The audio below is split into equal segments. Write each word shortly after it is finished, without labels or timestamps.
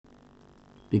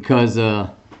because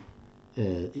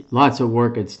lots of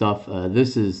work and stuff.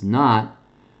 This is not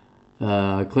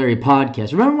Clarey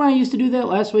podcast. Remember when I used to do that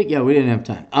last week? Yeah, we didn't have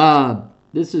time.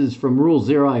 This is from Rule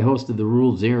Zero. I hosted the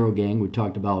Rule Zero gang. We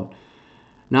talked about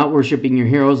not worshiping your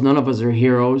heroes. None of us are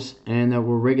heroes, and that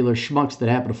we're regular schmucks that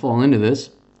happen to fall into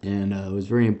this. And it was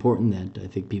very important that I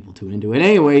think people tune into it.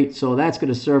 Anyway, so that's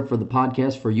going to serve for the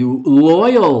podcast for you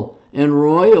loyal and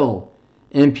royal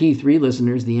MP3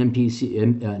 listeners, the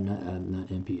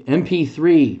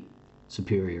MP3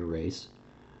 superior race.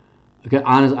 Okay,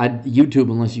 honest, YouTube,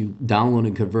 unless you download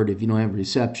and convert, if you don't have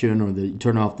reception or you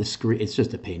turn off the screen, it's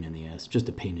just a pain in the ass. Just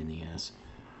a pain in the ass.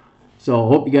 So,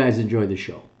 hope you guys enjoy the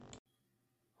show.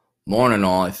 Morning,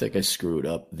 all. I think I screwed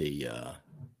up the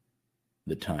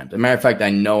time. As a matter of fact, I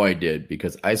know I did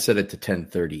because I set it to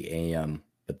 10:30 a.m.,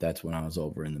 but that's when I was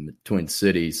over in the Twin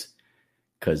Cities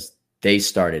because they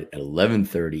started at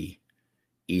 11:30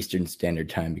 Eastern Standard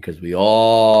Time because we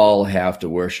all have to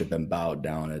worship and bow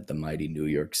down at the mighty New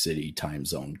York City time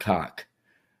zone cock.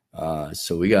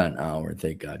 So we got an hour,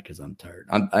 thank God, because I'm tired.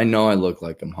 I know I look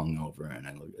like I'm hungover, and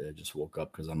I just woke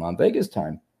up because I'm on Vegas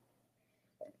time.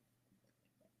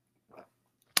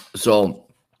 So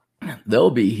they'll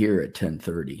be here at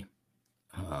 10:30.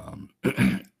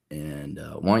 And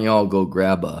why don't y'all go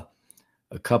grab a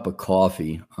cup of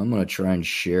coffee? I'm going to try and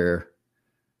share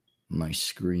my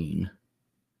screen.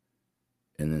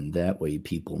 And then that way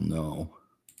people know.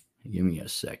 Give me a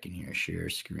second here. Share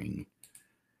screen.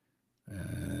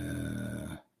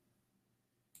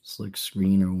 Select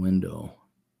screen or window.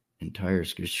 Entire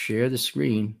screen. Share the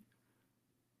screen.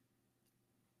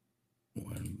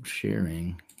 When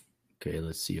sharing. Okay,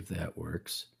 let's see if that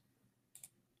works.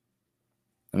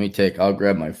 I'll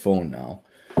grab my phone now.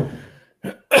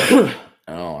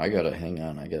 Oh, I gotta hang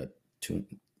on. I gotta tune.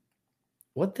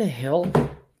 What the hell?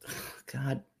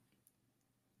 God.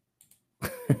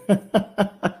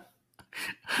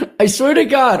 I swear to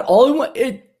God,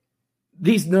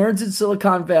 these nerds in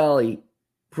Silicon Valley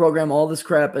program all this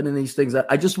crap into these things.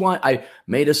 I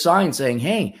made a sign saying,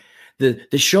 hey,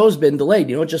 the show's been delayed.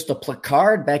 You know, just a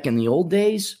placard back in the old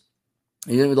days.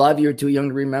 A lot of you are too young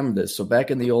to remember this. So back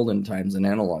in the olden times, in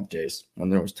analog days, when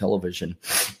there was television,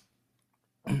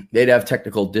 they'd have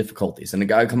technical difficulties. And the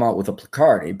guy would come out with a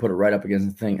placard, and he'd put it right up against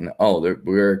the thing. And,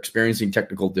 we're experiencing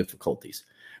technical difficulties.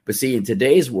 But see, in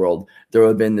today's world, there would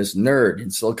have been this nerd in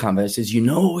Silicon Valley that says, you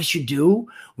know what we should do?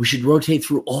 We should rotate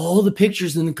through all the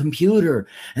pictures in the computer.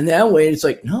 And that way it's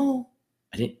like, no,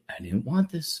 I didn't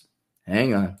want this.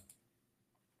 Hang on.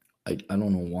 I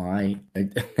don't know why.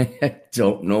 I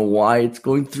don't know why it's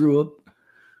going through it.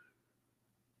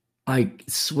 I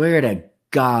swear to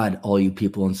God, all you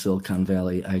people in Silicon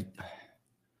Valley, and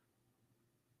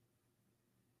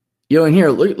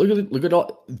here, look at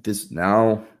all this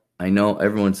now. I know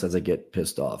everyone says I get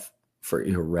pissed off for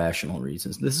irrational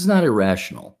reasons. This is not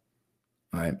irrational.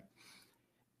 All right.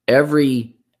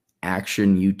 Every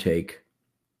action you take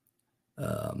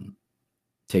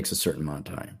takes a certain amount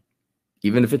of time,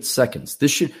 even if it's seconds.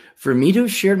 For me to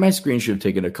have shared my screen should have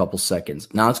taken a couple seconds.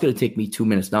 Now it's going to take me 2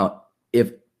 minutes. Now,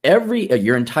 if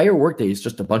your entire workday is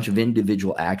just a bunch of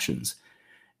individual actions,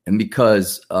 and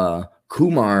because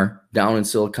Kumar down in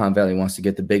Silicon Valley wants to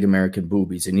get the big American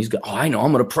boobies, and he's going, I know,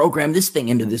 I'm going to program this thing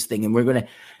into this thing, and we're going to,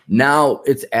 now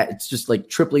it's just like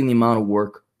tripling the amount of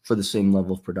work for the same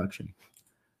level of production.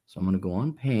 So I'm going to go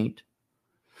on Paint.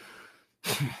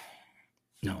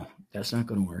 No, that's not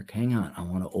going to work. Hang on. I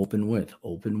want to open with.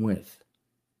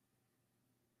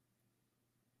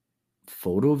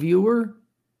 Photo viewer?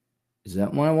 Is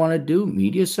that what I want to do?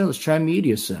 Media Center? Let's try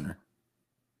Media Center.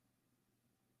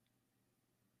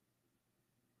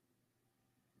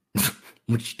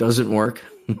 Which doesn't work.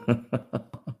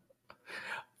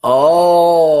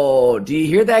 Oh, do you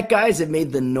hear that, guys? It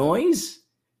made the noise.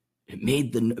 It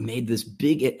made this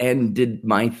big, and did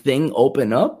my thing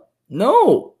open up?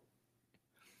 No.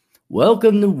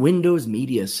 Welcome to Windows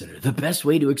Media Center, the best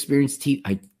way to experience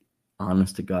TV.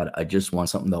 Honest to God, I just want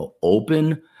something to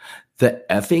open the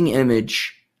effing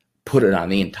image, put it on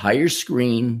the entire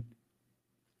screen,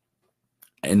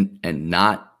 and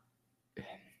not.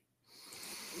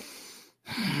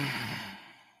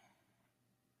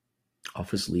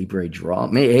 Office Libre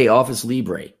draw. Hey, Office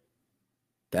Libre.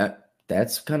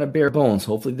 That's kind of bare bones.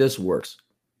 Hopefully this works.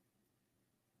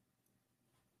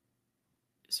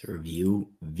 Is there a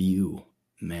view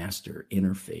master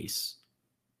interface?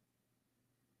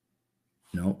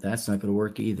 No, that's not going to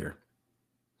work either.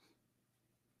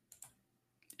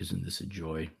 Isn't this a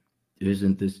joy?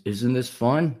 Isn't this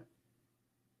fun?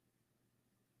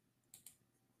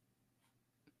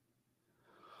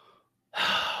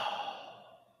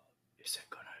 Is it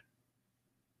gonna?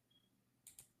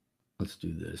 Let's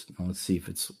do this. Now let's see if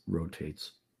it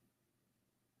rotates.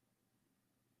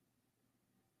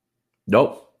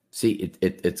 Nope. See,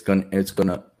 it's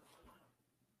gonna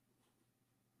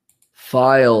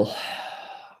file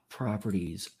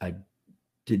properties. I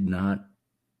did not.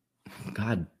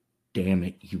 God damn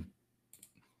it, you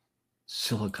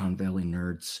Silicon Valley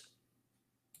nerds.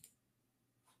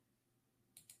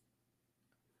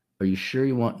 Are you sure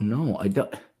you want? No, I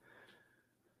don't.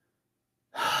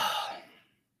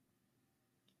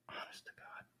 Honest to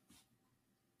God.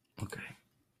 Okay.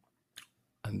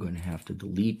 I'm going to have to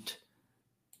delete.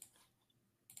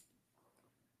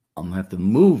 I'm going to have to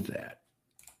move that.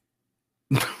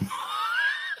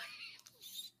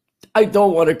 I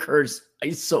don't want to curse. I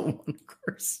so want to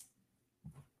curse.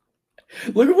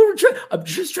 Look at what we're trying. I'm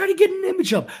just trying to get an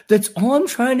image up. That's all I'm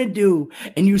trying to do.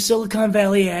 And you Silicon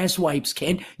Valley ass wipes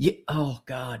can't. Oh,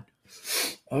 God.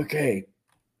 Okay.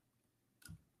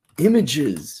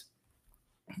 Images.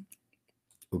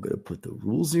 We're going to put the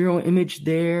Rule 0 image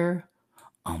there.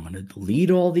 I'm going to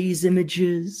delete all these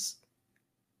images.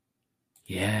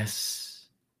 Yes.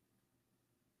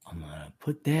 I'm going to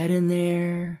put that in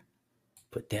there.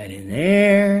 Put that in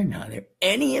there. Now, are there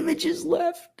any images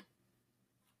left?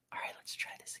 All right, let's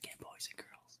try this again, boys and girls.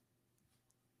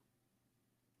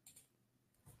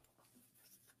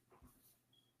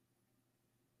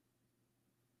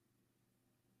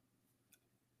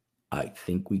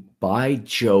 By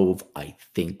Jove, I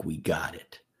think we got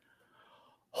it.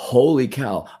 Holy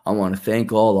cow. I want to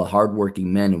thank all the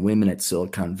hardworking men and women at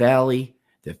Silicon Valley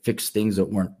that fixed things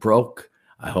that weren't broke.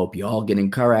 I hope you all get in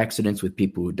car accidents with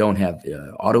people who don't have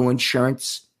auto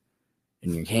insurance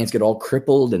and your hands get all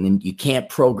crippled, and then you can't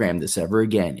program this ever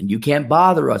again. And you can't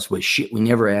bother us with shit we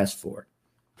never asked for.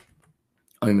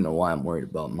 I don't even know why I'm worried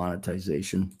about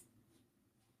monetization.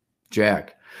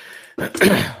 Jack.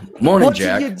 Morning, what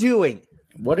Jack. What are you doing?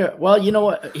 Well, you know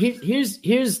what?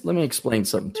 Here's let me explain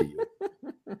something to you.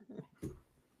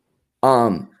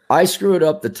 I screwed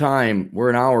up the time. We're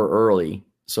an hour early.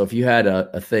 So if you had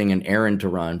a thing, an errand to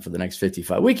run for the next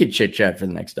 55, we could chit chat for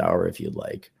the next hour if you'd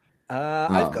like.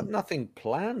 I've got nothing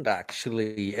planned,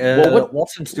 actually.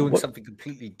 Watson's doing something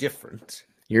completely different.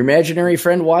 Your imaginary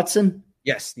friend, Watson?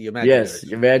 Yes, the imaginary. Yes,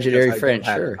 your imaginary friend,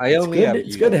 sure.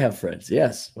 It's good to have friends.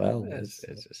 Yes. Well,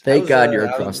 thank God you're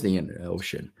across the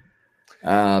ocean.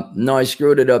 No, I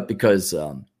screwed it up because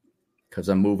I'm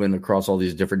moving across all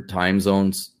these different time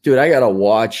zones. Dude, I got to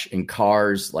watch in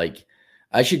cars. Like,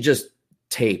 I should just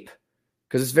tape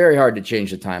because it's very hard to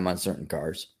change the time on certain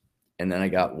cars. And then I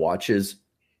got watches,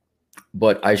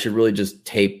 but I should really just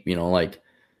tape, like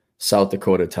South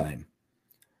Dakota time.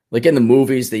 Like in the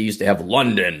movies, they used to have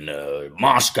London,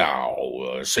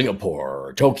 Moscow,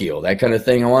 Singapore, Tokyo, that kind of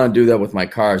thing. I want to do that with my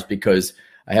cars because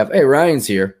I have, hey, Ryan's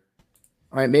here.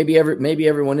 All right, maybe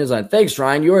everyone is on. Thanks,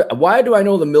 Ryan. Why do I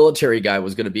know the military guy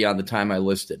was going to be on the time I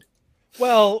listed?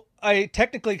 Well, I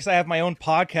technically, because I have my own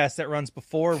podcast that runs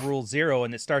before Rule 0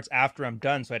 and it starts after I'm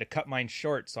done, so I had to cut mine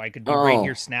short so I could be right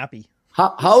here snappy.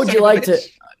 How would you like to?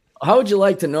 How would you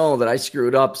like to know that I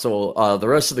screwed up? So the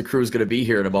rest of the crew is going to be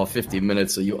here in about 50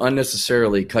 minutes, so you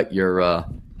unnecessarily cut your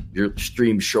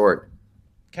stream short.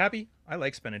 Cappy, I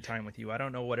like spending time with you. I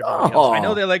don't know what everybody else. I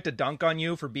know they like to dunk on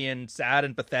you for being sad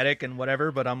and pathetic and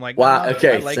whatever, but I'm like, wow, no,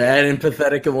 okay, like sad and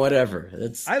pathetic and whatever.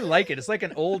 I like it. It's like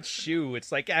an old shoe.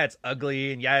 It's like, yeah, it's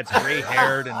ugly and yeah, it's gray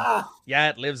haired and yeah,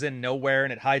 it lives in nowhere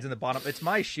and it hides in the bottom. It's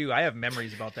my shoe. I have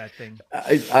memories about that thing.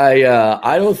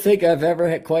 I don't think I've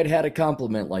ever quite had a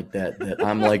compliment like that. That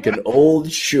I'm like an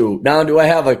old shoe. Now,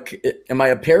 am I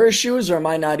a pair of shoes or am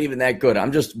I not even that good?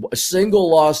 I'm just a single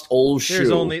lost old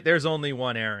shoe. There's only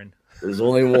one, Aaron. There's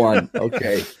only one.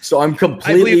 Okay. So I'm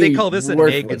completely I believe they call this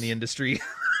worthless. a neg in the industry.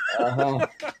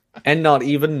 And not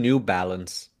even New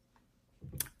Balance.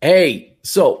 Hey,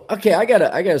 so, okay, I got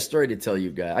a story to tell you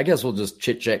guys. I guess we'll just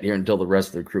chit-chat here until the rest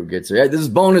of the crew gets here. This is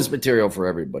bonus material for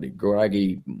everybody.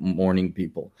 Groggy morning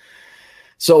people.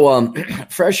 So,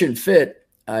 Fresh and Fit,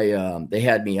 they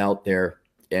had me out there,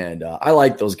 and I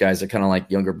like those guys. They're kind of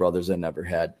like younger brothers I never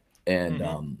had.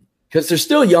 And because they're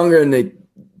still younger and they,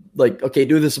 like, okay,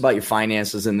 do this about your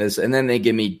finances and this. And then they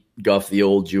give me guff, the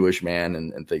old Jewish man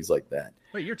and things like that.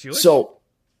 Wait, you're Jewish? So,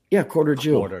 yeah, quarter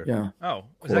Jew. Quarter. Yeah. Oh,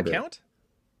 does that count?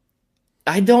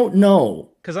 I don't know.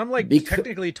 Because I'm like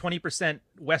technically 20%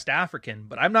 West African,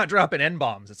 but I'm not dropping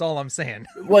N-bombs. That's all I'm saying.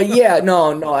 Well, yeah,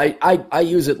 no. I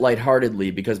use it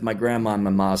lightheartedly because my grandma and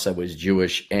my mom said was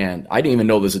Jewish. And I didn't even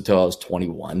know this until I was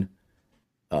 21.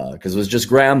 Because it was just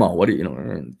grandma. I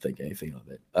didn't think anything of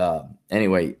it.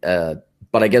 Anyway,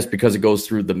 but I guess because it goes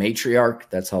through the matriarch,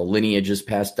 that's how lineage is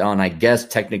passed down. I guess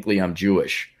technically I'm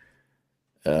Jewish.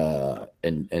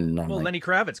 And I'm well, like, Lenny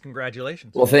Kravitz,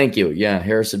 congratulations. well, thank you. Yeah,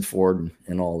 Harrison Ford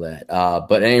and all that.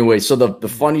 But anyway, so the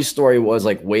funny story was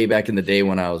like way back in the day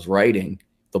when I was writing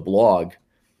the blog,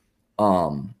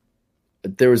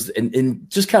 there was and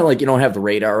just kind of like you don't have the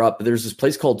radar up, but there's this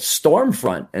place called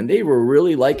Stormfront, and they were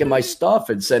really liking my stuff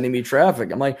and sending me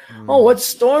traffic. I'm like, oh,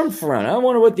 what's Stormfront? I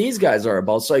wonder what these guys are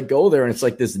about. So I go there, and it's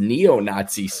like this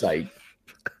neo-Nazi site.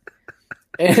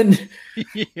 And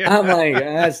yeah. I'm like,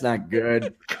 that's not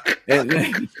good. And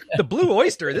the Blue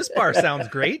Oyster, this bar sounds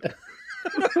great.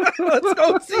 Let's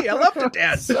go see. I love to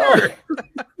dance.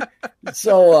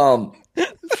 So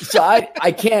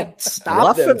I can't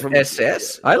stop them from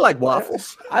SS. I like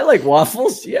waffles. I like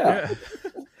waffles. Yeah.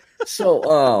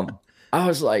 So I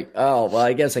was like, oh well,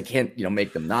 I guess I can't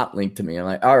make them not link to me. I'm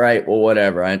like, all right, well,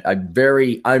 whatever. I'm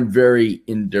very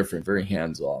indifferent, very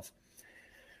hands off.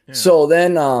 Yeah. So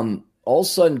then all of a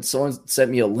sudden, someone sent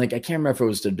me a link. I can't remember if it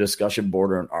was the discussion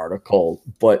board or an article,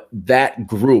 but that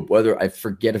group, whether I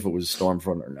forget if it was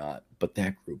Stormfront or not, but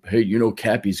that group, hey,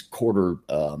 Cappy's quarter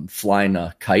flying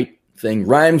a kite thing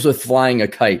rhymes with flying a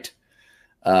kite.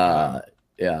 Yeah,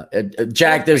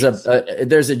 Jack, there's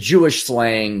a Jewish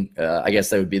slang. I guess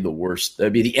that would be the worst. That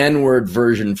would be the N-word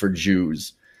version for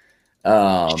Jews.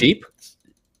 Sheep?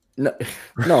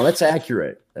 No, that's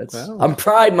accurate. I'm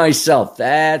pride myself.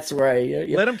 That's where I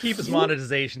let him keep his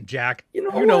monetization, Jack.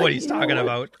 You know what he's talking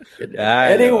about.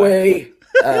 Anyway,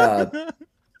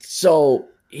 so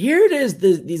here it is.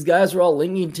 These guys were all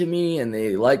linking to me, and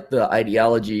they liked the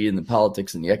ideology and the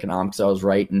politics and the economics I was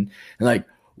writing. And like,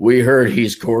 we heard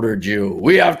he's quarter Jew.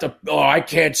 We have to. Oh, I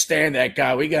can't stand that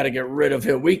guy. We got to get rid of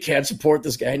him. We can't support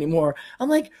this guy anymore. I'm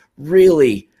like,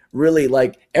 really,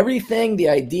 like everything, the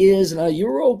ideas, and you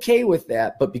were okay with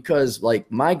that, but because like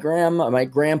my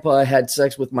grandpa had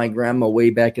sex with my grandma way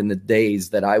back in the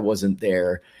days that I wasn't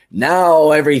there.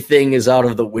 Now everything is out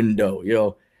of the window, And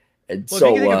well, if you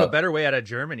can think of a better way out of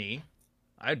Germany,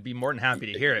 I'd be more than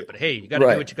happy to hear it. But hey, you got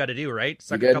to do what you got to do, right?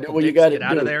 Suck a couple dicks, get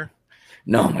out of there.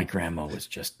 No, my grandma was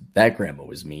that grandma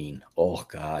was mean. Oh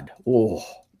God,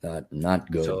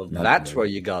 not good. So that's where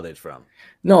you got it from.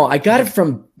 No, I got it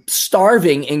from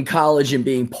starving in college and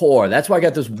being poor. That's why I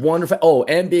got this wonderful.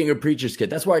 And being a preacher's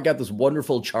kid. That's why I got this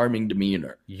wonderful, charming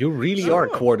demeanor. You really are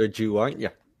quarter Jew, aren't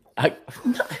you?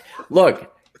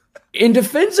 Look, in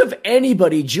defense of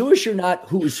anybody, Jewish or not,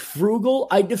 who is frugal,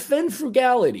 I defend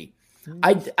frugality.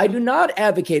 I do not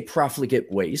advocate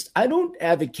profligate waste. I don't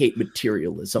advocate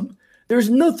materialism. There's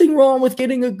nothing wrong with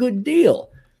getting a good deal.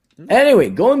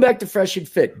 Anyway, going back to Fresh and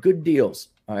Fit, good deals.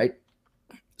 All right.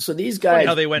 So these guys, funny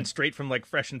how they went straight from like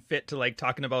Fresh and Fit to like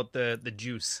talking about the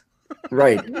juice.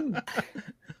 Right.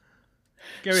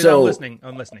 Gary, so, I'm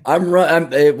listening.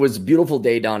 It was a beautiful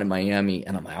day down in Miami,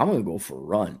 and I'm like, I'm going to go for a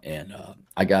run. And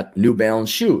I got New Balance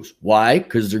shoes. Why?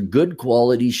 Because they're good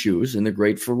quality shoes, and they're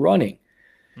great for running.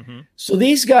 Mm-hmm. So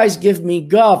these guys give me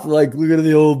guff, like, look at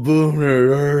the old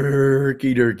boomer.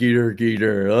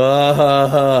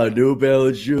 New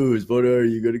Balance shoes. What are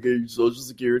you going to get your Social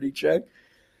Security check?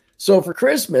 So for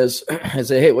Christmas, I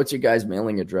say, hey, what's your guys'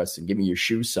 mailing address? And give me your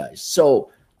shoe size.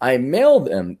 So I mailed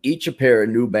them each a pair of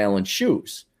New Balance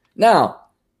shoes. Now,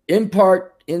 in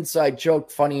part, inside joke,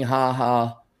 funny,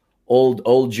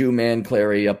 old Jew man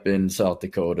Clarey up in South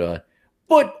Dakota.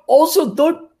 But also,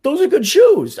 those are good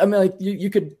shoes. I mean, like you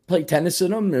could play tennis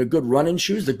in them. They're good running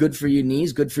shoes. They're good for your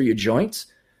knees, good for your joints.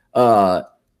 And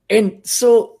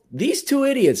so these two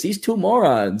idiots, these two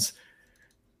morons,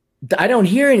 I don't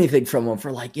hear anything from them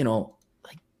for like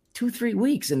 2-3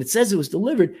 weeks, and it says it was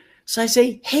delivered. So I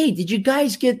say, hey, did you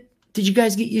guys get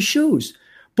your shoes?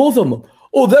 Both of them.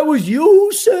 Oh, that was you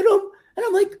who sent them? And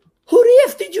I'm like, who the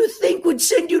F did you think would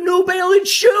send you New Balance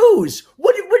shoes?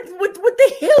 What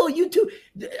the hell, you two?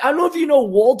 I don't know if you know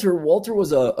Walter. Walter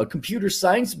was a computer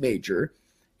science major.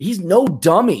 He's no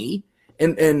dummy.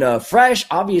 And Fresh,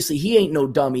 obviously, he ain't no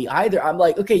dummy either. I'm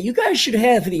like, okay, you guys should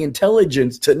have the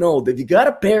intelligence to know that if you got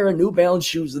a pair of New Balance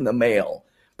shoes in the mail,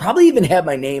 probably even have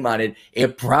my name on it,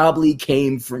 it probably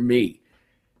came from me.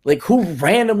 Like, who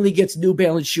randomly gets New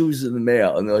Balance shoes in the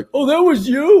mail? And they're like, oh, that was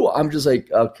you. I'm just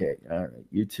like, okay, all right,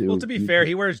 you too. Well, to be fair,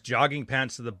 he wears jogging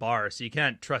pants to the bar, so you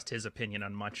can't trust his opinion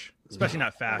on much, especially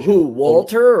not fashion. Who,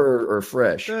 Walter or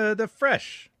Fresh? The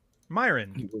Fresh.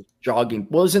 Myron. He was jogging.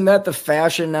 Well, isn't that the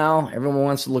fashion now? Everyone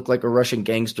wants to look like a Russian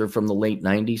gangster from the late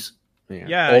 90s.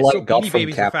 Yeah, so Beanie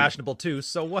Babies are fashionable too,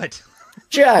 so what?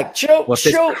 Jack, what's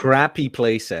this crappy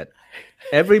playset?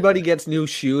 Everybody gets new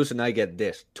shoes, and I get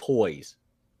this, toys.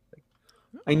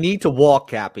 I need to walk,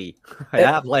 Cappy. I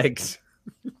have legs.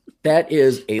 That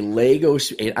is a Lego.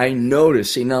 I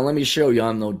noticed. See, now let me show you.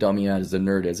 I'm no dummy as a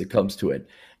nerd as it comes to it.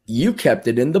 You kept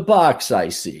it in the box, I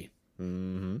see.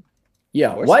 Mm-hmm.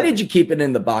 Yeah. Why did you keep it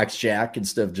in the box, Jack,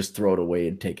 instead of just throw it away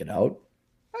and take it out?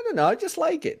 I don't know. I just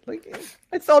like it. Like,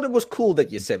 I thought it was cool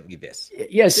that you sent me this.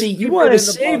 Yeah. See, you want to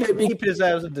save it. Keep it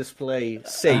as a display.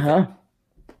 Save it.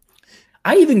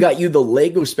 I even got you the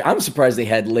Lego. I'm surprised they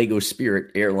had Lego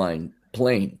Spirit airline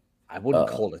plane. I wouldn't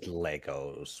call it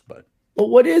Legos, but. Well,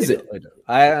 what is it?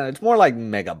 It's more like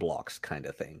Mega Blocks kind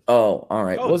of thing. Oh, all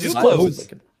right. Oh, It's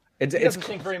Duplos. He doesn't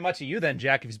think very much of you then,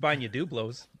 Jack, if he's buying you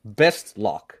Duplos. Best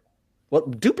lock. Well,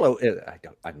 Duplo.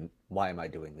 Why am I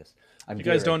doing this? You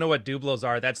guys don't know what Duplos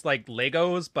are. That's like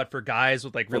Legos, but for guys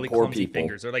with like really clumsy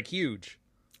fingers. They're like huge.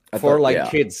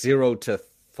 Kids 0 to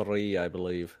 3, I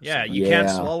believe. Yeah, you can't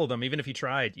swallow them even if you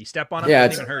tried. You step on them, it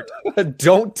doesn't even hurt.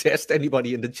 Don't test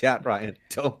anybody in the chat, Ryan.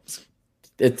 Don't.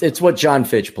 It's what John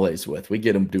Fitch plays with. We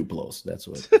get him Duplos. That's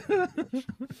what.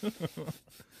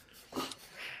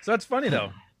 So that's funny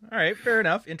though. All right, fair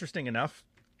enough. Interesting enough.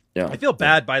 Yeah. I feel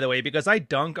bad, by the way, because I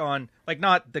dunk on like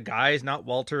not the guys, not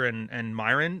Walter and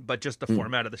Myron, but just the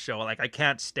format of the show. Like I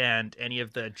can't stand any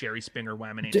of the Jerry Springer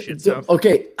whaminate shit stuff.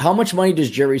 Okay, how much money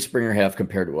does Jerry Springer have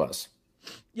compared to us?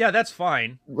 Yeah, that's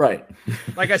fine. Right.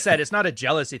 Like I said, it's not a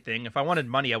jealousy thing. If I wanted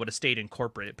money, I would have stayed in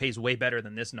corporate. It pays way better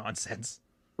than this nonsense.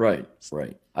 Right.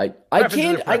 I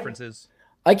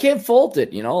can't fault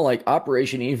it, like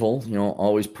Operation Evil,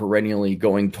 always perennially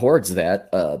going towards that.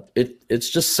 It's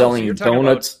just selling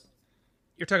donuts.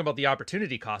 You're talking about the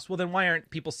opportunity cost. Well, then why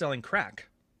aren't people selling crack?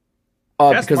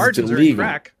 Because it's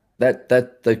illegal.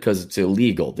 That because it's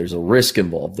illegal. There's a risk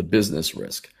involved, the business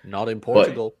risk. Not in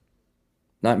Portugal.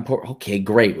 Not in Portugal. Okay,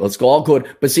 great. Let's go all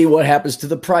good. But see what happens to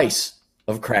the price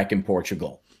of crack in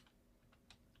Portugal.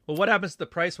 Well, what happens to the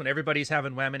price when everybody's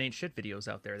having whaminate shit videos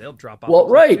out there? They'll drop off. Well,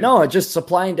 right. No, it's just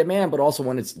supply and demand, but also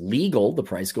when it's legal, the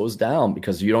price goes down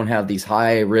because you don't have these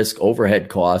high risk overhead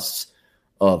costs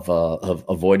of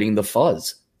avoiding the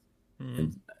fuzz.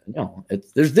 And,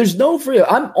 there's no free.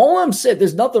 I'm saying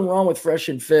there's nothing wrong with Fresh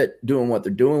and Fit doing what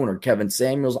they're doing, or Kevin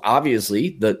Samuels.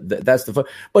 Obviously, that's the fun.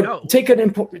 But take an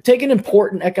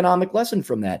important economic lesson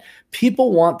from that.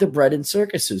 People want the bread and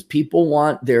circuses. People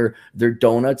want their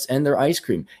donuts and their ice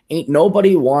cream. Ain't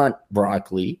nobody want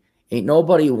broccoli. Ain't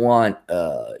nobody want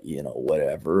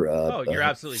whatever. You're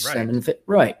absolutely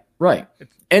right. Right.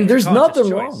 And there's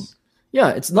nothing wrong.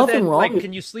 Yeah, it's nothing wrong. Like,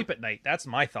 can you sleep at night? That's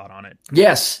my thought on it.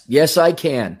 Yes, I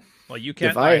can. Well, you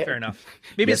can't. Fair enough.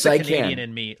 Maybe it's the Canadian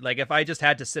in me. Like, if I just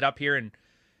had to sit up here and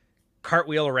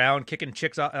cartwheel around, kicking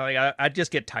chicks out, like, I'd just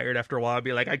get tired after a while. I'd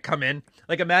be like, I'd come in.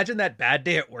 Like, imagine that bad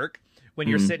day at work when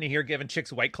you're sitting here giving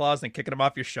chicks White Claws and kicking them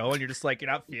off your show, and you're just like,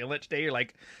 you're not feeling it today. You're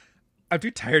like, I'm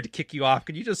too tired to kick you off.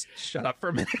 Can you just shut up for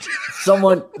a minute?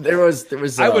 There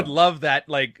was. I would love that,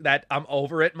 like that I'm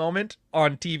over it moment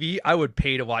on TV. I would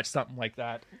pay to watch something like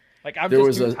that. Like I'm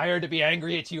just too tired to be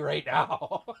angry at you right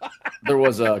now. There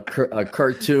was a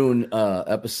cartoon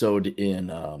episode in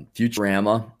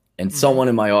Futurama, and someone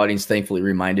in my audience thankfully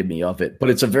reminded me of it. But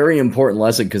it's a very important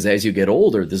lesson because as you get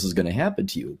older, this is going to happen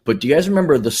to you. But do you guys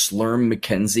remember the Slurm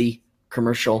McKenzie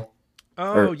commercial?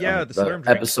 Oh, the Slurm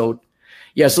episode. Drink.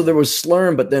 Yeah, so there was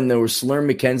Slurm, but then there was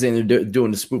Slurm McKenzie, and they're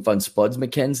doing the spoof on Spuds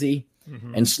McKenzie.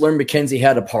 Mm-hmm. And Slurm McKenzie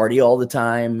had a party all the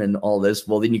time and all this.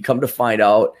 Well, then you come to find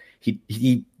out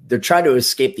they're trying to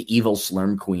escape the evil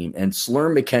Slurm Queen, and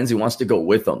Slurm McKenzie wants to go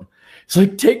with them. He's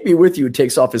like, take me with you. He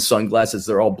takes off his sunglasses.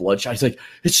 They're all bloodshot. He's like,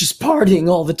 it's just partying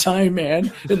all the time,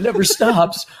 man. It never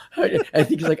stops. I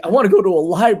think he's like, I want to go to a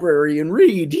library and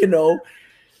read,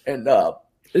 And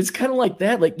it's kind of like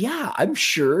that. Like, yeah, I'm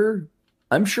sure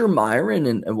Myron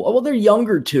and they're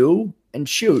younger too. And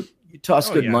shoot, you toss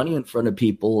good money in front of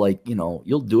people, like,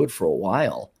 you'll do it for a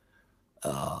while.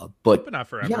 But not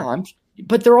forever. Yeah,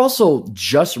 but they're also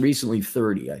just recently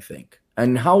 30, I think.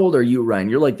 And how old are you, Ryan?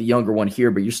 You're like the younger one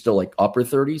here, but you're still like upper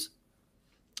 30s.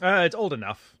 It's old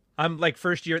enough. I'm like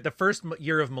the first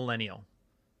year of millennial.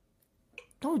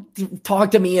 Don't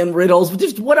talk to me in riddles.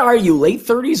 Just what are you, late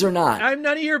 30s or not? I'm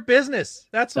none of your business.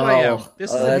 That's what I am.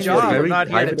 This is a job. I'm not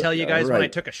here to tell you guys when I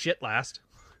took a shit last.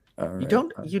 Right.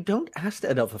 You don't ask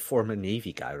that of a former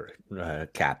Navy guy,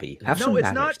 Cappy.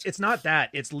 It's not that.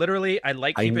 It's literally I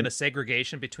like keeping a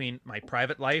segregation between my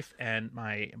private life and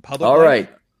my public life.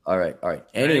 All right.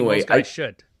 Anyway, I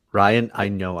should. Ryan, I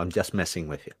know. I'm just messing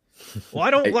with you. Well,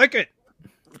 I don't like it.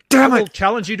 Damn I it! will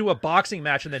challenge you to a boxing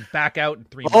match and then back out in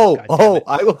 3 months.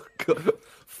 I will.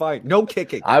 Fine, no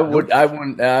kicking. I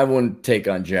wouldn't take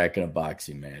on Jack in a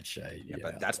boxing match.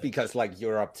 But that's because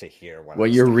you're up to here.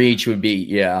 Your reach would be,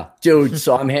 dude.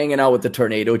 So I'm hanging out with the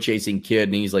tornado chasing kid,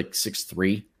 and he's like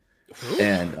 6'3",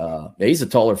 and he's a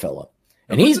taller fella,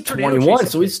 and he's 21.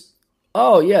 So he's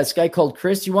this guy called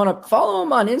Chris. You want to follow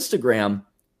him on Instagram?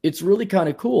 it's really kind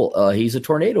of cool. He's a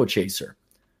tornado chaser.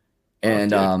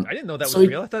 And I didn't know that was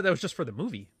real. I thought that was just for the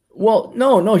movie. Well,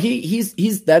 no,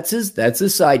 he's that's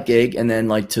his side gig, and then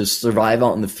like to survive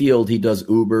out in the field, he does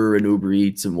Uber and Uber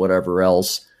Eats and whatever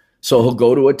else. So he'll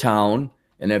go to a town,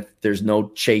 and if there's no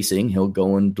chasing, he'll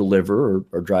go and deliver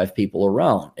or drive people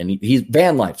around. And he's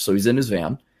van life, so he's in his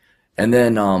van. And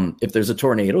then if there's a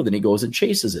tornado, then he goes and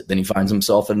chases it. Then he finds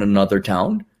himself in another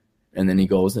town, and then he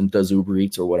goes and does Uber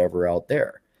Eats or whatever out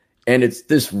there. And it's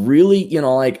this really,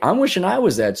 like I'm wishing I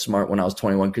was that smart when I was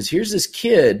 21, because here's this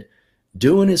kid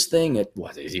doing his thing at,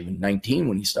 he's even 19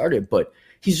 when he started, but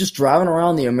he's just driving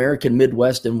around the American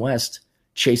Midwest and West,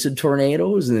 chasing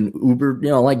tornadoes and Uber,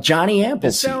 like Johnny Appleseed.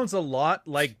 This sounds a lot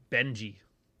like Benji.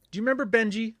 Do you remember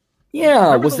Benji? Yeah,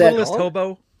 remember was the that littlest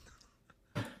hobo?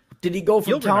 Did he go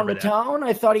from town to town?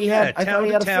 I thought he had. I thought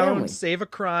he had a family. Save a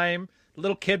crime. The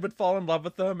little kid would fall in love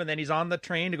with him, and then he's on the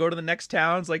train to go to the next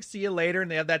town. It's like, see you later, and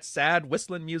they have that sad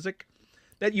whistling music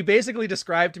that you basically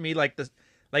described to me like this,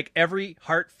 like every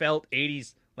heartfelt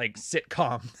 80s like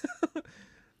sitcom.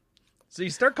 So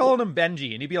you start calling him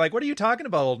Benji, and he'd be like, "What are you talking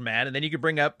about, old man?" And then you could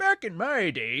bring up, "Back in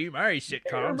my day, my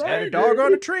sitcoms had a dog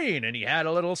on a train, and he had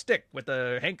a little stick with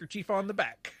a handkerchief on the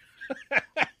back."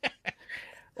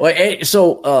 Well,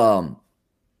 so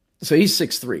he's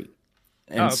 6'3",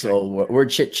 and okay. So we're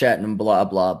chit chatting and blah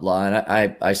blah blah,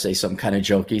 and I say some kind of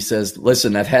joke. He says,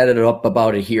 "Listen, I've had it up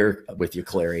about a year with you,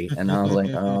 Clarey," and I was like,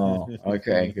 "Oh,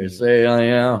 okay." You say, "Oh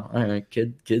yeah, all right,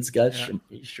 kid's got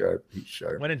he's sharp.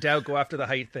 When in doubt, go after the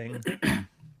height thing."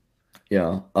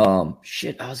 Yeah.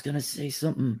 Shit, I was gonna say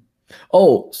something.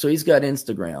 Oh, so he's got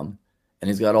Instagram. And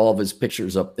he's got all of his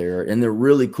pictures up there, and they're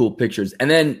really cool pictures. And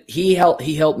then he helped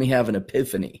me have an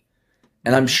epiphany.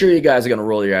 And I'm sure you guys are going to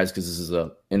roll your eyes because this is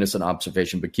a innocent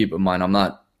observation, but keep in mind, I'm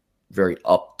not very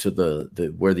up to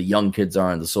the where the young kids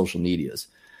are on the social medias.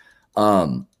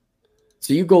 So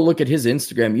you go look at his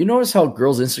Instagram. You notice how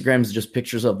girls' Instagram is just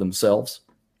pictures of themselves?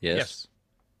 Yes.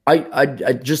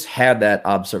 I just had that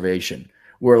observation.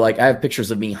 Where like I have pictures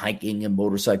of me hiking and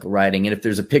motorcycle riding, and if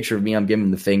there's a picture of me, I'm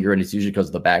giving the finger, and it's usually because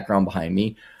of the background behind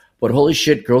me. But holy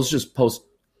shit, girls just post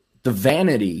the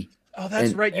vanity. Oh,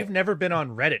 that's right. You've never been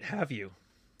on Reddit, have you?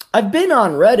 I've been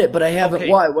on Reddit, but I haven't.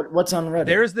 Okay. Why? What's on Reddit?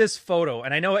 There's this photo,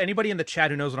 and I know anybody in the chat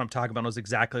who knows what I'm talking about knows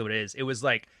exactly what it is. It was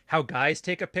like how guys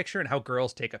take a picture and how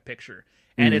girls take a picture,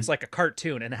 and it's like a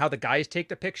cartoon. And how the guys take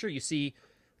the picture, you see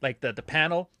like the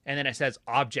panel, and then it says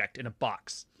object in a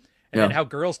box. And then how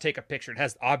girls take a picture. It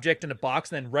has object in a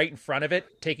box, and then right in front of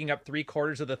it, taking up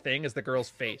 3/4 of the thing, is the girl's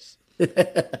face.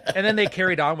 And then they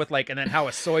carried on with and then how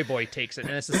a soy boy takes it.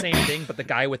 And it's the same thing, but the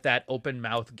guy with that open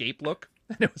mouth gape look.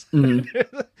 And it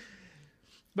was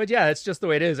But yeah, it's just the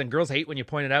way it is. And girls hate when you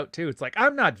point it out, too. It's like,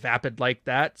 I'm not vapid like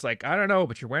that. It's like, I don't know,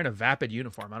 but you're wearing a vapid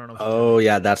uniform. I don't know. Oh,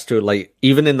 yeah, that's true. Like,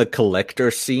 even in the collector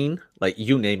scene, like,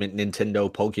 you name it, Nintendo,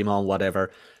 Pokemon,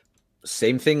 whatever,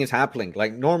 same thing is happening.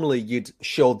 Like normally you'd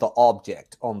show the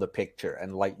object on the picture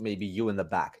and like maybe you in the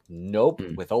back. Nope.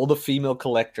 With all the female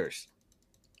collectors,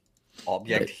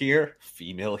 object here,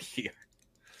 female here.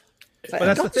 But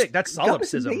that's the thing. That's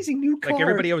solipsism. Like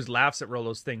everybody always laughs at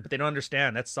Rolo's thing, but they don't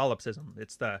understand. That's solipsism.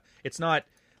 It's not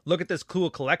look at this cool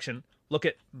collection. Look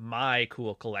at my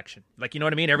cool collection. Like, you know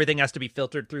what I mean? Everything has to be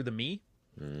filtered through the me.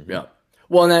 Mm-hmm. Yeah.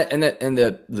 Well,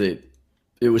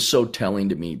 it was so telling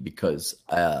to me because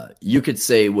you could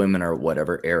say women are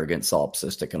whatever, arrogant,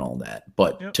 solipsistic, and all that.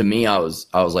 But to me, I was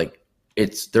like,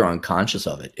 they're unconscious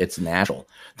of it. It's natural.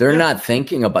 They're not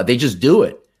thinking about. They just do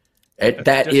it.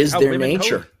 That is their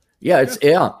nature. Code.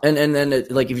 Yeah, and then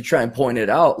like if you try and point it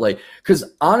out, like because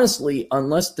honestly,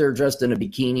 unless they're dressed in a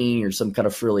bikini or some kind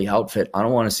of frilly outfit, I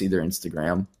don't want to see their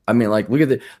Instagram. I mean, like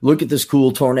look at this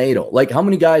cool tornado. Like how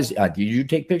many guys did you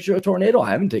take a picture of a tornado?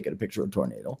 I haven't taken a picture of a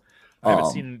tornado. I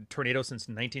haven't seen a tornado since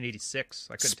 1986.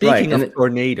 Speaking of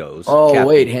tornadoes. Oh, Captain.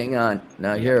 Wait, hang on.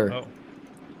 Now here. Oh.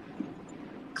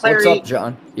 Clarey, what's up,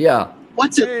 John? Yeah.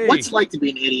 What's it like to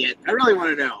be an idiot? I really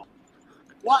want to know.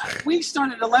 What we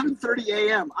start at 11:30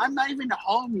 a.m. I'm not even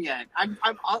home yet. I'm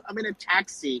in a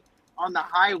taxi on the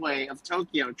highway of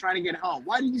Tokyo trying to get home.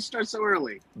 Why did you start so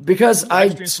early? Because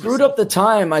I screwed up the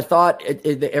time. I thought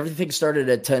everything started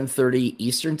at 10:30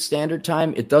 Eastern Standard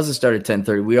Time. It doesn't start at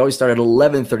 10:30. We always start at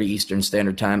 11:30 Eastern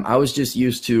Standard Time. I was just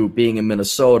used to being in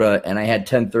Minnesota, and I had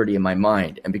 10:30 in my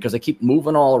mind. And because I keep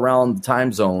moving all around the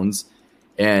time zones,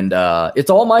 and it's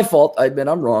all my fault. I admit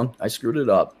I'm wrong. I screwed it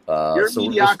up. Your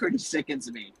mediocrity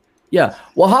sickens me. Yeah.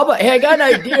 Well, how about, hey, I got an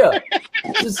idea.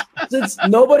 Since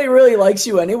nobody really likes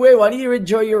you anyway, why don't you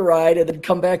enjoy your ride and then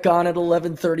come back on at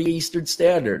 11:30 Eastern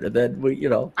Standard? And then, when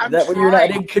you're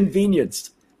not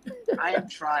inconvenienced. I am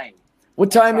trying.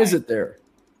 What time is it there?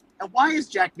 And why is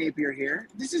Jack Napier here?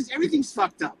 Everything's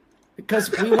fucked up.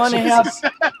 Because we want to have.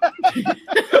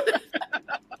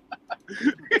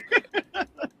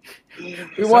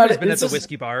 Somebody's been at the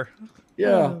whiskey bar.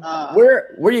 Yeah.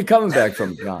 Where are you coming back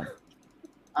from, John?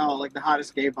 Oh, like the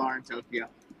hottest gay bar in Tokyo.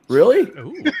 Really?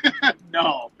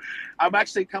 No. I'm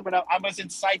actually coming up. I was in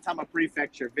Saitama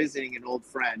Prefecture visiting an old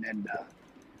friend, and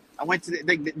I went to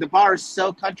the bar is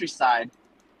so countryside.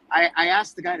 I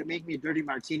asked the guy to make me a dirty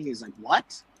martini. He was like,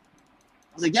 "What?"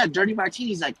 I was like, "Yeah, dirty martini."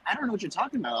 He's like, "I don't know what you're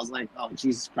talking about." I was like, "Oh,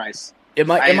 Jesus Christ." Am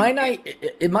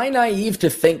I naive to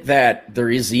think that there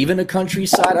is even a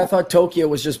countryside? I thought Tokyo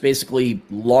was just basically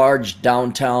large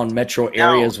downtown metro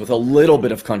areas with a little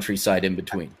bit of countryside in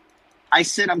between. I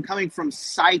said I'm coming from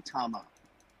Saitama.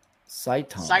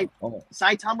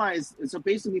 Saitama is so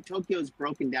basically Tokyo is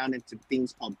broken down into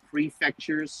things called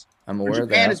prefectures. I'm aware of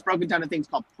that. Japan is broken down into things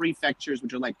called prefectures,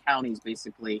 which are like counties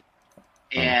basically.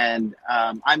 And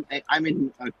I'm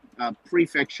in a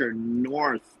prefecture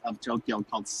north of Tokyo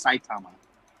called Saitama,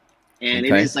 and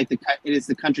it is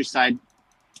the countryside.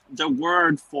 The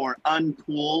word for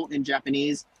uncool in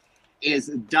Japanese is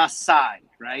dasai,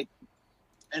 right?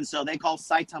 And so they call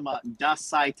Saitama da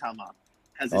Saitama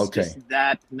because it's just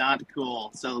that not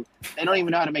cool. So they don't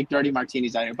even know how to make dirty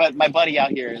martinis out here. But my buddy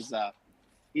out here is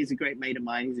he's a great mate of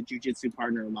mine. He's a jiu-jitsu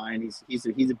partner of mine. He's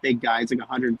a big guy. He's like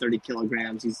 130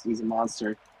 kilograms. He's a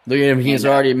monster. Look at him. He's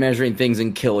already measuring things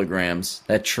in kilograms.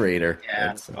 That traitor.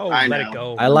 Yeah. Let it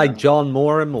go. I like John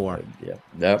more and more. Yeah.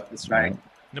 Yep. That's right.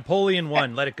 Napoleon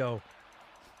won. Let it go.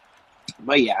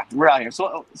 But yeah, we're out here.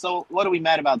 So what are we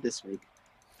mad about this week?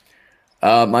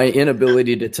 My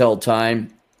inability to tell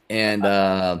time and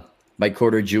my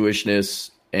quarter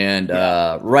Jewishness. And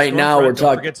right now we're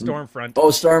talking. Forget Stormfront. Oh,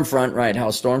 Stormfront, right? How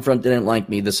Stormfront didn't like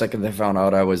me the second they found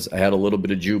out I had a little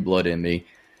bit of Jew blood in me,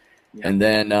 and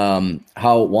then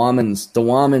how the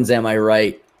Womans, am I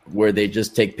right? Where they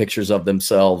just take pictures of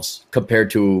themselves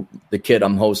compared to the kid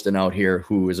I'm hosting out here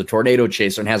who is a tornado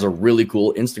chaser and has a really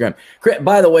cool Instagram.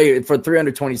 By the way, for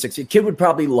 326, the kid would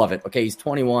probably love it. Okay, he's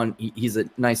 21. He's a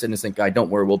nice, innocent guy. Don't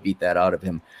worry, we'll beat that out of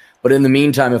him. But in the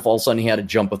meantime, if all of a sudden he had a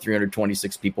jump of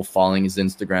 326 people following his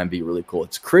Instagram, be really cool.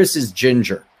 It's Chris is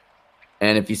Ginger.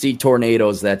 And if you see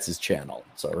tornadoes, that's his channel.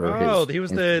 So he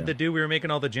was the dude we were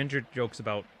making all the ginger jokes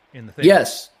about in the thing.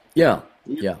 Yes. Yeah.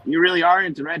 You really are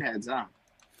into redheads, huh?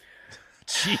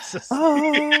 Jesus.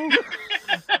 Oh.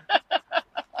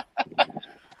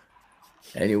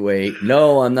 Anyway,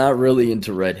 no, I'm not really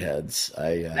into redheads.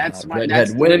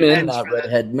 Redhead women, not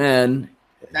redhead men.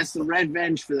 That's the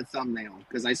revenge for the thumbnail,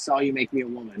 because I saw you make me a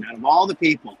woman out of all the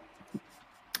people.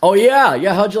 Oh, yeah.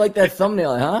 How'd you like that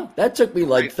thumbnail, huh? That took me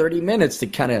like 30 minutes to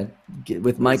kind of get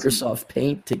with Microsoft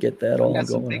Paint to get that all going on. Got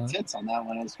some big tits on that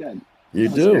one. That's good. You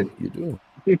do.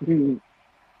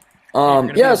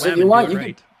 Yeah, so if you want, you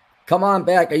can come on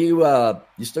back. Are you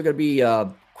still going to be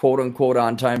quote unquote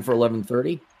on time for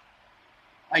 11:30?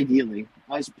 Ideally.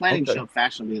 I was planning to show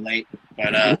fashionably late,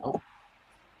 but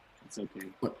it's okay.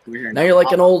 We're here now you're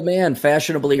like an old man,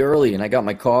 fashionably early, and I got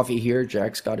my coffee here.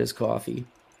 Jack's got his coffee.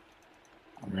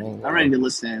 I'm ready to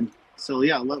listen. So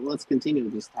yeah, let's continue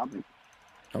with this topic.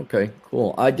 Okay,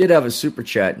 cool. I did have a super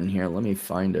chat in here. Let me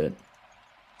find it.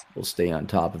 We'll stay on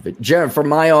top of it. Jared, for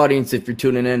my audience, if you're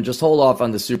tuning in, just hold off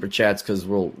on the super chats because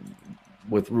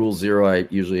with Rule 0, I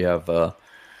usually have a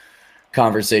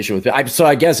conversation with it. So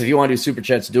I guess if you want to do super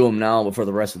chats, do them now before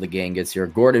the rest of the gang gets here.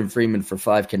 Gordon Freeman for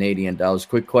 $5 Canadian.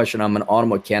 Quick question: I'm an auto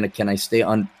mechanic. Can I stay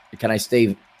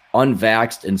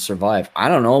unvaxxed and survive? I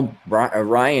don't know.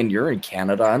 Ryan, you're in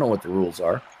Canada. I don't know what the rules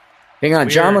are. Hang on,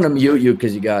 John. I'm going to mute you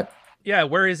because you got. Yeah,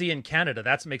 where is he in Canada?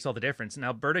 That makes all the difference. In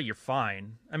Alberta, you're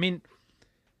fine. I mean,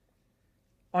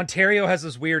 Ontario has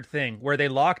this weird thing where they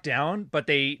lock down, but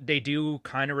they do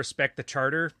kind of respect the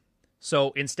charter.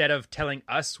 So instead of telling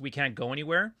us we can't go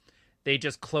anywhere, they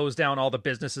just close down all the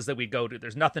businesses that we go to.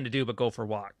 There's nothing to do but go for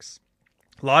walks.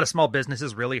 A lot of small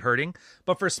businesses really hurting.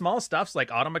 But for small stuffs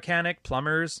like auto mechanic,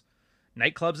 plumbers,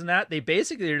 nightclubs and that,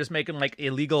 they're just making like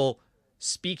illegal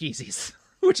speakeasies,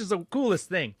 which is the coolest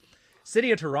thing.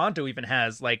 City of Toronto even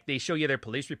has, like, they show you their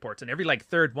police reports, and every like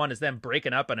third one is them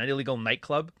breaking up an illegal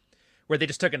nightclub where they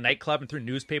just took a nightclub and threw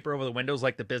newspaper over the windows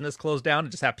like the business closed down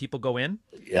and just have people go in.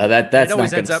 Yeah, that's it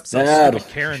always ends up some stupid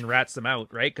Karen rats them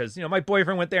out, right? Because, my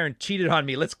boyfriend went there and cheated on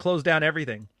me. Let's close down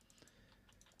everything.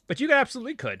 But you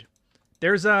absolutely could.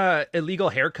 There's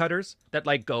illegal haircutters that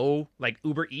like go like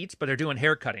Uber Eats, but they're doing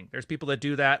hair cutting. There's people that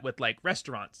do that with like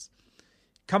restaurants.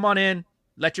 Come on in,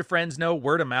 let your friends know,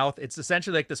 word of mouth. It's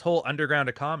essentially like this whole underground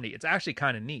economy. It's actually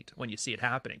kind of neat when you see it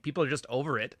happening. People are just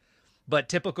over it. But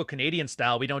typical Canadian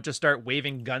style, we don't just start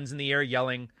waving guns in the air,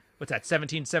 yelling, what's that,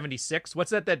 1776?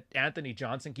 What's that Anthony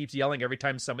Johnson keeps yelling every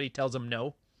time somebody tells him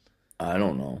no? I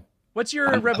don't know. What's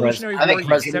your Revolutionary I War think year?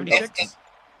 President- 76?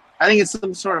 I think it's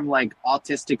some sort of like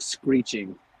autistic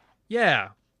screeching. Yeah.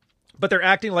 But they're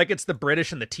acting like it's the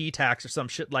British and the tea tax or some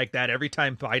shit like that every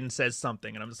time Biden says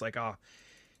something. And I'm just like, oh,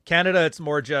 Canada, it's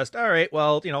more just, all right,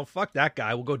 well, fuck that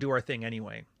guy. We'll go do our thing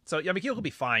anyway. So, I mean, he'll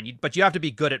be fine. But you have to be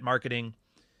good at marketing.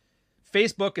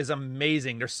 Facebook is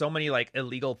amazing. There's so many like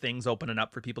illegal things opening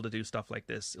up for people to do stuff like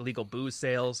this. Illegal booze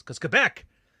sales. Because Quebec,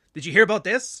 did you hear about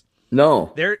this?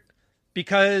 No.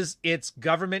 Because it's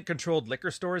government-controlled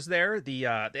liquor stores there, the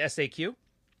SAQ.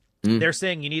 They're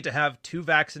saying you need to have 2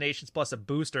 vaccinations plus a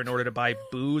booster in order to buy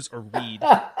booze or weed.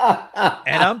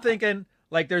 And I'm thinking,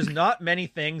 like, there's not many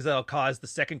things that'll cause the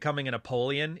second coming of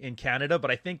Napoleon in Canada, but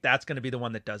I think that's going to be the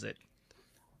one that does it.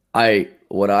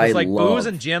 Booze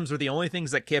and gyms were the only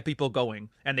things that kept people going,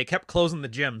 and they kept closing the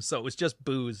gyms, so it was just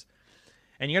booze.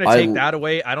 And you're going to take that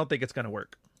away, I don't think it's going to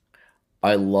work.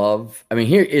 I mean,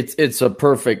 here it's a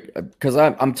perfect, because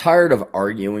I'm tired of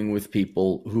arguing with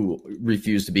people who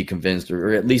refuse to be convinced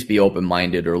or at least be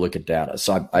open-minded or look at data.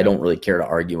 So I don't really care to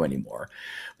argue anymore.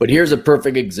 But here's a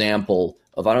perfect example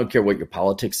of, I don't care what your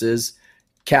politics is,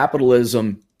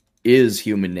 capitalism is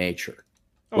human nature.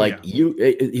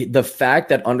 The fact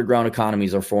that underground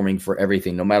economies are forming for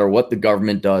everything, no matter what the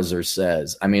government does or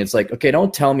says. I mean, it's like, okay,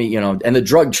 don't tell me, and the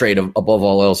drug trade above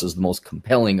all else is the most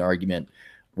compelling argument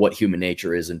what human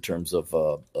nature is in terms of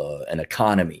an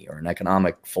economy or an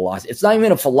economic philosophy. It's not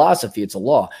even a philosophy, it's a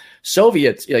law.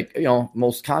 Soviets,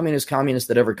 most communists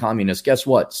that ever communist, guess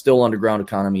what? Still underground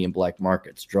economy and black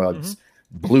markets, drugs,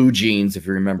 blue jeans, if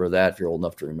you remember that, if you're old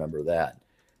enough to remember that.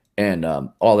 And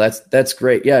that's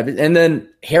great. Yeah. And then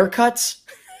haircuts.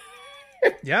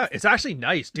 Yeah, it's actually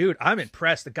nice, dude. I'm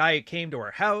impressed. The guy came to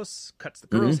our house, cuts the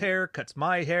girl's hair, cuts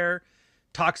my hair,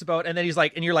 talks about, and then he's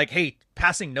like, and you're like, hey,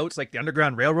 passing notes like the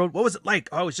Underground Railroad. What was it like?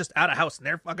 Oh, I was just at a house and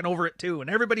they're fucking over it too. And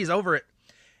everybody's over it.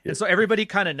 Yeah. And so everybody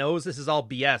kind of knows this is all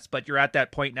BS, but you're at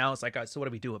that point now. It's like, so what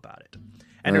do we do about it?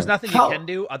 And there's nothing you can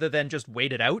do other than just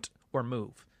wait it out or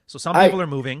move. So some people are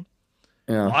moving.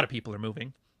 Yeah. A lot of people are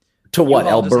moving. To what?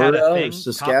 Alberta or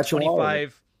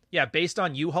Saskatchewan? Yeah, based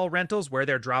on U-Haul rentals where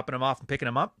they're dropping them off and picking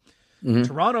them up.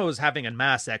 Toronto is having a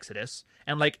mass exodus,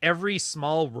 and like every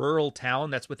small rural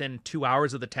town that's within 2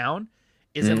 hours of the town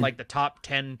is in like the top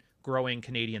 10 growing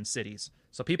Canadian cities.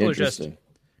 So people are just,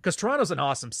 because Toronto's an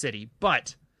awesome city,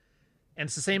 and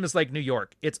it's the same as like New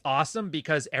York. It's awesome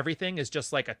because everything is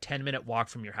just like a 10-minute walk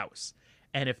from your house.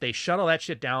 And if they shut all that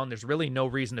shit down, there's really no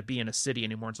reason to be in a city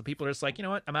anymore. And so people are just like, you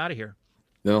know what? I'm out of here.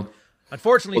 No.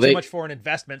 Unfortunately, too much foreign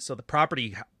investment, so the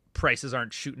property prices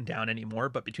aren't shooting down anymore.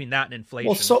 But between that and inflation,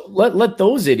 well, so let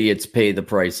those idiots pay the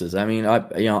prices. I mean, I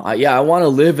want to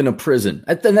live in a prison,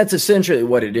 and that's essentially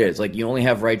what it is. Like, you only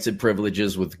have rights and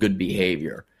privileges with good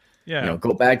behavior. Yeah,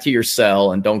 go back to your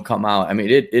cell and don't come out. I mean,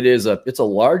 it's a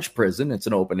large prison. It's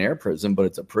an open air prison, but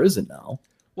it's a prison now.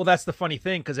 Well, that's the funny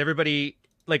thing, because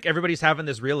everybody's having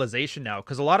this realization now.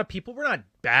 Because a lot of people, we're not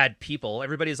bad people.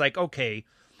 Everybody's like, okay,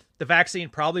 the vaccine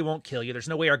probably won't kill you. There's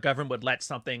no way our government would let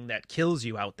something that kills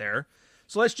you out there.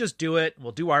 So let's just do it.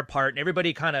 We'll do our part. And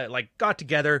everybody kind of like got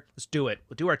together. Let's do it.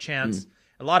 We'll do our chance.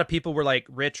 A lot of people were like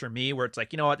Rich or me, where it's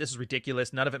like, you know what, this is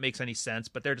ridiculous. None of it makes any sense.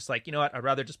 But they're just like, you know what, I'd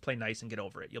rather just play nice and get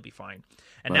over it. You'll be fine.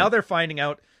 And now they're finding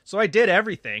out. So I did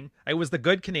everything. I was the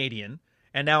good Canadian.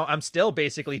 And now I'm still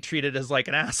basically treated as like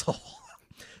an asshole.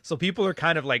 So people are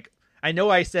kind of like, I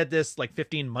know I said this like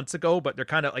 15 months ago, but they're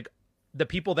kind of like, the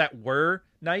people that were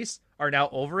nice are now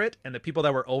over it, and the people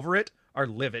that were over it are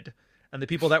livid, and the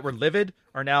people that were livid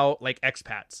are now like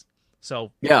expats.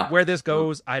 So where this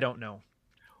goes, I don't know.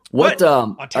 But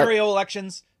Ontario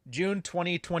elections, June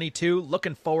 2022.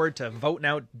 Looking forward to voting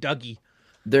out Dougie.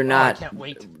 They're not. I can't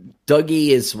wait. Dougie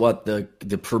is what, the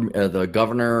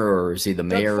governor, or is he the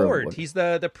mayor? Doug Ford. He's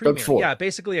the premier. Yeah,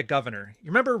 basically a governor.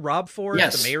 You remember Rob Ford,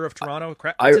 the mayor of Toronto?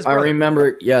 I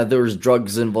remember. Yeah, there was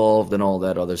drugs involved and all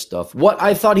that other stuff.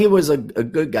 I thought he was a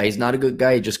good guy. He's not a good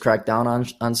guy. He just cracked down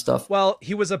on stuff. Well,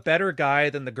 he was a better guy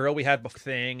than the girl we had before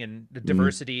thing, and the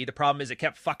diversity. The problem is it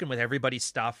kept fucking with everybody's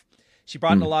stuff. She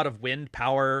brought in a lot of wind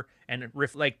power, and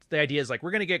like the idea is like,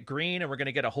 we're going to get green and we're going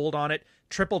to get a hold on it.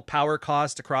 Tripled power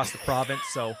cost across the province.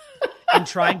 So in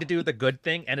trying to do the good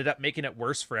thing, ended up making it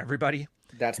worse for everybody.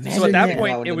 So at that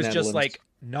point, it was just like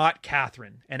not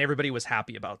Catherine, and everybody was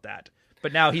happy about that.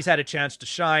 But now he's had a chance to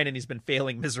shine, and he's been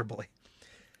failing miserably.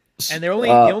 And the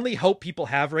only hope people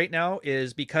have right now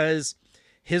is because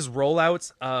his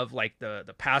rollouts of like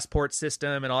the passport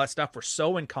system and all that stuff were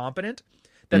so incompetent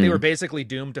that they were basically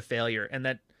doomed to failure. And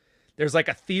that there's like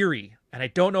a theory, and I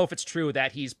don't know if it's true,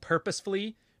 that he's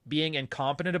purposefully being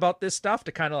incompetent about this stuff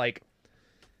to kind of like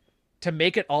to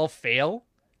make it all fail.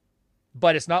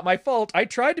 But it's not my fault. I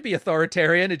tried to be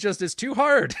authoritarian. It just is too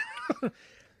hard.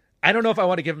 I don't know if I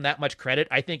want to give him that much credit.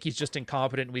 I think he's just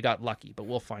incompetent and we got lucky, but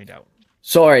we'll find out.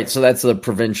 So, all right. So that's the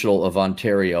provincial of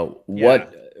Ontario. Yeah.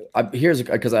 Here's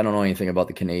because I don't know anything about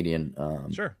the Canadian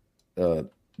Sure.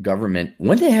 Government.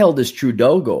 When the hell does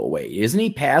Trudeau go away? Isn't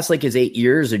he past like his 8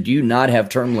 years, or do you not have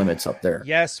term limits up there?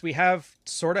 Yes, we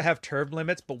sort of have term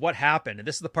limits, but what happened, and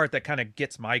this is the part that kind of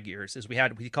gets my gears, is we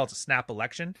call it a snap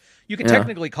election. You can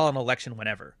technically call an election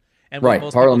whenever. And right,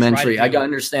 parliamentary. I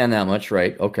understand that much,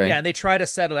 right? Okay. Yeah, and they try to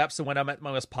set it up so when I'm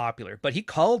most popular. But he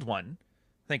called one,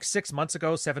 I think 7 months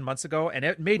ago, and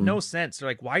it made no sense. They're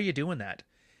like, why are you doing that?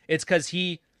 It's because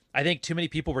I think too many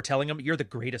people were telling him, you're the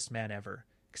greatest man ever.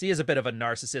 Because he is a bit of a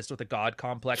narcissist with a god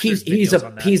complex. He's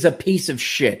a piece of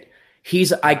shit.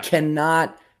 I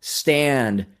cannot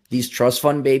stand these trust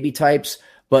fund baby types.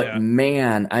 But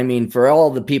man, I mean, for all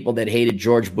the people that hated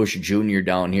George Bush Jr.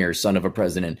 down here, son of a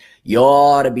president, you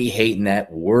ought to be hating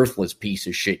that worthless piece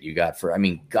of shit you got for. I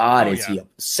mean, God, is he a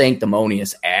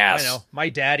sanctimonious ass? I know. My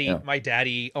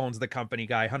daddy owns the company,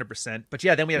 guy, 100%. But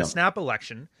yeah, then we had a snap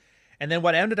election, and then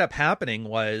what ended up happening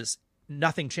was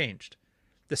nothing changed.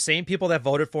 The same people that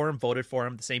voted for him.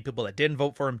 The same people that didn't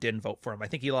vote for him. I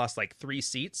think he lost like 3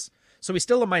 seats. So he's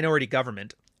still a minority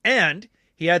government. And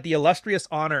he had the illustrious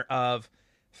honor of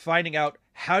finding out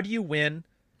how do you win,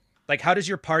 like how does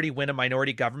your party win a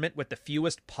minority government with the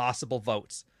fewest possible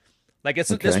votes? Like this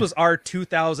was our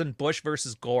 2000 Bush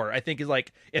versus Gore. I think is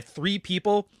like if 3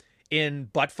 people in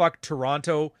buttfuck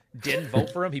Toronto didn't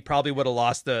vote for him, he probably would have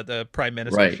lost the prime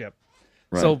ministership.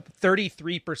 Right. So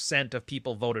 33% of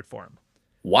people voted for him.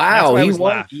 Wow, he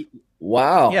won.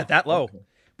 Wow. Yeah, that low. Okay.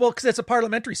 Well, because it's a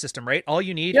parliamentary system, right? All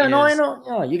you need I know.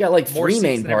 Yeah, you got like 3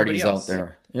 main parties out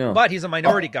there. Yeah. But he's a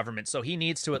minority government, so he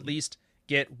needs to at least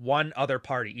get one other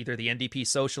party, either the NDP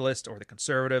Socialist or the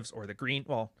Conservatives or the Green.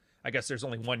 Well, I guess there's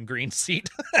only one Green seat.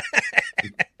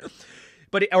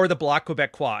 Or the Bloc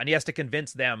Québécois, and he has to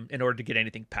convince them in order to get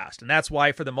anything passed. And that's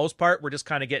why, for the most part, we're just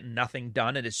kind of getting nothing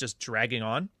done, and it's just dragging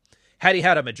on. Had he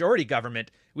had a majority government,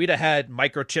 we'd have had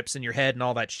microchips in your head and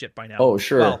all that shit by now. Oh,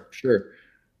 sure, well, sure.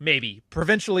 Maybe.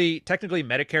 Provincially, technically,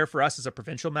 Medicare for us is a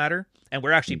provincial matter, and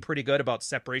we're actually pretty good about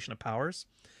separation of powers.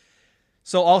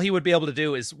 So all he would be able to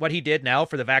do is what he did now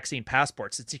for the vaccine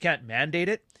passport. Since he can't mandate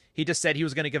it, he just said he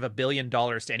was going to give $1 billion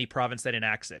to any province that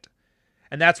enacts it.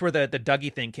 And that's where the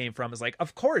Dougie thing came from. Is like,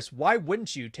 of course, why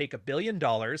wouldn't you take $1 billion,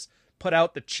 put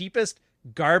out the cheapest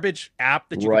garbage app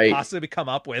that you could possibly come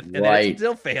up with, and then it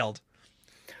still failed.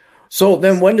 So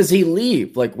then when does he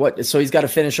leave? Like what? So he's got to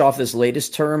finish off this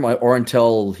latest term or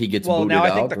until he gets booted out? Well, now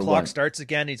I think the clock starts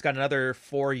again. He's got another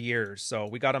 4 years. So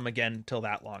we got him again until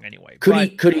that long anyway.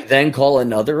 Could he then call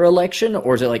another election?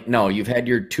 Or is it like, no, you've had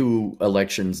your 2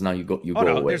 elections. Now you go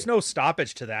away. There's no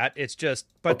stoppage to that. It's just,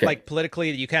 like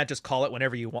politically, you can't just call it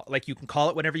whenever you want. Like you can call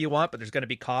it whenever you want, but there's going to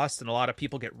be costs and a lot of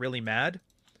people get really mad.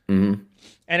 Mm-hmm.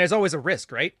 And there's always a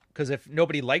risk, right? Because if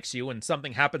nobody likes you and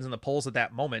something happens in the polls at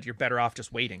that moment, you're better off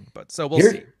just waiting. But so we'll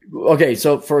see. Okay,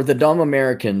 so for the dumb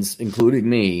Americans, including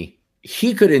me,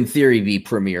 he could in theory be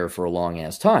premier for a long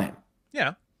ass time.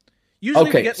 Yeah. Usually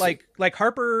we get like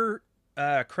Harper,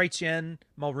 Chrétien,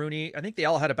 Mulroney. I think they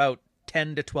all had about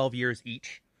 10 to 12 years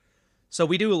each. So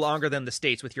we do longer than the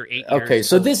States with your 8 years. Okay,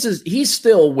 so he's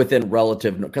still within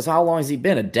relative, because how long has he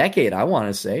been? A decade, I want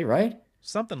to say, right?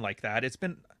 Something like that. It's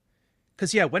been,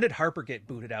 because when did Harper get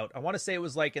booted out? I want to say it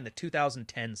was like in the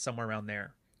 2010s, somewhere around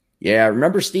there. Yeah,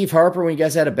 remember Steve Harper when you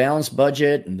guys had a balanced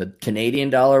budget and the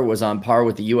Canadian dollar was on par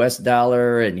with the U.S.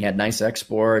 dollar and you had nice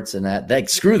exports and that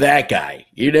screw that guy.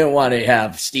 You didn't want to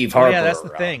have Steve Harper. Yeah, that's the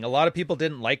thing. A lot of people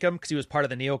didn't like him because he was part of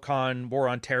the neocon war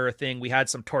on terror thing. We had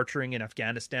some torturing in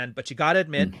Afghanistan, but you got to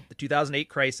admit the 2008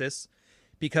 crisis,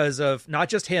 because of not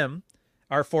just him,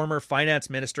 our former finance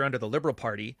minister under the Liberal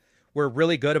Party, we're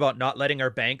really good about not letting our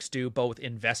banks do both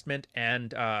investment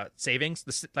and savings.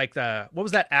 What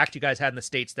was that act you guys had in the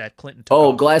States that Clinton took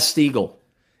off? Glass-Steagall.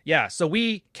 Yeah, so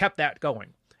we kept that going.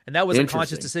 And that was a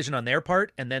conscious decision on their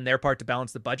part, and then their part to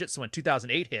balance the budget. So when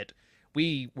 2008 hit,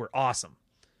 we were awesome.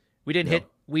 We didn't hit.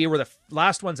 We were the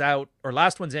last ones out, or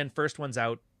last ones in, first ones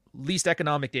out, least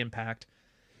economic impact.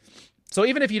 So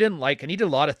even if you didn't like, and he did a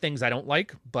lot of things I don't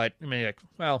like, but I mean,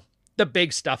 the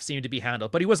big stuff seemed to be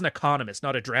handled, but he was an economist,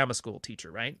 not a drama school teacher,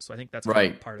 right? So I think that's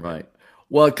part of it.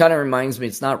 Well, it kind of reminds me,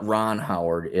 it's not Ron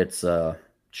Howard, it's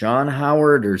John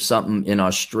Howard or something in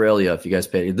Australia. If you guys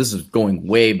pay, this is going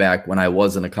way back when I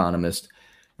was an economist.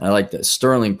 I like that.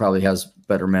 Sterling probably has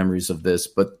better memories of this,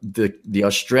 but the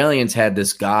Australians had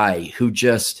this guy who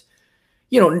just,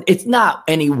 it's not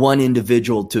any one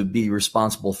individual to be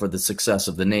responsible for the success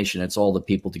of the nation. It's all the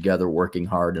people together working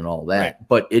hard and all that. Right.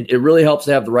 But it really helps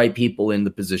to have the right people in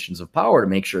the positions of power to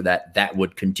make sure that that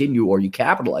would continue or you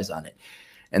capitalize on it.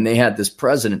 And they had this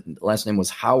president, the last name was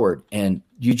Howard. And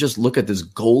you just look at this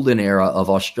golden era of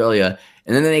Australia.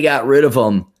 And then they got rid of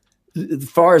him, as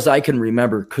far as I can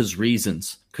remember, because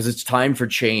it's time for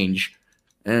change.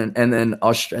 And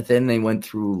then they went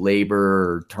through Labor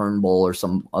or Turnbull or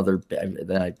some other.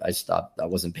 Then I stopped. I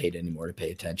wasn't paid anymore to pay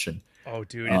attention. Oh,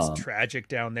 dude, it's tragic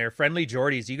down there. Friendly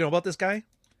Jordies. You know about this guy?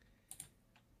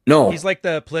 No. He's like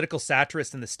the political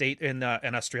satirist in the state in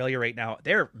Australia right now.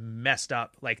 They're messed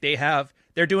up. Like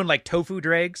they're doing like tofu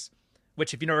drags,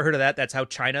 which if you never heard of that, that's how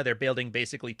China, they're building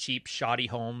basically cheap, shoddy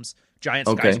homes, giant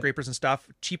skyscrapers and stuff,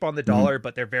 cheap on the dollar,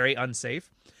 but they're very unsafe.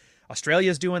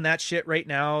 Australia's doing that shit right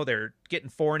now. They're getting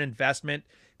foreign investment.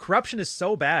 Corruption is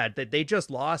so bad that they just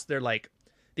lost their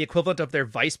the equivalent of their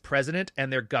vice president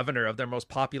and their governor of their most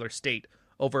popular state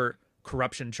over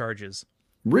corruption charges.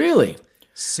 Really?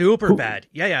 Super bad.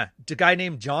 Yeah. The guy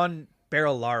named John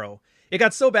Barilaro. It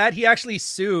got so bad he actually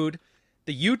sued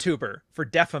the YouTuber for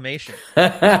defamation.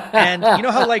 And you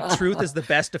know how truth is the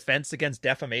best defense against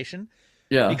defamation?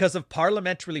 Yeah. Because of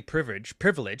parliamentary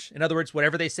privilege. In other words,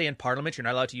 whatever they say in parliament, you're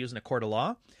not allowed to use in a court of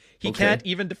law. He can't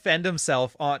even defend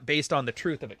himself based on the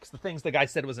truth of it. Because the things the guy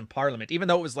said was in parliament, even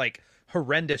though it was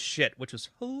horrendous shit, which was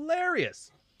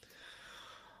hilarious.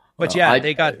 But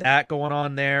they got that going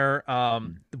on there.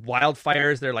 The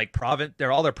wildfires,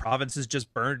 they're all their provinces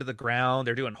just burned to the ground.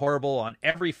 They're doing horrible on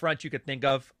every front you could think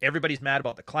of. Everybody's mad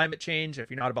about the climate change. If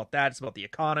you're not about that, it's about the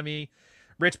economy.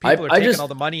 Rich people are taking all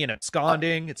the money and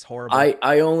absconding. It's horrible.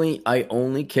 I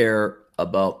only care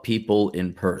about people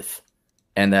in Perth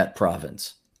and that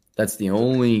province. That's the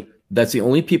only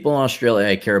people in Australia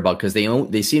I care about, because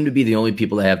they seem to be the only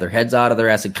people that have their heads out of their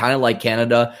ass. And kind of like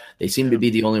Canada, they seem to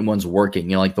be the only ones working.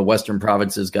 Like the Western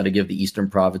provinces got to give the Eastern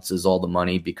provinces all the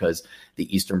money because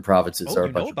the Eastern provinces are a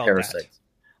bunch of parasites. That.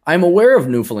 I'm aware of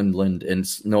Newfoundland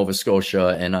and Nova Scotia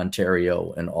and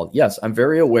Ontario and all. Yes, I'm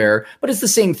very aware, but it's the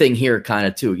same thing here kind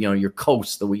of too. Your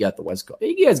coast, that we got the West Coast.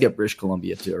 You guys get British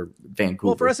Columbia too, or Vancouver.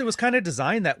 Well, for us, it was kind of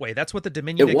designed that way. That's what the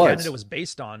Dominion of Canada was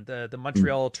based on, the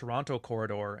Montreal-Toronto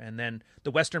corridor. And then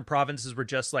the Western provinces were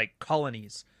just like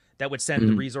colonies that would send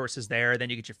the resources there.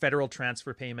 Then you get your federal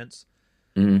transfer payments.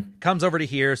 Comes over to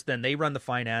here, so then they run the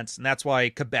finance. And that's why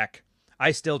Quebec,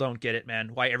 I still don't get it,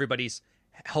 man. Why everybody's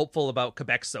helpful about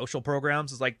Quebec's social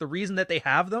programs is the reason that they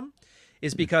have them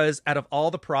is because out of all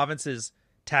the provinces'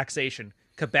 taxation,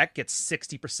 Quebec gets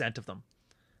 60% of them.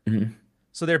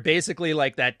 So they're basically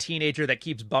like that teenager that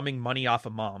keeps bumming money off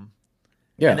of mom.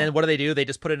 Yeah. And then what do? They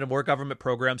just put it into more government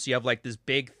programs. So you have this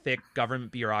big, thick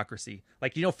government bureaucracy.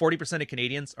 40% of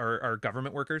Canadians are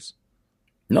government workers.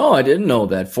 No, I didn't know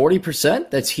that.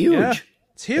 40%? That's huge. Yeah.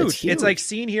 It's huge. It's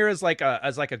seen here as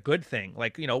a good thing.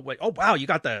 Oh wow, you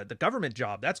got the government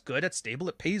job. That's good. It's stable.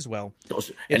 It pays well. And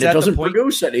it doesn't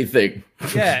produce anything.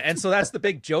 Yeah, and so that's the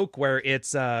big joke where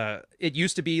it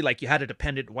used to be you had a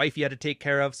dependent wife you had to take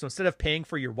care of. So instead of paying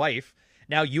for your wife,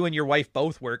 now you and your wife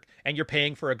both work, and you're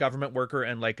paying for a government worker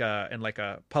and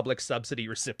a public subsidy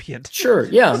recipient. Sure.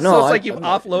 Yeah. No. So it's you've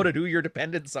offloaded who your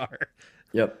dependents are.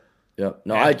 Yep. No,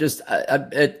 yeah.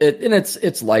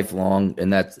 It's lifelong,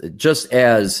 and that's just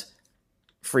as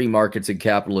free markets and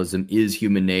capitalism is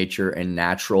human nature and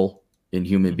natural in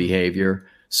human behavior.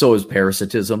 So is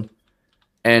parasitism,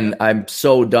 and I'm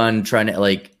so done trying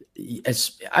to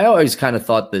I always kind of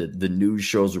thought the news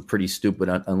shows were pretty stupid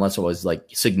unless I was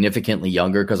significantly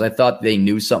younger, because I thought they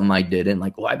knew something I didn't.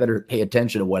 I better pay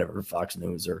attention to whatever Fox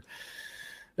News or.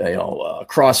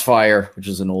 Crossfire, which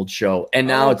is an old show. And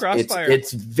now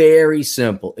it's very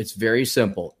simple. It's very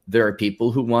simple. There are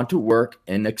people who want to work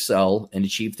and excel and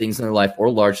achieve things in their life or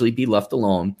largely be left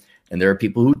alone. And there are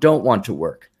people who don't want to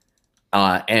work.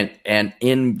 And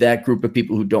in that group of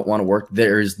people who don't want to work,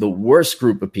 there is the worst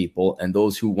group of people, and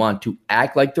those who want to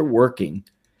act like they're working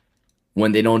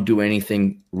when they don't do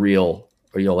anything real.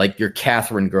 Or, like your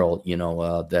Catherine girl,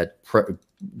 that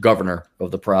governor of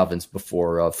the province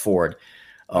before Ford.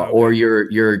 Or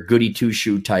your goody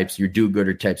two-shoe types, your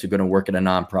do-gooder types are going to work at a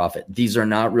nonprofit. These are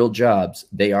not real jobs.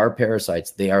 They are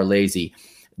parasites. They are lazy.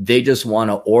 They just want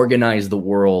to organize the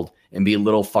world and be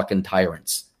little fucking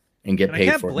tyrants and get paid for it.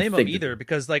 I can't blame them either,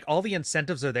 because all the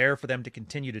incentives are there for them to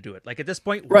continue to do it. At this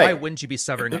point, why wouldn't you be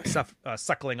suckling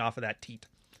off of that teat?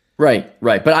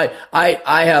 Right. But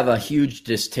I have a huge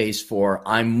distaste for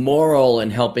I'm moral in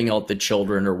helping out the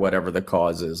children or whatever the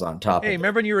cause is on top of it.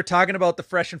 Remember when you were talking about the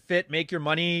fresh and fit, make your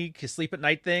money, sleep at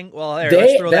night thing? Well,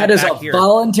 let's throw that back here.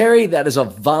 That is a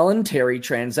voluntary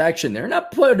transaction. They're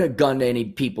not putting a gun to any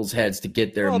people's heads to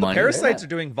get their money. The parasites are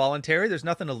doing voluntary. There's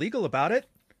nothing illegal about it.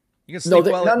 You can sleep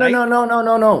well at night.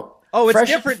 No. Oh, it's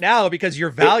different now because your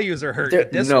values are hurt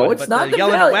at this one. No, it's not the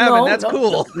yelling at women, that's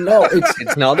cool. No,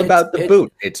 it's not about the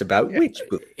boot. It's about which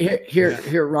boot.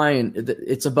 Here, Ryan.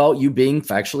 It's about you being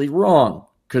factually wrong.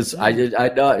 Because I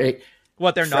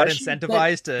what, they're not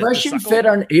incentivized to fresh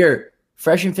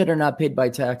and fit are not paid by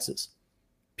taxes.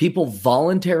 People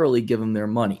voluntarily give them their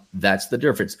money. That's the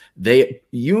difference.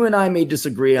 You and I may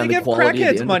disagree on the quality.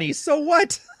 They give crackheads money. So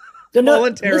what?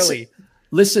 Voluntarily.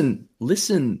 Listen.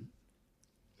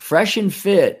 Fresh and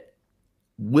fit,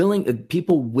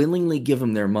 people willingly give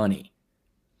them their money.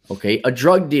 Okay, a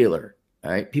drug dealer.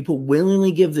 All right, people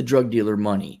willingly give the drug dealer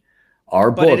money.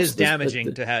 But it is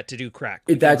damaging to do crack.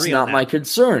 That's not my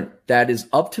concern. That is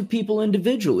up to people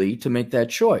individually to make that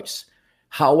choice.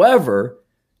 However,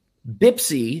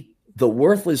 Bipsy, the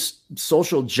worthless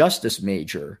social justice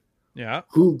major,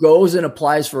 who goes and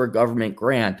applies for a government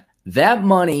grant, that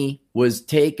money was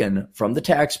taken from the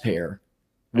taxpayer.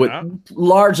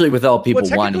 Largely without people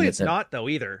wanting it. It's not though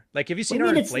either. Like, have you seen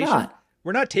our inflation?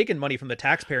 We're not taking money from the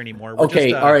taxpayer anymore. All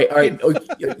right.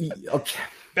 Okay.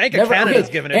 Bank of Canada's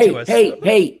giving it to us.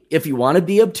 Hey, if you want to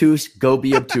be obtuse, go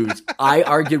be obtuse. I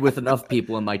argued with enough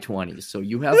people in my 20s, so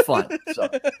you have fun.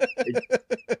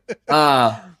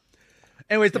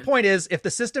 Anyways, the point is, if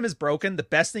the system is broken, the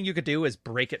best thing you could do is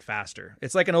break it faster.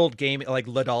 It's like an old game, like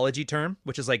ludology term,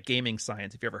 which is like gaming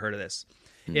science, if you ever heard of this.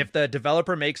 If the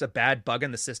developer makes a bad bug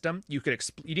in the system, you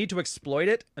need to exploit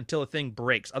it until the thing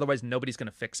breaks. Otherwise, nobody's going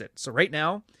to fix it. So right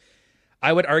now,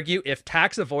 I would argue if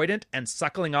tax avoidant and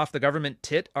suckling off the government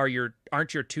tit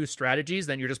aren't your two strategies,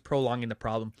 then you're just prolonging the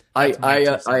problem. I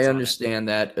understand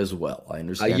that as well.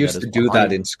 I used to do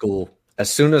that in school. As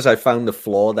soon as I found a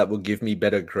flaw that would give me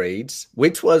better grades,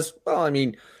 which was,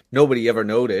 nobody ever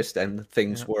noticed, and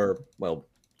things were,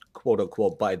 quote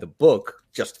unquote, by the book,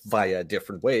 just via a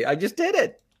different way. I just did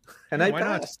it, and I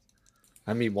passed.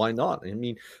 Not? Why not?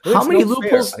 How many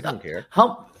loopholes? I don't care.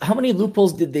 How many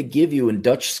loopholes did they give you in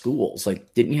Dutch schools?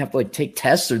 Like, didn't you have to take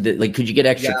tests, or could you get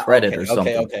extra credit or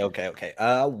something? Okay.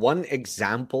 One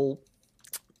example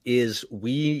is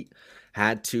we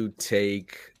had to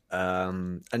take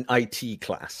an IT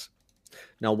class.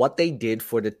 Now, what they did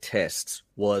for the tests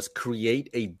was create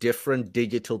a different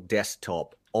digital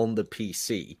desktop on the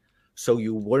PC, so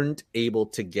you weren't able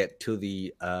to get to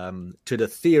the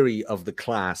theory of the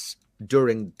class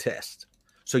during the test.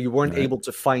 So you weren't able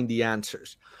to find the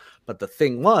answers. But the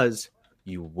thing was,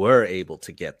 you were able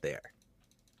to get there.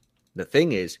 The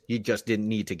thing is, you just didn't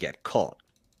need to get caught.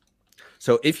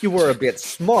 So if you were a bit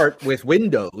smart with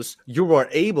Windows, you were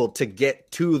able to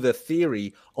get to the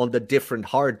theory on the different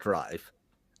hard drive.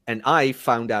 And I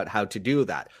found out how to do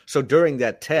that. So during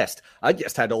that test, I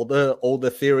just had all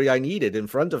the theory I needed in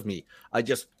front of me. I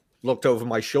just looked over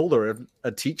my shoulder if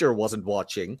a teacher wasn't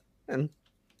watching, and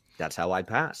that's how I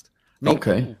passed.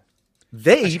 Okay.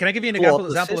 Can I give you an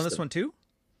example in this one too?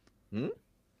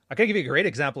 I can give you a great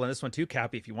example in this one too,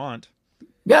 Cappy, if you want.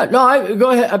 Yeah, no,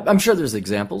 go ahead. I'm sure there's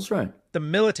examples, right? The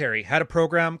military had a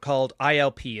program called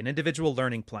ILP, an individual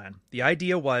learning plan. The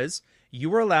idea was you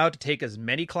were allowed to take as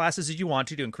many classes as you want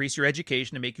to increase your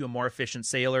education and make you a more efficient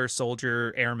sailor,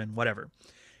 soldier, airman, whatever.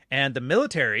 And the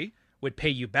military would pay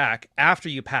you back after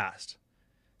you passed.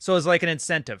 So it was like an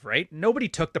incentive, right? Nobody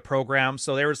took the program,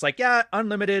 so they were just like, yeah,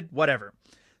 unlimited, whatever.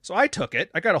 So I took it.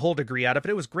 I got a whole degree out of it.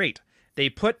 It was great. They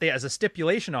put as a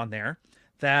stipulation on there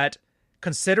that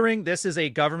considering this is a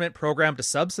government program to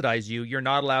subsidize you, you're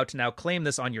not allowed to now claim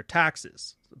this on your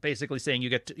taxes. Basically saying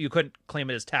you couldn't claim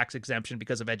it as tax exemption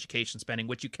because of education spending,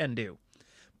 which you can do.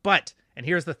 But, and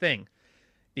here's the thing,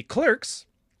 the clerks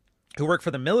who work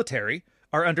for the military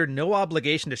are under no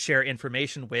obligation to share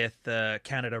information with the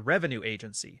Canada Revenue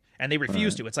Agency. And they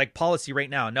refuse to. It's like policy right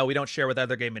now. No, we don't share with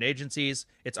other government agencies.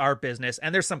 It's our business.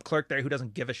 And there's some clerk there who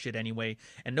doesn't give a shit anyway.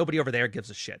 And nobody over there gives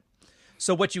a shit.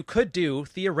 So what you could do,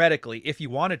 theoretically, if you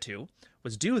wanted to,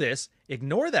 was do this,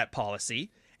 ignore that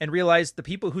policy, and realize the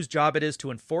people whose job it is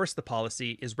to enforce the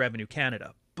policy is Revenue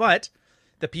Canada. But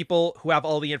the people who have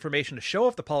all the information to show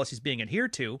if the policy is being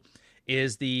adhered to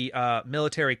is the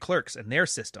military clerks and their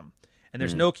system. And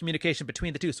there's no communication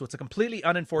between the two. So it's a completely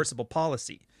unenforceable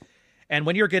policy. And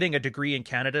when you're getting a degree in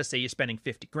Canada, say you're spending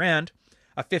 $50,000,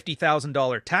 a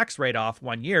 $50,000 tax write-off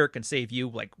 1 year can save you,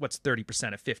 like, what's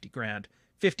 30% of $50,000?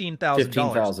 $15,000.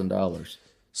 $15,000.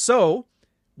 So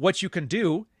what you can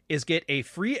do is get a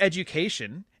free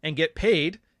education and get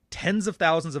paid tens of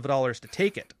thousands of dollars to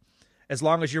take it, as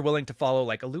long as you're willing to follow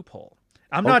like a loophole.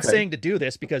 I'm not saying to do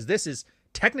this because this is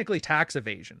technically tax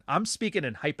evasion. I'm speaking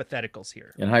in hypotheticals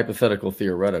here. In hypothetical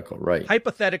theoretical, right?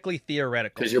 Hypothetically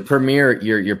theoretical. Because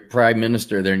your prime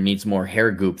minister there needs more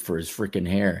hair goop for his freaking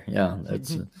hair. Yeah,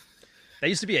 that's. That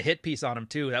used to be a hit piece on him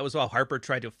too. That was while Harper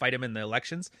tried to fight him in the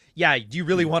elections. Yeah, do you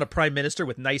really want a prime minister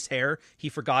with nice hair? He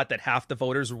forgot that half the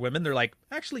voters were women. They're like,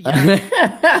 actually,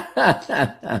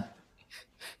 yeah.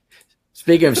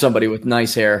 Speaking of somebody with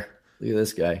nice hair, look at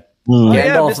this guy. Oh,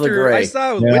 yeah, Mr. I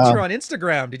saw Winter on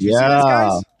Instagram. Did you see this,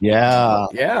 guys?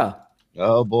 Yeah.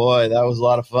 Oh boy, that was a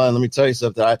lot of fun. Let me tell you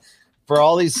something. For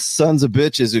all these sons of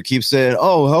bitches who keep saying,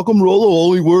 "Oh, how come Rollo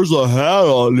only wears a hat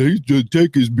on? He just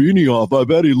take his beanie off. I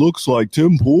bet he looks like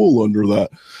Tim Pool under that."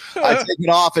 I take it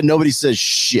off and nobody says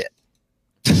shit.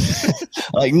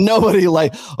 Like nobody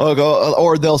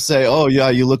or they'll say, "Oh yeah,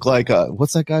 you look like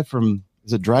what's that guy from?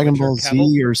 Is it Dragon Ball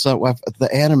Z or something?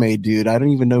 The anime dude. I don't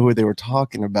even know who they were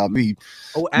talking about.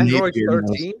 Android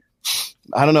 13.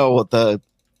 I don't know what the.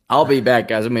 I'll be back,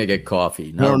 guys. I'm gonna get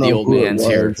coffee. No, the old man's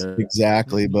here.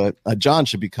 Exactly, but John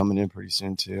should be coming in pretty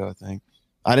soon too. I think.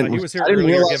 I didn't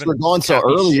realize we're going so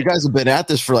early. Shit. You guys have been at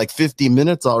this for like 50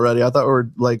 minutes already. I thought we're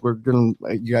gonna.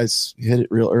 You guys hit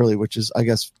it real early, which is, I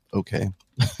guess, okay.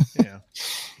 Yeah.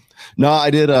 No, I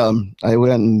did. I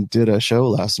went and did a show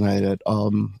last night at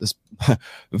this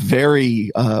very.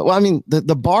 Well, I mean,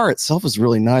 the bar itself is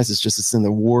really nice. It's in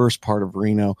the worst part of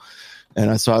Reno,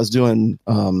 and so I was doing.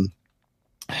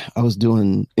 I was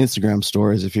doing Instagram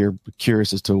stories. If you're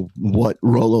curious as to what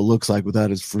Rollo looks like without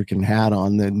his freaking hat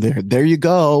on, then there you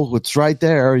go. It's right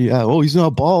there. Yeah. Oh, he's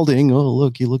not balding. Oh,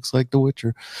 look, he looks like The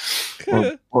Witcher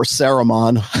or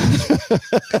Saruman.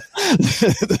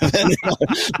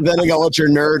 depending on what your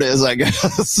nerd is, I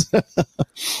guess.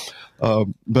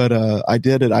 But I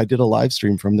did it. I did a live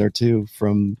stream from there too,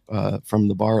 from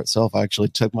the bar itself. I actually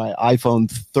took my iPhone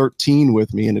 13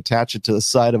 with me and attached it to the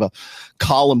side of a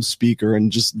column speaker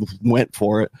and just went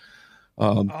for it.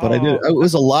 But I did. It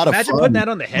was a lot of fun. Imagine putting that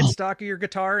on the headstock of your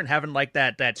guitar and having like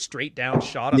that straight down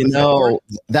shot.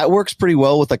 That works pretty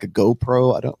well with like a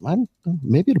GoPro.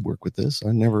 Maybe it'd work with this.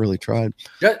 I never really tried.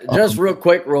 Just real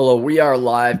quick, Rollo. We are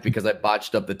live because I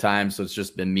botched up the time, so it's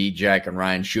just been me, Jack, and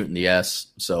Ryan shooting the S.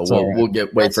 So we'll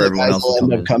wait for everyone else to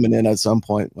end up coming in at some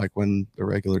point, like when the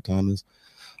regular time is.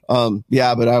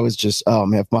 Yeah, but I was just, oh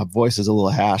man, if my voice is a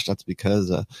little hashed, that's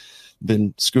because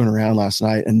been screwing around last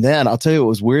night. And then I'll tell you what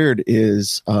was weird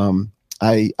is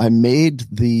I made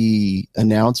the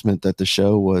announcement that the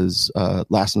show was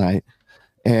last night,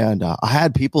 and I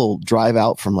had people drive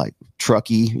out from like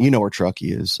Truckee. You know where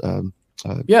Truckee is.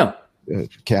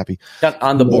 Cappy.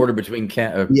 On the border between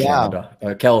Canada,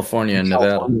 California and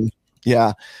Nevada.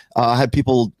 Yeah. I had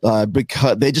people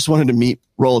because they just wanted to meet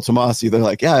Rollo Tomasi. They're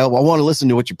like, yeah, I want to listen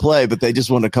to what you play, but they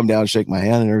just want to come down and shake my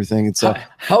hand and everything. And so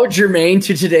how germane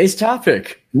to today's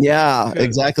topic. Yeah,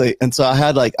 exactly. And so I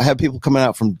had people coming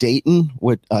out from Dayton,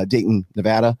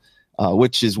 Nevada,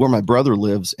 which is where my brother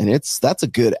lives. And that's a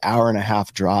good hour and a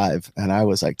half drive. And I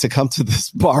was like, to come to this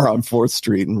bar on 4th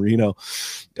Street in Reno.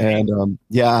 And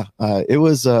it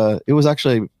was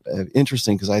actually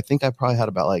interesting because I think I probably had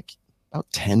about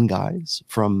 10 guys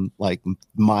from like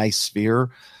my sphere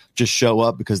just show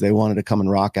up because they wanted to come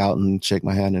and rock out and shake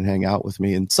my hand and hang out with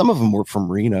me. And some of them were from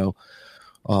Reno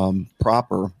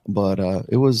proper, but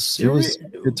it was a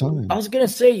good time. I was going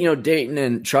to say, Dayton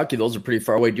and Truckee, those are pretty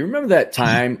far away. Do you remember that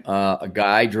time a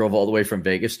guy drove all the way from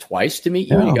Vegas twice to meet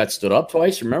you and he got stood up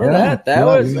twice? Remember that? That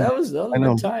was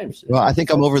good times. Well, I think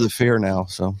I'm over the fear now,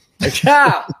 so.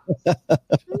 Yeah.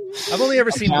 I've only ever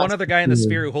seen one other guy in the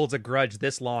sphere who holds a grudge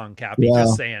this long, Cappy. Yeah.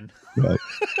 Just saying. Right.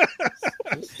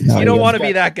 You don't want to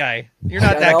be that guy. You're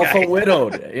not that alpha guy.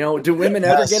 Widowed. Do women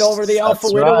ever get over the alpha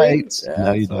widow? Right.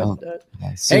 No, you don't.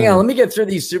 Hang on, let me get through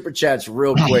these super chats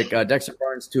real quick. Dexter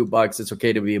Barnes, $2. It's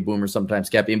okay to be a boomer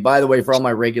sometimes, Cappy. And by the way, for all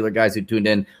my regular guys who tuned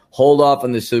in, hold off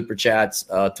on the super chats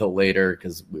till later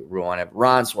because we want to have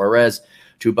Ron Suarez,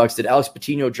 $2. Did Alex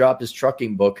Patino drop his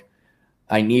trucking book?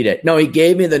 I need it. No, he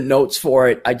gave me the notes for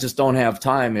it. I just don't have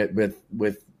time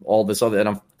with all this other.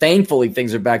 And thankfully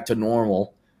things are back to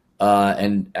normal.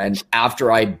 And after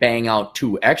I bang out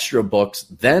 2 extra books,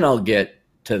 then I'll get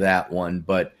to that one.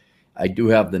 But I do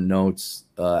have the notes.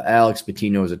 Alex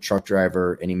Patino is a truck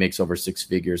driver and he makes over 6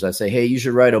 figures. I say, hey, you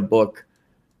should write a book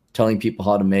telling people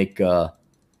how to make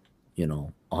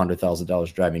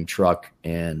 $100,000 driving truck.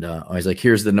 And I was like,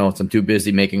 here's the notes. I'm too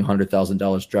busy making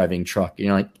 $100,000 driving truck. And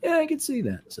you're like, yeah, I can see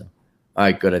that. So, all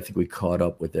right, good. I think we caught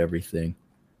up with everything.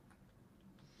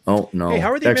 Oh no! Hey,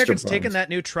 how are the Extra Americans problems. taking that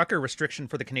new trucker restriction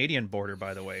for the Canadian border?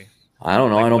 By the way, I don't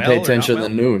know. Like I don't pay well or attention not to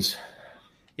the well? news.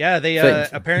 Yeah, they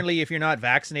Thanks. apparently, if you're not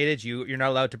vaccinated, you're not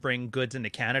allowed to bring goods into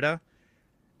Canada.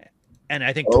 And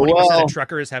I think Oh 20% well. of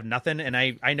truckers have nothing. And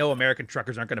I know American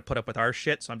truckers aren't going to put up with our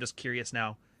shit. So I'm just curious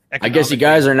now. I guess you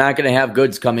guys are not going to have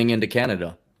goods coming into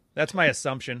Canada. That's my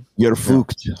assumption. You're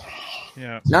fucked.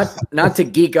 Yeah. Not to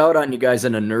geek out on you guys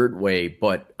in a nerd way,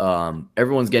 but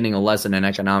everyone's getting a lesson in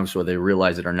economics whether they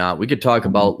realize it or not. We could talk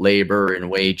about labor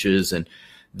and wages and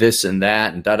this and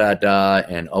that and da-da-da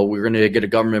and, we're going to get a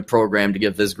government program to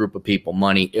give this group of people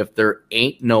money. If there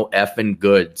ain't no effing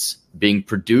goods being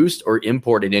produced or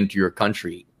imported into your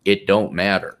country, it don't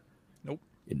matter. Nope.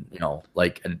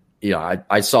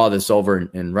 I saw this over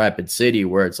in Rapid City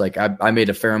where it's like I made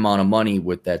a fair amount of money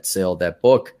with that sale of that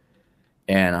book.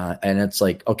 And it's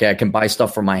like, okay, I can buy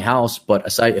stuff for my house, but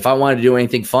aside, if I want to do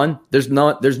anything fun, there's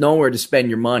nowhere to spend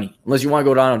your money unless you want to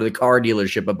go down to the car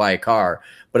dealership and buy a car.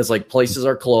 But it's like places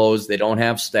are closed, they don't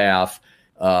have staff.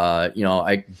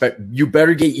 You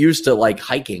better get used to like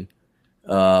hiking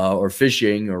or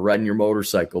fishing or riding your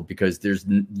motorcycle because there's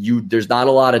not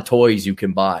a lot of toys you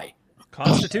can buy.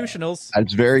 Constitutionals.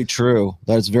 That's very true.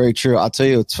 That's very true. I'll tell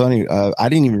you, it's funny. I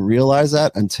didn't even realize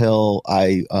that until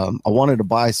I wanted to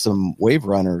buy some wave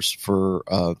runners for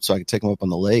so I could take them up on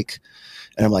the lake.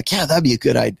 And I'm like, yeah, that'd be a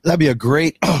good idea. That'd be a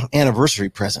great anniversary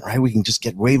present, right? We can just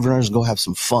get wave runners and go have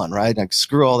some fun, right? Like,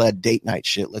 screw all that date night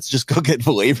shit. Let's just go get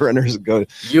wave runners and go.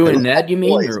 You and Ned, you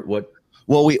mean, or what?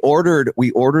 Well, we ordered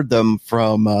them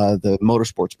from the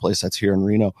motorsports place that's here in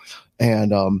Reno,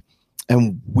 and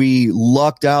we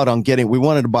lucked out on we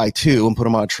wanted to buy two and put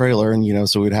them on a trailer, and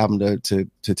so we'd have them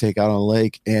to take out on the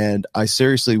lake. And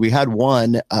we had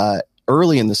one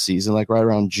early in the season, like right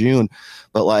around June,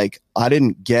 but like I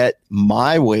didn't get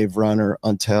my wave runner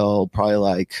until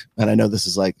probably and I know this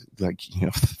is like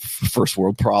first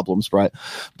world problems, right?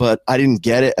 But I didn't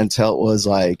get it until it was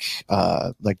like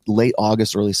late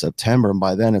August, early September, and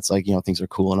by then it's like things are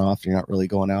cooling off. You're not really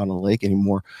going out on the lake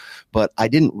anymore. But I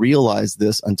didn't realize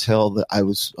this until I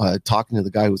was talking to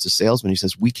the guy who was a salesman. He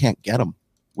says we can't get them.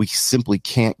 We simply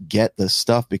can't get this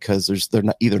stuff because they're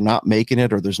either not making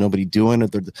it or there's nobody doing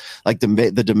it. They're like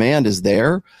the demand is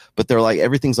there, but they're like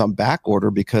everything's on back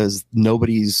order because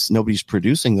nobody's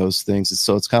producing those things.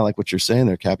 So it's kind of like what you're saying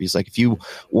there, Cappy. It's like if you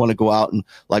want to go out and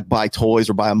like buy toys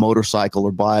or buy a motorcycle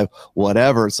or buy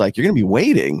whatever, it's like you're going to be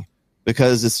waiting.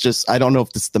 Because it's just, I don't know if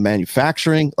it's the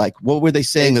manufacturing. Like, what were they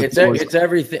saying? It's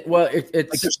everything. Well,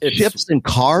 it's chips in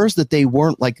cars that they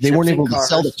weren't able to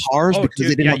sell the cars because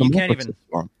they didn't have the motor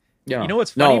for them. Yeah. You know what's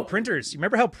funny? Printers. You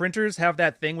remember how printers have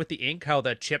that thing with the ink? How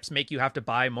the chips make you have to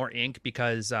buy more ink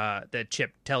because the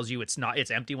chip tells you it's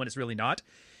empty when it's really not.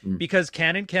 Because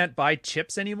Canon can't buy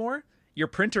chips anymore. Your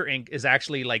printer ink is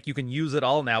actually like you can use it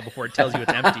all now before it tells you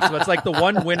it's empty. So it's like the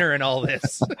one winner in all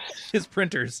this is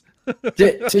printers.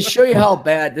 to show you how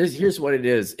bad this, here's what it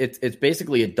is. It's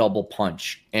basically a double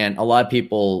punch, and a lot of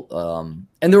people,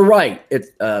 and they're right. It's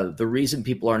the reason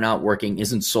people are not working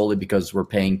isn't solely because we're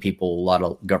paying people a lot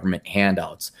of government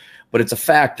handouts, but it's a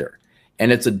factor,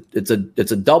 and it's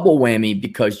a double whammy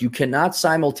because you cannot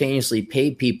simultaneously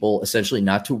pay people essentially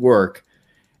not to work.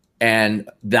 And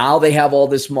now they have all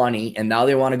this money and now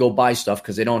they want to go buy stuff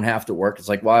because they don't have to work. It's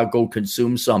like, well, I'll go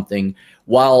consume something.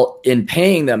 While in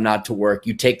paying them not to work,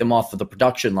 you take them off of the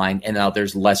production line and now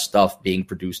there's less stuff being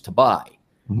produced to buy.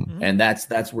 Mm-hmm. And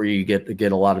that's where you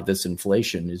get a lot of this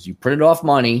inflation is you printed off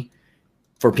money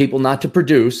for people not to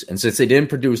produce. And since they didn't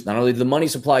produce, not only did the money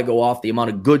supply go off, the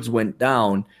amount of goods went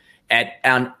down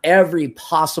on every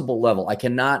possible level. I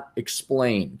cannot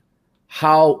explain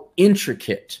how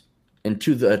intricate and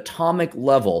to the atomic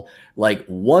level, like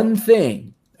one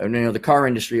thing, the car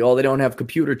industry, they don't have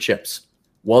computer chips.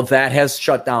 Well, that has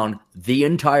shut down the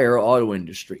entire auto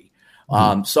industry.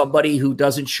 Somebody who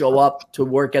doesn't show up to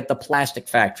work at the plastic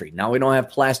factory. Now we don't have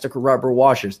plastic or rubber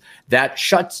washers. That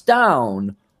shuts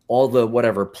down all the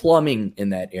whatever plumbing in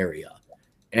that area.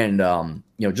 And,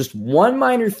 just one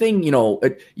minor thing,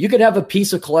 you could have a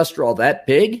piece of cholesterol that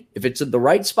big. If it's in the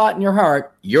right spot in your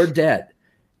heart, you're dead.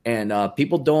 And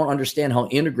people don't understand how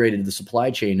integrated the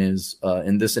supply chain is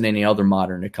in this and any other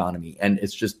modern economy. And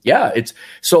it's just, it's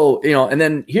so, and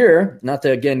then here, not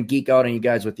to again geek out on you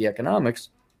guys with the economics.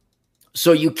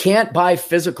 So you can't buy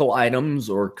physical items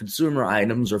or consumer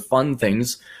items or fun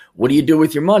things. What do you do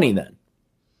with your money then?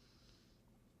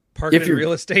 Park it in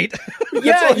real estate.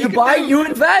 Yeah, you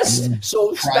invest.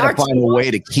 So try to find a way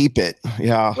to keep it.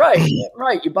 Yeah.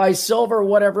 Right. You buy silver,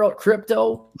 whatever else,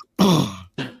 crypto.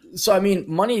 So, I mean,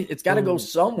 money, it's got to go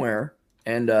somewhere.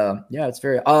 And yeah, it's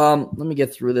very. Let me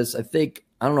get through this.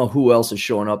 I don't know who else is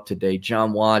showing up today.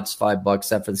 John Watts, $5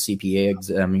 set for the CPA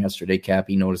exam yesterday.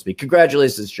 Cappy noticed me.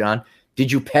 Congratulations, John.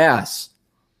 Did you pass?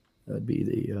 That'd be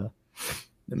the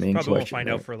main Probably question. won't find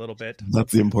out for a little bit.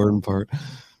 That's the important part.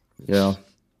 Yeah.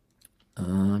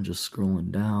 Just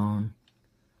scrolling down.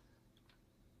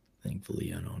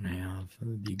 Thankfully, I don't have.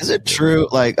 Is it true?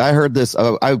 Like I heard this.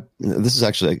 This is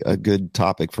actually a good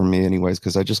topic for me, anyways,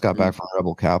 because I just got back from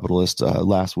Rebel Capitalist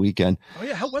last weekend. Oh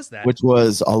yeah, how was that? Which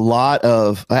was a lot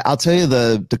of. I'll tell you,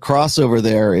 the crossover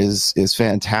there is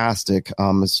fantastic.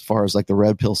 As far as like the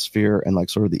red pill sphere and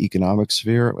like sort of the economic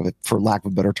sphere, for lack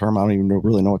of a better term, I don't even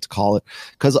really know what to call it,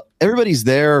 because everybody's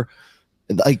there.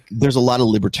 Like there's a lot of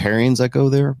libertarians that go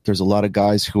there. There's a lot of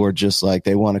guys who are just like,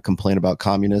 they want to complain about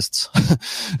communists.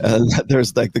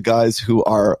 There's like the guys who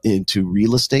are into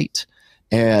real estate.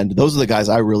 And those are the guys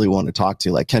I really want to talk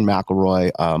to, like Ken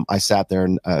McElroy. I sat there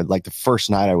and like the first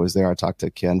night I was there, I talked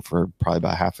to Ken for probably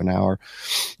about half an hour.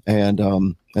 And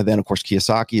then of course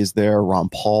Kiyosaki is there. Ron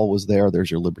Paul was there.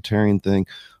 There's your libertarian thing.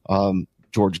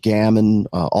 George Gammon,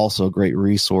 also a great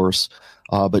resource.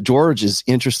 But George is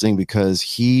interesting because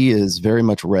he is very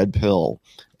much red pill.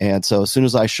 And so as soon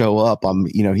as I show up,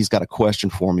 he's got a question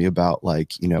for me about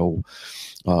like,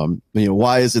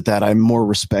 why is it that I'm more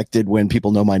respected when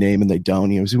people know my name and they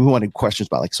don't? So we wanted questions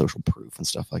about like social proof and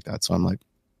stuff like that. So I'm like,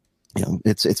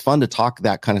 it's fun to talk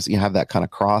that kind of, have that kind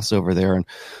of crossover there. And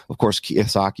of course,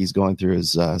 Kiyosaki's going through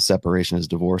his separation, his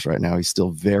divorce right now. He's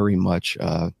still very much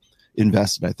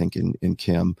invested, I think, in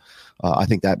Kim. I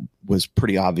think that was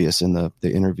pretty obvious in the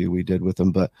interview we did with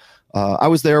him. But I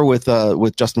was there with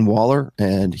Justin Waller,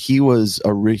 and he was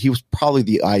probably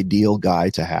the ideal guy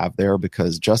to have there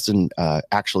because Justin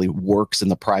actually works in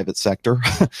the private sector.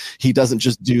 He doesn't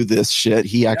just do this shit.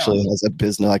 He actually has a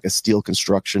business, like a steel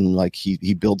construction, like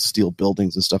he builds steel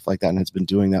buildings and stuff like that, and has been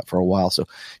doing that for a while. So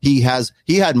he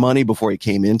had money before he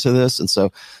came into this, and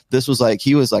so this was like,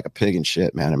 he was like a pig in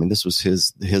shit, man. I mean, this was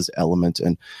his element,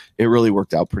 and it really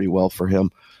worked out pretty well for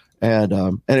him, and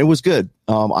it was good.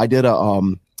 I did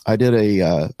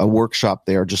a workshop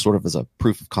there, just sort of as a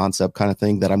proof of concept kind of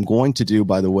thing that I'm going to do,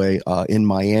 by the way, in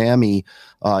Miami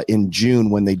in June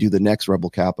when they do the next Rebel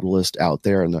Capitalist out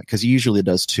there, and because he usually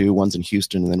does two, one's in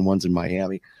Houston and then one's in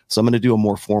Miami. So I'm going to do a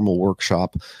more formal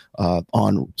workshop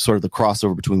on sort of the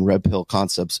crossover between red pill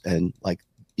concepts and like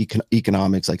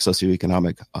economics, like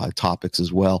socioeconomic topics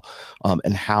as well,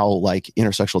 and how like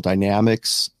intersectional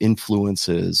dynamics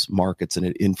influences markets, and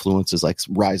it influences like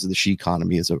rise of the she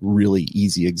economy is a really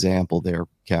easy example there,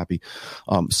 Cappy.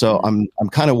 So I'm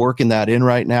kind of working that in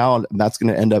right now, and that's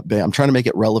going to end up I'm trying to make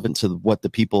it relevant to what the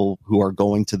people who are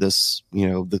going to this,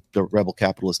 the Rebel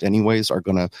Capitalist anyways, are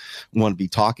going to want to be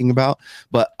talking about.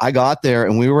 But I got there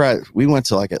and we went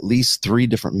to like at least 3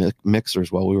 different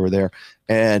mixers while we were there.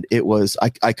 And it was,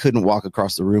 I couldn't walk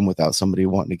across the room without somebody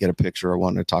wanting to get a picture or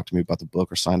wanting to talk to me about the book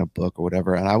or sign a book or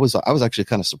whatever. And I was actually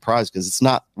kind of surprised because it's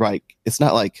not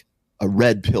like a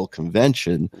red pill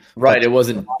convention. Right. It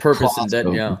wasn't purpose and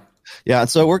then, yeah. Yeah. And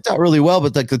so it worked out really well.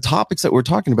 But like the topics that we're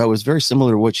talking about was very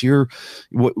similar to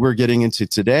what we're getting into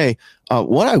today.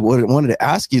 What I wanted to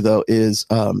ask you, though, is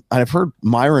I've heard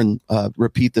Myron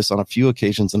repeat this on a few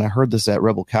occasions, and I heard this at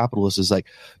Rebel Capitalist, is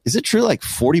it true like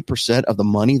 40% of the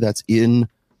money that's in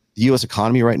the U.S.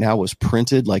 economy right now was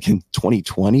printed like in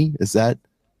 2020? Is that?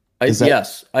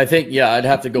 Yes. I think, I'd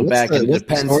have to go back. It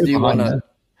depends. Do you want to?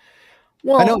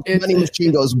 Well, I know money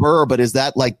machine goes burr, but is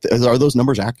that like, are those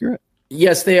numbers accurate?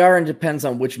 Yes, they are, and depends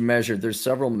on which measure. There's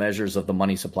several measures of the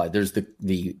money supply. There's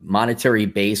the monetary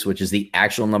base, which is the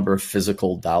actual number of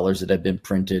physical dollars that have been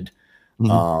printed.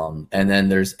 Mm-hmm. And then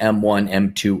there's M1,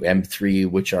 M2, M3,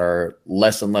 which are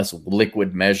less and less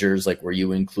liquid measures, like where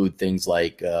you include things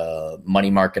like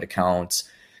money market accounts,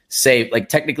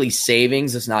 technically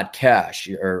savings is not cash,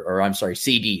 or I'm sorry,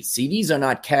 CDs. CDs are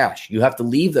not cash. You have to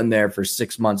leave them there for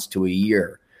 6 months to a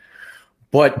year.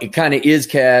 But it kind of is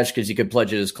cash because you can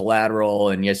pledge it as collateral,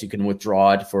 and yes, you can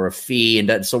withdraw it for a fee, and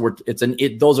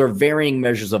those are varying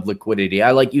measures of liquidity.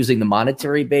 I like using the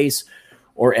monetary base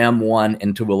or M1,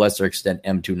 and to a lesser extent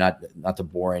M2, not to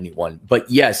bore anyone.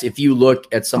 But yes, if you look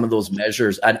at some of those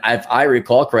measures, and if I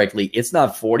recall correctly, it's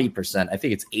not 40%. I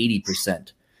think it's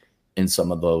 80% in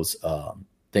some of those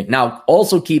things. Now,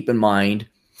 also keep in mind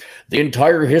the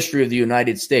entire history of the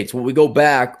United States. When we go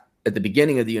back, at the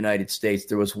beginning of the United States,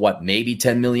 there was maybe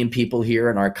 10 million people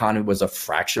here, and our economy was a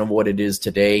fraction of what it is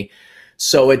today.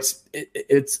 So it's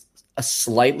a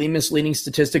slightly misleading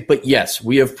statistic, but yes,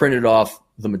 we have printed off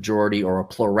the majority or a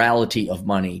plurality of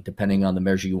money, depending on the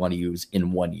measure you want to use,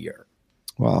 in 1 year.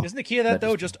 Wow. Isn't the key of that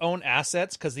though just own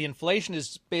assets? Because the inflation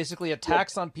is basically a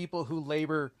tax on people who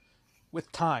labor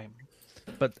with time.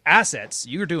 But assets,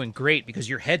 you're doing great because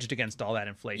you're hedged against all that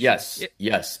inflation. Yes,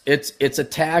 yes. It's a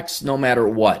tax no matter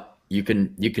what. You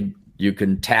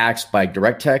can tax by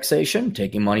direct taxation,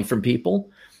 taking money from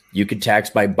people. You could tax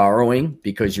by borrowing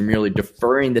because you're merely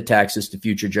deferring the taxes to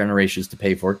future generations to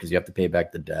pay for it because you have to pay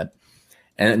back the debt.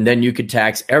 And then you could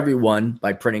tax everyone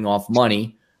by printing off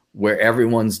money where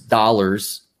everyone's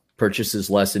dollars purchases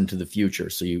less into the future.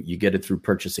 So you get it through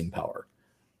purchasing power.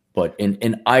 But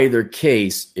in either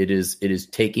case, it is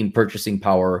taking purchasing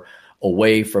power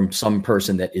away from some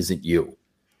person that isn't you.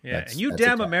 Yeah, and you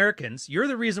damn Americans, you're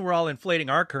the reason we're all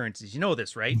inflating our currencies. You know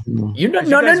this, right? No. You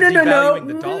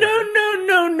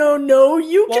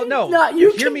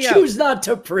can choose not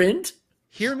to print.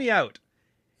 Hear me out.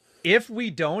 If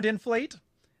we don't inflate,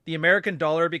 the American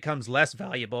dollar becomes less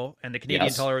valuable and the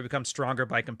Canadian dollar becomes stronger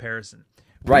by comparison.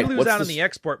 We lose out on the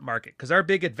export market because our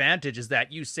big advantage is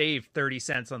that you save 30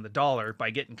 cents on the dollar by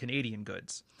getting Canadian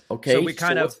goods. Okay, so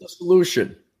what's the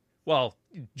solution? Well,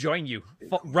 join you.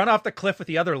 Run off the cliff with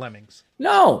the other lemmings.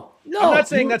 No. I'm not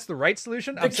saying that's the right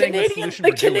solution. I'm saying that's the solution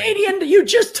we're doing. You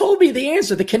just told me the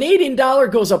answer. The Canadian dollar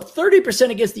goes up 30%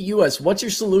 against the U.S. What's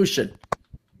your solution?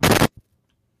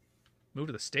 Move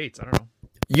to the States. I don't know.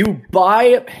 You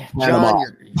buy John.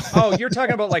 You're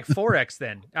talking about like Forex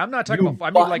then. I'm not talking about,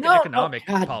 I mean like an economic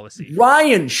policy.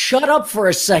 Ryan, shut up for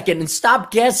a second and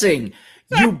stop guessing.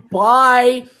 You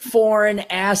buy foreign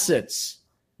assets.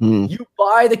 You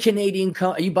buy the Canadian,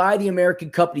 you buy the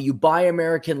American company, you buy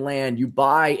American land,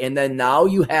 and then now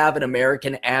you have an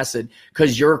American asset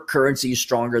because your currency is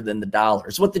stronger than the dollar.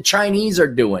 It's what the Chinese are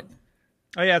doing.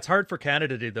 Oh yeah, it's hard for Canada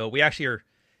to do though. We actually are.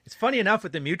 It's funny enough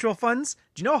with the mutual funds.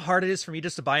 Do you know how hard it is for me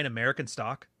just to buy an American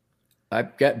stock? I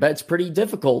bet it's pretty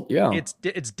difficult. Yeah,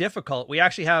 it's difficult. We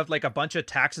actually have like a bunch of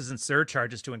taxes and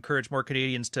surcharges to encourage more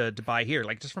Canadians to buy here.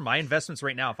 Like just for my investments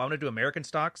right now, if I want to do American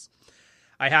stocks,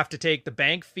 I have to take the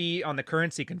bank fee on the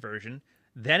currency conversion,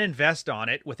 then invest on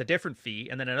it with a different fee,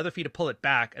 and then another fee to pull it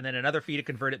back, and then another fee to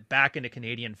convert it back into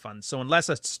Canadian funds. So unless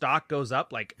a stock goes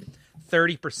up like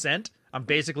 30%, I'm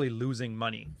basically losing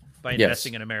money by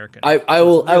investing in American. I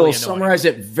will summarize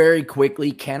it very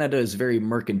quickly. Canada is very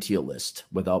mercantilist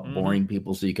without boring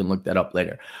people, so you can look that up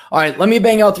later. All right, let me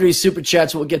bang out 3 super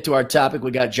chats. We'll get to our topic.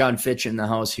 We got John Fitch in the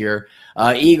house here.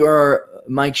 Igor,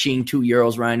 Mike Sheen,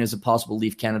 €2. Ryan, is it possible to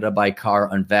leave Canada by car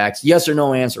unvaxxed? Yes or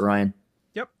no answer, Ryan?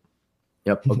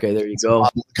 Yep. Okay, there you go.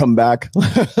 Come back.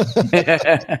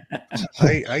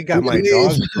 I got my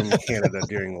dog from Canada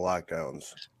during the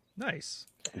lockdowns. Nice.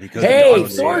 Because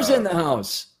Thor's in the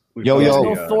house.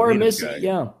 Yo. Thor, Missy.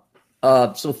 Yeah.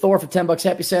 So Thor for $10.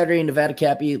 Happy Saturday, Nevada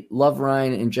Cappy. Love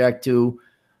Ryan and Jack too.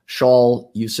 Shawl,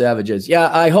 you savages.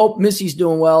 Yeah, I hope Missy's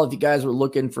doing well. If you guys were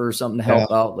looking for something to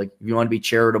help out, like if you want to be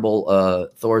charitable,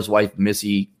 Thor's wife,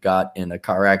 Missy, got in a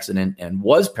car accident and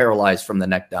was paralyzed from the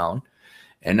neck down.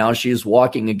 And now she's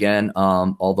walking again,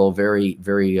 although very,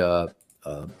 very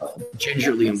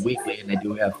gingerly and weakly, and they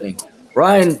do have things.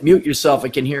 Ryan, mute yourself. I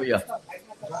can hear you.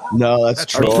 No, that's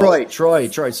Troy. Troy.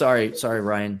 Sorry,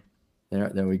 Ryan.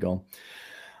 There we go.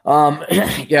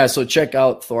 So check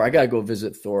out Thor. I gotta go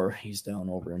visit Thor. He's down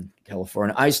over in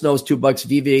California. Ice Nose, $2.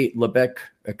 Vive Lebec,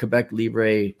 Quebec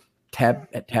Libre,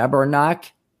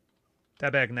 Tabernac.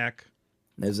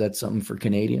 Is that something for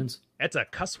Canadians? That's a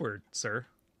cuss word, sir.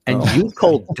 And you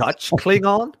call Dutch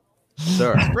Klingon?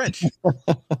 Sir, French.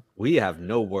 We have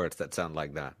no words that sound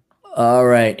like that. All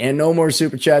right. And no more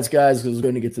super chats, guys, because we're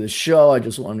going to get to the show. I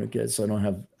just wanted to get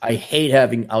so I hate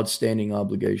having outstanding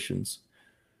obligations.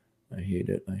 I hate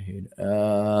it.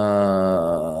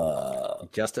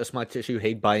 Just as much as you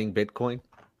hate buying Bitcoin?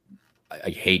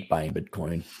 I hate buying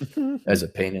Bitcoin as a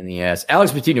pain in the ass.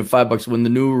 Alex Patino, $5. When the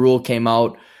new rule came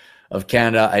out of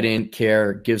Canada, I didn't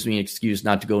care. Gives me an excuse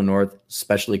not to go north,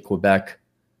 especially Quebec.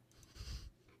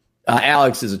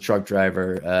 Alex is a truck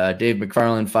driver. Dave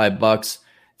McFarland, $5.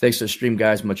 Thanks for the stream,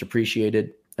 guys. Much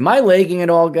appreciated. Am I lagging at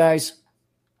all, guys?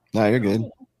 No, you're good.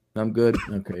 I'm good.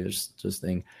 Okay, just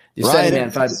thing. Ryan,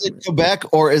 is it Quebec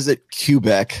or is it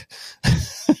Quebec?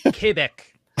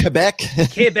 Quebec.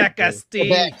 Quebec,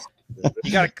 Asti.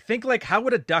 You got to think like, how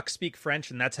would a duck speak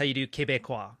French? And that's how you do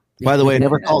Quebecois. By the way,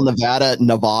 never call Nevada.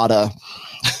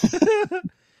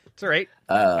 It's all right.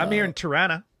 I'm here in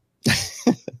Tirana.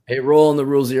 Hey, rolling the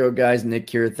Rule Zero, guys. Nick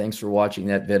here. Thanks for watching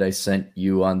that vid I sent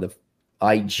you on the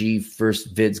IG.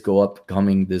 First vids go up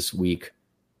coming this week.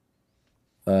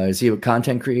 Is he a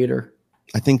content creator?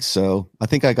 I think so. I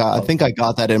think I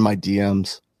got that in my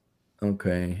DMs.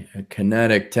 Okay.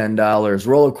 Kinetic, $10.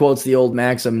 Roller quotes the old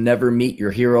maxim, never meet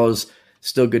your heroes.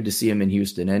 Still good to see him in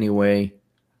Houston anyway.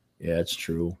 Yeah, it's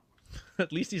true.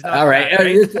 At least he's not. All right.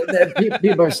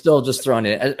 People are still just throwing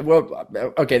it. Well,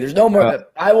 okay, there's no more.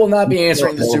 I will not be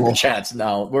answering the super chats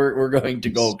now. We're going to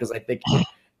go because I think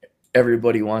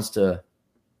everybody wants to.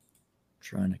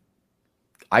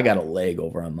 I got a leg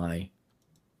over on my.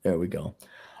 There we go.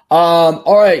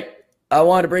 All right. I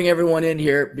want to bring everyone in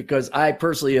here because I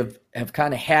personally have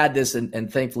kind of had this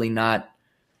and thankfully not.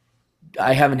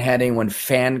 I haven't had anyone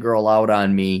fangirl out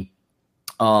on me,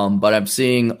 but I'm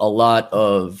seeing a lot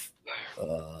of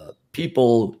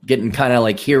people getting kind of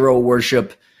like hero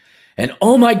worship and,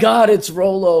 oh my God, it's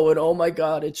Rolo, and oh my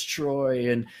God, it's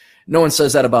Troy. And no one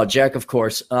says that about Jack, of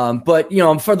course. But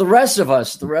for the rest of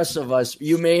us,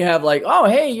 you may have like, oh,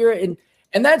 hey, you're in,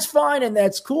 and that's fine. And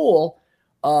that's cool.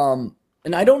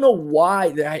 And I don't know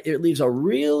why it leaves a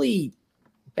really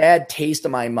bad taste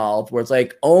in my mouth where it's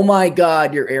like, oh my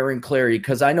God, you're Aaron Clarey.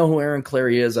 Cause I know who Aaron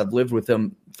Clarey is. I've lived with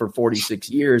him for 46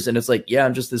 years. And it's like, yeah,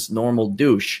 I'm just this normal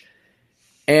douche.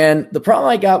 And the problem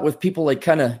I got with people like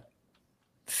kind of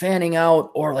fanning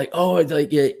out or like, oh, like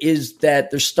is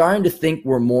that they're starting to think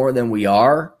we're more than we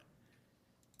are.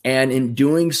 And in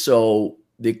doing so,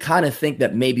 they kind of think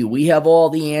that maybe we have all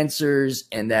the answers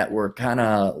and that we're kind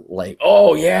of like,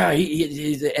 oh yeah,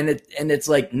 it's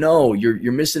like, no,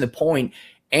 you're missing the point,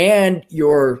 and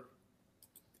you're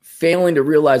failing to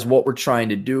realize what we're trying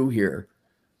to do here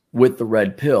with the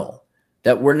red pill.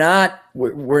 That we're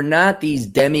not these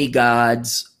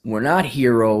demigods, we're not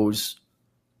heroes.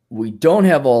 We don't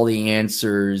have all the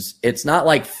answers. It's not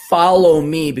like follow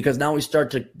me, because now we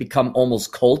start to become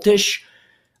almost cultish.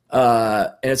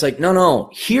 And it's like, no,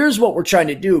 here's what we're trying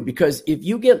to do. Because if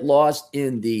you get lost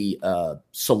in the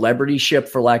celebrity ship,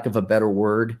 for lack of a better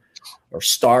word, or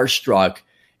starstruck,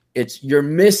 you're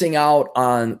missing out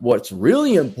on what's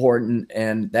really important,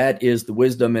 and that is the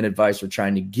wisdom and advice we're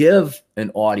trying to give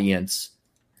an audience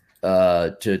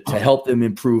to help them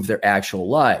improve their actual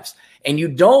lives. And you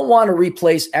don't want to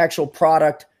replace actual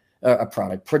production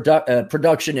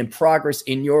and progress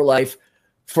in your life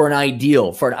for an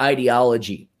ideal, for an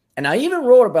ideology. And I even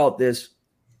wrote about this,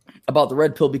 about the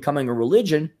red pill becoming a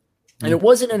religion. And it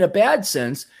wasn't in a bad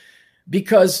sense,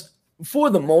 because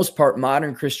for the most part,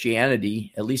 modern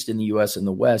Christianity, at least in the US and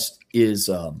the West,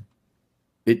 is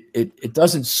it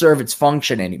doesn't serve its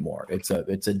function anymore. It's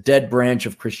a dead branch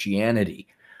of Christianity.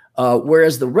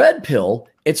 Whereas the red pill,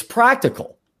 it's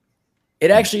practical. It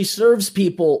actually serves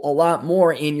people a lot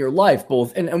more in your life,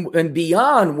 both and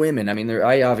beyond women. I mean,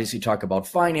 I obviously talk about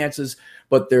finances,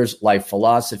 but there's life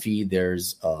philosophy,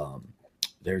 there's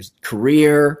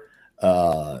career,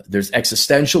 there's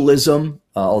existentialism.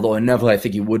 Although inevitably, I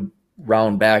think you would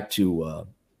round back to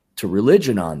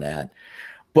religion on that.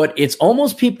 But it's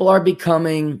almost people are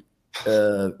becoming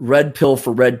red pill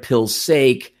for red pill's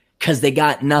sake because they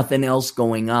got nothing else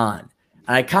going on.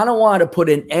 And I kind of want to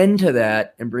put an end to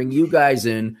that and bring you guys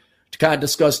in to kind of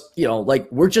discuss, like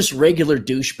we're just regular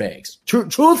douchebags,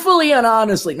 truthfully and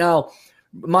honestly. Now,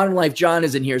 Modern Life John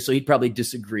isn't here, so he'd probably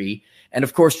disagree. And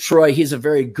of course, Troy, he's a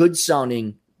very good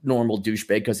sounding normal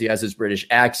douchebag because he has his British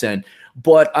accent.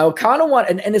 But I kind of want,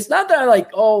 and it's not that I like,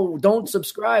 oh, don't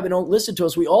subscribe and don't listen to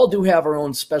us. We all do have our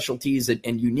own specialties and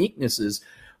uniquenesses.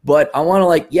 But I want to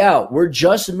like, yeah, we're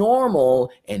just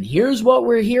normal. And here's what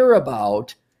we're here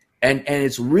about. And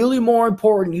it's really more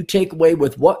important you take away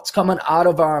with what's coming out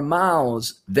of our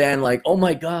mouths than like, oh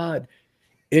my God,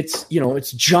 it's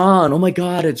John. Oh my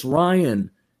God, it's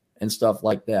Ryan and stuff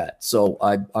like that. So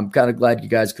I'm kind of glad you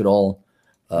guys could all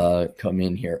come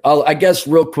in here. I guess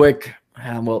real quick,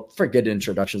 well, forget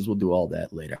introductions. We'll do all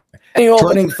that later. Any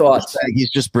opening thoughts? He's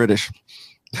just British.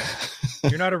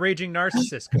 You're not a raging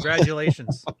narcissist.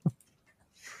 Congratulations.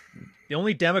 The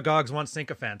only demagogues want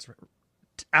sycophants.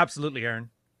 Absolutely,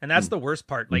 Aaron. And that's the worst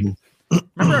part. Like,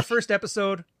 remember our first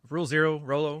episode of Rule Zero,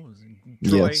 Rolo,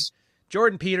 Troy, yes.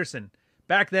 Jordan Peterson.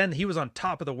 Back then, he was on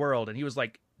top of the world, and he was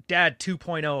like Dad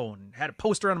 2.0, and had a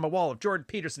poster on my wall of Jordan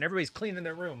Peterson. Everybody's cleaning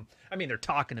their room. I mean, they're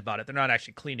talking about it. They're not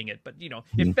actually cleaning it, but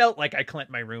it felt like I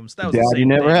cleaned my room. So that was Dad, the same you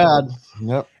never thing. had.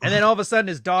 Yep. And then all of a sudden,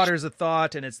 his daughter's a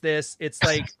thought, and it's this. It's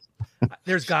like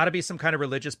there's got to be some kind of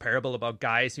religious parable about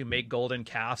guys who make golden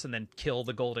calves and then kill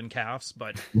the golden calves.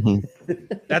 But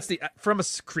that's from a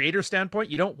creator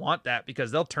standpoint, you don't want that,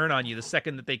 because they'll turn on you the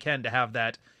second that they can to have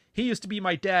that. He used to be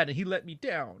my dad and he let me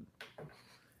down.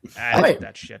 I hate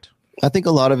that shit. I think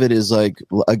a lot of it is like,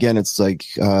 again, it's like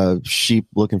sheep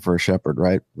looking for a shepherd,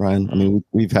 right, Ryan? I mean,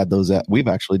 we've had those. We've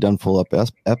actually done full up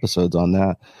episodes on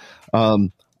that.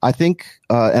 I think,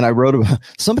 and I wrote about,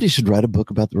 somebody should write a book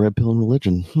about the red pill and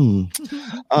religion.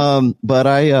 But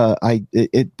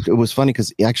it was funny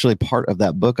because actually part of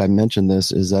that book, I mentioned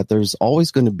this, is that there's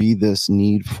always going to be this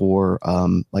need for,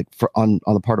 on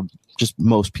the part of just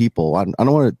most people. I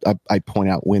don't want to, I point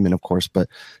out women, of course, but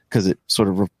because it sort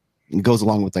of goes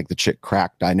along with like the chick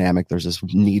crack dynamic. There's this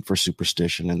need for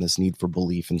superstition and this need for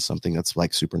belief in something that's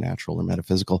like supernatural or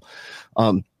metaphysical.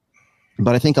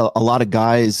 But I think a lot of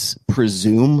guys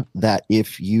presume that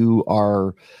if you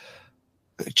are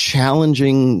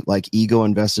challenging like ego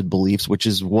invested beliefs, which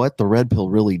is what the red pill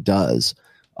really does,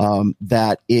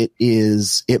 that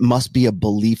it must be a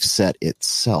belief set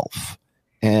itself.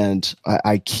 And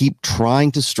I keep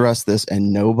trying to stress this,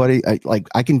 and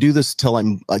I can do this till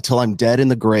I'm dead in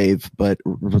the grave. But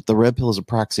the red pill is a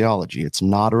praxeology. It's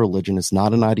not a religion. It's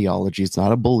not an ideology. It's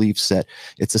not a belief set.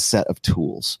 It's a set of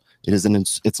tools.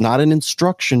 It's not an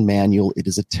instruction manual. It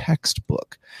is a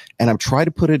textbook. And I'm trying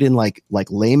to put it in like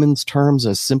layman's terms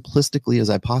as simplistically as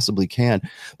I possibly can.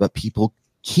 But people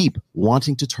keep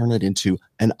wanting to turn it into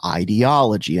an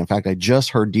ideology. In fact, I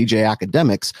just heard DJ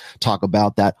Academics talk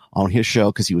about that on his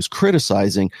show because he was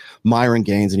criticizing Myron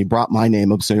Gaines, and he brought my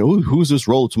name up saying, "Oh, who's this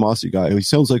Rollo Tomasi guy? He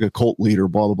sounds like a cult leader,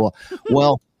 blah, blah, blah."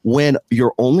 Well, when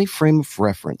your only frame of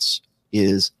reference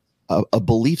is a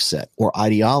belief set or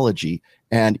ideology,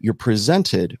 and you're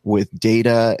presented with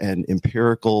data and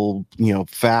empirical,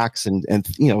 facts and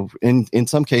in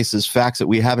some cases, facts that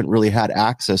we haven't really had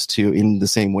access to in the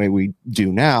same way we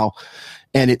do now.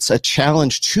 And it's a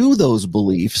challenge to those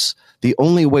beliefs. The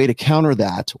only way to counter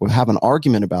that or have an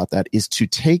argument about that is to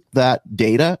take that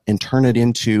data and turn it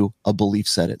into a belief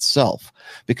set itself,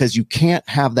 because you can't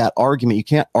have that argument. You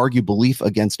can't argue belief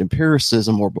against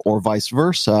empiricism or vice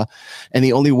versa. And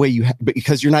the only way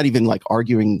because you're not even like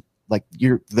arguing, like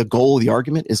the goal of the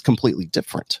argument is completely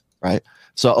different, right?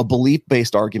 So a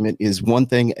belief-based argument is one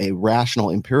thing, a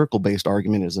rational, empirical-based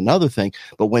argument is another thing.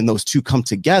 But when those two come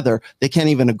together, they can't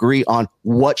even agree on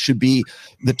what should be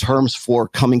the terms for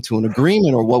coming to an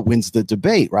agreement or what wins the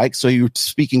debate, right? So you're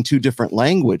speaking two different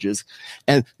languages.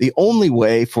 And the only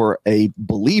way for a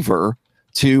believer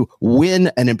to win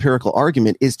an empirical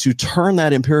argument is to turn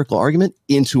that empirical argument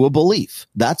into a belief.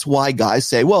 That's why guys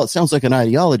say, well, it sounds like an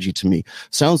ideology to me.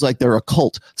 Sounds like they're a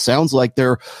cult. Sounds like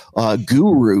they're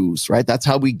gurus, right? That's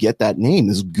how we get that name,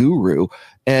 is guru.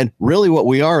 And really what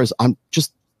we are is, I'm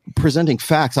just presenting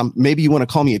facts. Maybe you want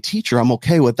to call me a teacher. I'm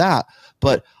okay with that.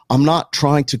 But I'm not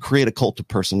trying to create a cult of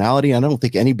personality. I don't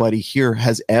think anybody here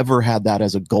has ever had that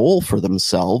as a goal for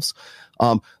themselves.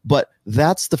 But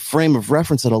that's the frame of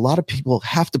reference that a lot of people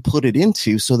have to put it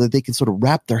into so that they can sort of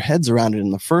wrap their heads around it in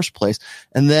the first place.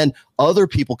 And then other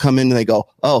people come in and they go,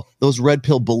 oh, those red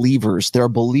pill believers, they're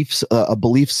a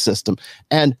belief system.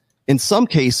 And in some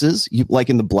cases,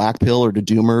 like in the black pill or the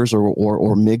doomers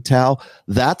or MGTOW,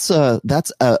 that's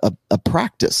a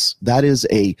practice. That is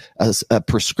a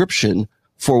prescription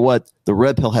for what the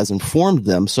red pill has informed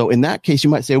them. So in that case, you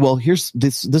might say, well, here's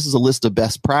this is a list of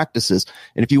best practices.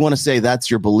 And if you want to say that's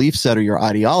your belief set or your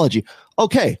ideology,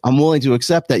 okay, I'm willing to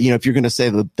accept that. If you're going to say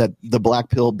that the black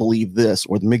pill believe this,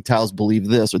 or the MGTOWs believe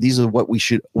this, or these are what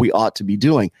we ought to be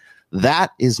doing. That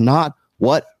is not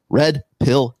what red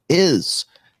pill is.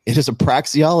 It is a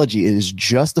praxeology. It is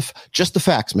just the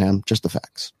facts, man. Just the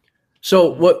facts.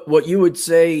 So what you would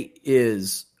say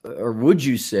is, or would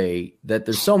you say that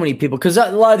there's so many people, because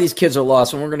a lot of these kids are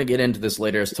lost, and we're going to get into this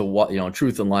later as to what,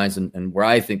 truth and lies and where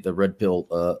I think the red pill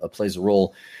plays a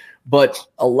role. But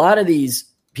a lot of these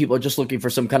people are just looking for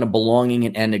some kind of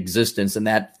belonging and existence, and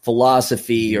that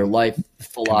philosophy or life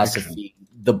philosophy,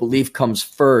 the belief comes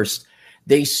first.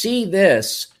 They see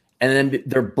this, and then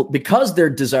because their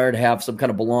desire to have some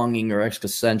kind of belonging or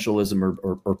existentialism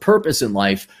or purpose in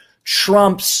life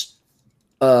trumps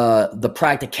the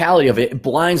practicality of it. It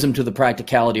blinds them to the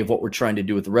practicality of what we're trying to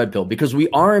do with the red pill, because we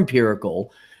are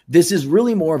empirical. This is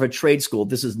really more of a trade school.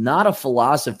 This is not a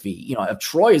philosophy.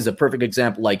 Troy is a perfect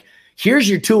example. Like, here's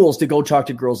your tools to go talk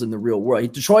to girls in the real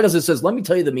world. Troy says, let me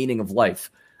tell you the meaning of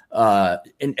life.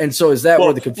 And so is that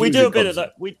where the confusion we do a bit comes of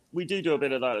that. We do a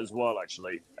bit of that as well,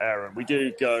 actually, Aaron. We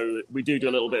do do a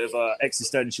little bit of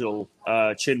existential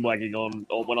chin wagging on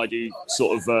when I do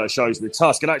sort of shows with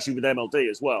Tusk, and actually with MLD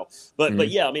as well. But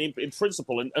yeah, I mean, in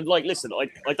principle, and like, listen,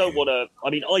 I don't want to. I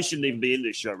mean, I shouldn't even be in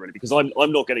this show really, because I'm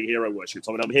not getting hero worship.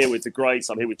 I mean, I'm here with the greats.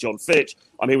 I'm here with John Fitch.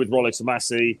 I'm here with Rollo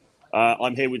Tomasi.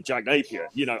 I'm here with Jack Napier.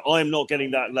 I'm not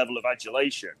getting that level of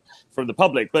adulation from the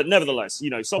public. But nevertheless,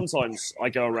 sometimes I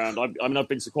go around. I've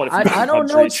been to quite a few I don't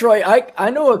know, Troy. I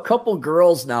know a couple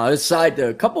girls now. Aside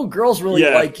a couple girls really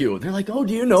like you. They're like, "Oh,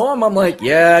 do you know him?" I'm like,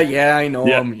 "Yeah, I know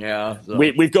him." Yeah, so.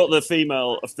 We've got the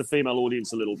female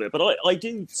audience a little bit, but I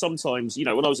do sometimes.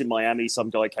 When I was in Miami, some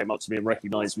guy came up to me and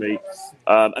recognized me,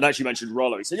 and actually mentioned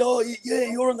Rollo. He said, "Oh, yeah,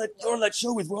 you're on that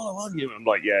show with Rollo, aren't you?" I'm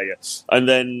like, "Yeah." And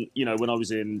then when I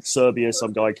was in Serbia,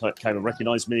 some guy came and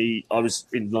recognized me. I was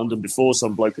in London before.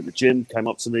 Some bloke at the gym came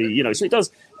up to me. So it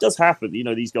does happen.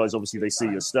 These guys obviously they see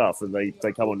your stuff and they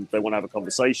come on. They want to have a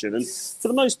conversation. And for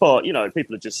the most part,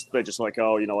 people they're just like,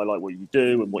 oh, I like what you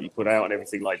do and what you put out and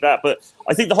everything like that. But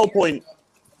I think the whole point,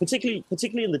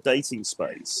 particularly in the dating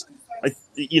space,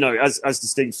 as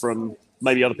distinct from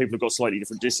maybe other people have got slightly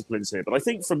different disciplines here, but I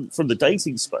think from the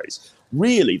dating space,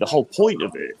 really the whole point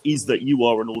of it is that you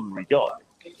are an ordinary guy.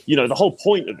 The whole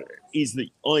point of it is that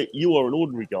you are an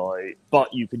ordinary guy,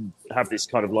 but you can have this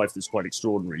kind of life that's quite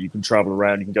extraordinary. You can travel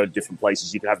around, you can go to different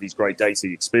places, you can have these great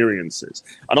dating experiences.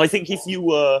 And I think if you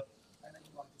were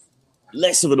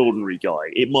less of an ordinary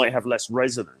guy, it might have less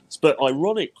resonance. But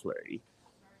ironically,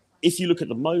 if you look at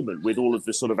the moment with all of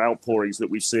the sort of outpourings that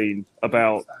we've seen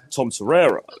about Tom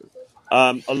Torero,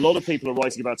 a lot of people are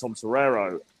writing about Tom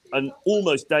Torero and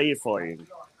almost deifying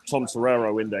Tom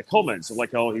Torero in their comments,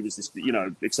 like, oh, he was this,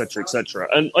 et cetera, et cetera.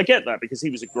 And I get that because he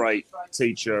was a great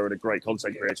teacher and a great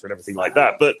content creator and everything like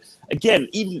that. But again,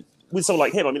 even with someone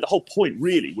like him, I mean, the whole point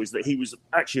really was that he was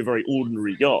actually a very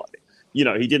ordinary guy. He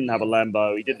didn't have a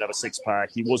Lambo, he didn't have a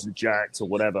six-pack, he wasn't jacked or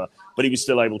whatever, but he was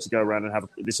still able to go around and have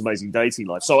this amazing dating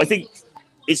life. So I think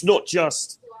it's not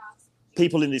just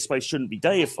people in this space shouldn't be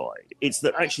deified. It's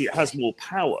that actually it has more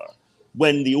power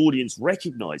when the audience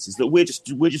recognizes that we're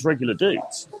just regular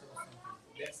dudes.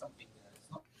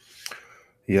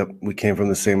 Yep, we came from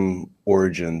the same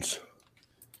origins.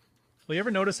 Well, you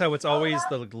ever notice how it's always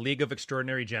the League of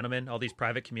Extraordinary Gentlemen, all these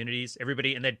private communities,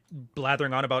 everybody, and they're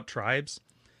blathering on about tribes?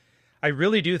 I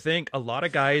really do think a lot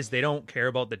of guys, they don't care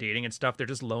about the dating and stuff. They're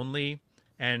just lonely.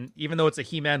 And even though it's a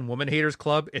He-Man Woman Haters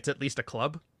Club, it's at least a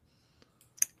club.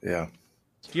 Yeah.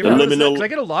 Do you ever notice that? 'Cause I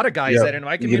get a lot of guys that in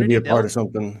my community, you get to be a part of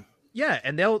something. Yeah,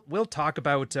 and we'll talk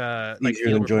about like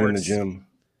easier than joining the gym.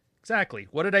 Exactly.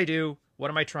 What did I do? What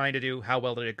am I trying to do? How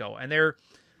well did it go? And they're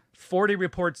 40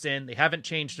 reports in. They haven't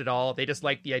changed at all. They just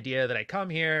like the idea that I come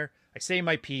here, I say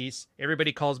my piece,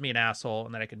 everybody calls me an asshole,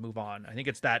 and then I can move on. I think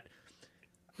it's that.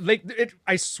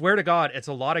 I swear to God, it's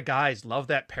a lot of guys love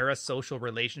that parasocial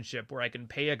relationship where I can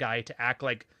pay a guy to act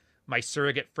like my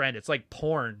surrogate friend. It's like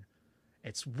porn.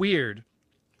 It's weird.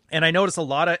 And I notice a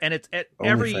lot of, and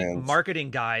every marketing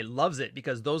guy loves it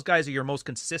because those guys are your most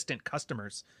consistent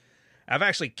customers. I've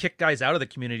actually kicked guys out of the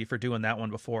community for doing that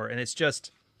one before. And it's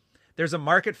just, there's a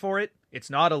market for it. It's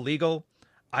not illegal.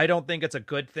 I don't think it's a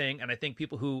good thing. And I think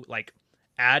people who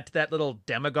add to that little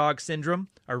demagogue syndrome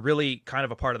are really kind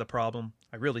of a part of the problem.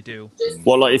 I really do.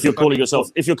 Well, if you're calling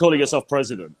yourself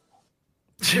president.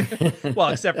 Well,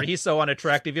 except for he's so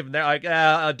unattractive. Even they're like,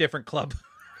 a different club.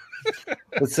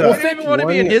 Well, maybe want to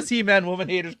be in his He-Man Woman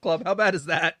Haters Club. How bad is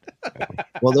that?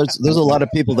 Well, there's a lot of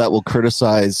people that will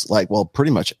criticize,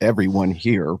 pretty much everyone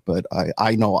here, but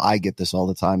I know I get this all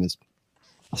the time,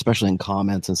 especially in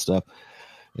comments and stuff,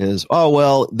 is, oh,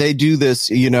 well, they do this,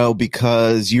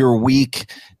 because you're weak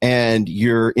and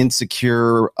you're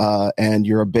insecure and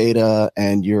you're a beta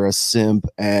and you're a simp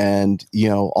and,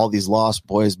 all these lost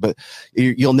boys, but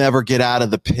you'll never get out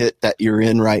of the pit that you're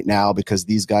in right now because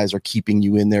these guys are keeping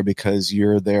you in there because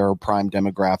you're their prime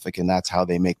demographic and that's how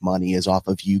they make money is off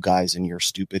of you guys and your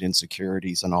stupid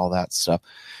insecurities and all that stuff.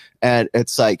 And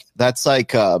it's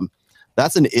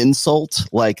that's an insult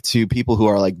to people who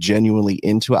are genuinely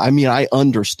into it. I mean, I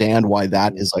understand why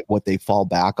that is what they fall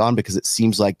back on because it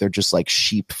seems like they're just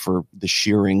sheep for the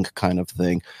shearing kind of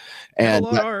thing. And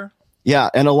yeah,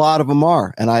 and a lot of them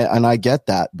are. And I get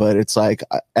that, but it's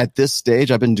at this stage,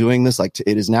 I've been doing this it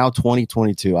is now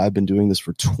 2022. I've been doing this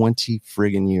for 20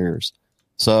 friggin' years.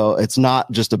 So it's not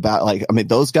just about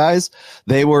those guys,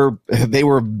 they were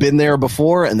been there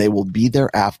before and they will be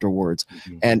there afterwards.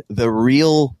 Mm-hmm. And the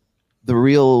real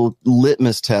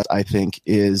litmus test, I think,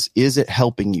 is it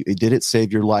helping you? Did it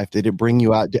save your life? Did it bring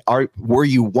you out? Were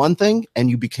you one thing and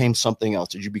you became something else?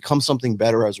 Did you become something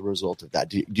better as a result of that?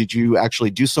 Did you actually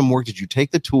do some work? Did you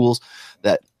take the tools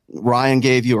that Ryan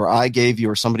gave you or I gave you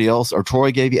or somebody else or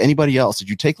Troy gave you, anybody else? Did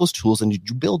you take those tools and did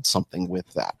you build something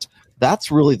with that?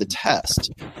 That's really the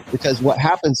test. Because what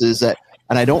happens is that,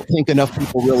 and I don't think enough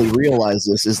people really realize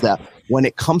this, is that when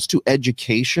it comes to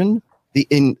education,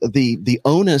 the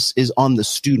onus is on the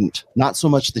student, not so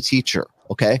much the teacher.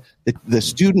 Okay. The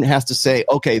student has to say,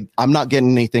 okay, I'm not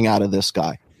getting anything out of this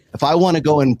guy. If I want to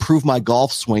go and improve my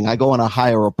golf swing, I go and I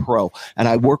hire a pro and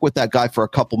I work with that guy for a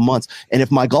couple months. And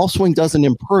if my golf swing doesn't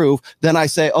improve, then I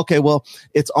say, okay, well,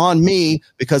 it's on me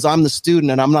because I'm the student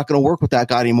and I'm not going to work with that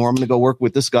guy anymore. I'm going to go work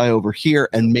with this guy over here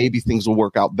and maybe things will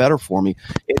work out better for me.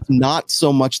 It's not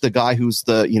so much the guy who's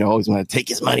always going to take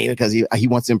his money because he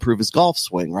wants to improve his golf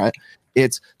swing, right?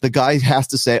 It's the guy has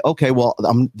to say, okay, well,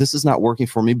 this is not working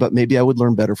for me, but maybe I would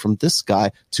learn better from this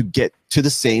guy to get to the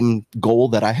same goal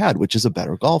that I had, which is a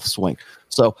better golf swing.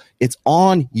 So it's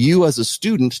on you as a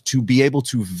student to be able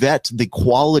to vet the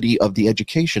quality of the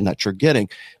education that you're getting.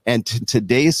 And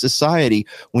today's society,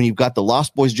 when you've got the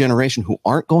Lost Boys generation who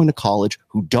aren't going to college,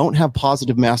 who don't have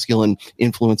positive masculine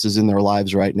influences in their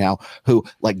lives right now, who,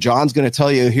 like John's going to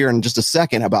tell you here in just a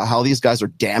second about how these guys are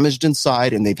damaged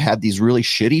inside and they've had these really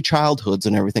shitty childhoods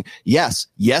and everything. Yes,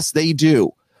 they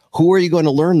do. Who are you going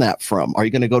to learn that from? Are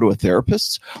you going to go to a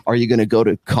therapist? Are you going to go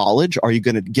to college? Are you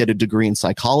going to get a degree in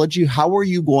psychology? How are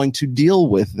you going to deal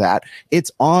with that? It's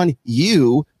on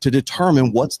you to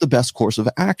determine what's the best course of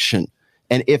action.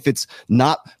 And if it's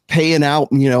not paying out,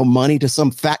 money to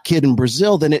some fat kid in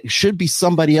Brazil, then it should be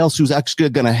somebody else who's actually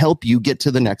going to help you get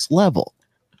to the next level.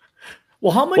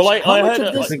 Well, how much?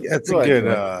 I think that's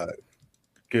a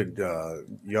good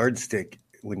yardstick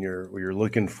when you're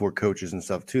looking for coaches and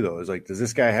stuff too. Though, is like, does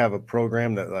this guy have a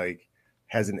program that like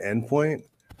has an endpoint?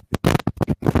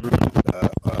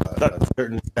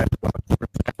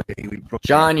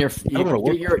 John,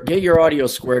 get your audio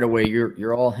squared away.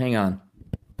 You're all. Hang on.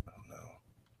 I don't know.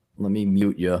 Let me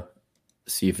mute you.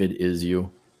 See if it is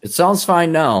you. It sounds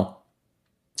fine now.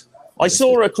 I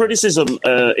saw a criticism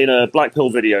in a Black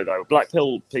Pill video, though. Black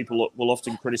Pill people will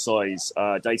often criticize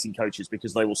dating coaches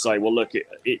because they will say, well, look,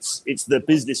 it's the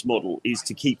business model is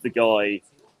to keep the guy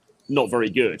not very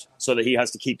good so that he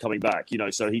has to keep coming back.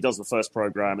 So he does the first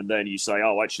program and then you say,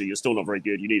 oh, actually, you're still not very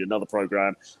good. You need another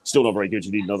program. Still not very good.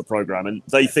 You need another program. And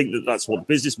they think that that's what the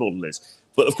business model is.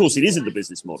 But of course, it isn't the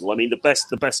business model. I mean, the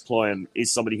best client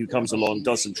is somebody who comes along,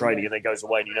 does some training, and then goes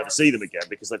away and you never see them again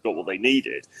because they've got what they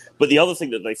needed. But the other thing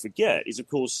that they forget is, of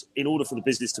course, in order for the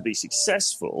business to be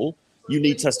successful, you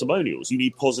need testimonials. You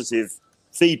need positive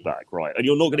feedback, right? And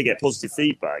you're not going to get positive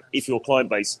feedback if your client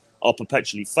base are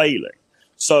perpetually failing.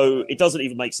 So it doesn't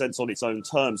even make sense on its own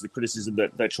terms, the criticism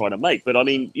that they're trying to make. But I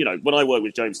mean, when I work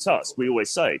with James Tusk, we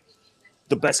always say,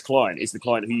 the best client is the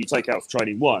client who you take out for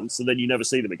training once and then you never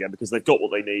see them again because they've got what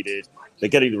they needed, they're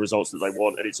getting the results that they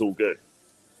want, and it's all good.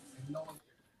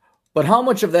 But how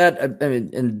much of that, I mean,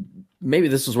 and maybe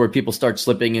this is where people start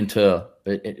slipping into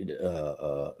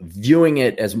viewing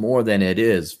it as more than it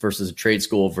is versus a trade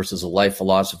school versus a life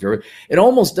philosophy. It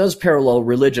almost does parallel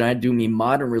religion. I do mean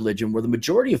modern religion, where the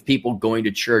majority of people going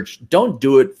to church don't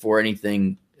do it for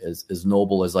anything as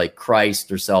noble as like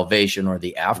Christ or salvation or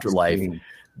the afterlife.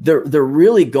 They're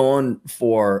really going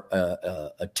for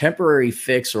a temporary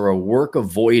fix or a work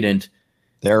avoidant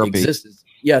therapy. Existence.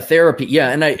 Yeah, therapy. Yeah,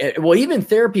 and even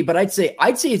therapy, but I'd say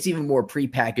it's even more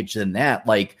prepackaged than that.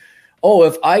 Like, oh,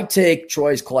 if I take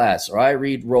Troy's class or I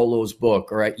read Rollo's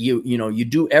book or you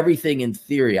do everything in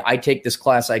theory. I take this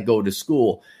class, I go to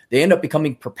school. They end up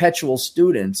becoming perpetual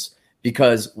students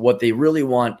because what they really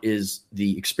want is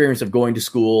the experience of going to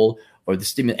school or the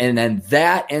stimulus, and then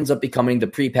that ends up becoming the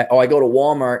prepack. Oh, I go to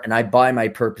Walmart and I buy my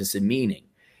purpose and meaning.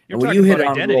 You're and when you hit on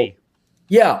identity.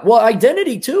 Yeah, well,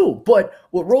 identity too. But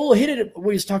what Rollo hit it,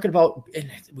 what he's talking about,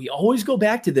 and we always go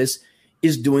back to this,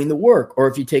 is doing the work. Or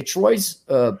if you take Troy's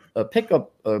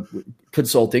pickup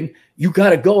consulting, you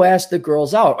got to go ask the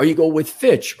girls out. Or you go with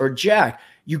Fitch or Jack.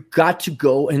 You got to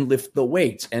go and lift the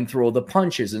weights and throw the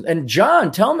punches. And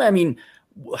John, tell me, I mean,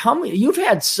 how many? You've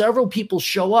had several people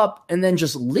show up and then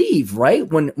just leave, right?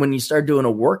 When you start doing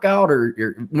a workout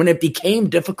or when it became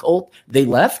difficult, they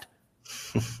left.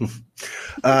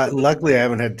 Luckily, I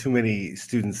haven't had too many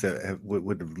students that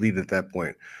would leave at that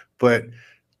point. But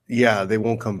yeah, they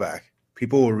won't come back.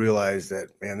 People will realize that,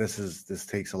 man, this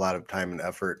takes a lot of time and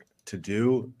effort to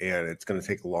do, and it's going to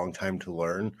take a long time to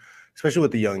learn, especially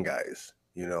with the young guys.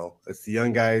 It's the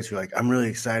young guys who are like, I'm really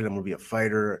excited. I'm going to be a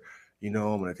fighter. I'm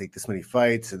going to take this many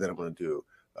fights, and then I'm going to do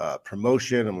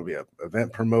promotion. I'm going to be an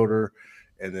event promoter.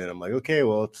 And then I'm like, okay,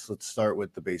 well, let's start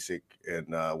with the basic and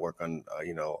work on,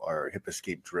 our hip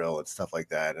escape drill and stuff like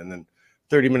that. And then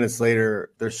 30 minutes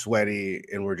later, they're sweaty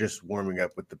and we're just warming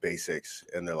up with the basics.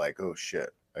 And they're like, oh,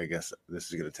 shit, I guess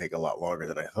this is going to take a lot longer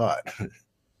than I thought.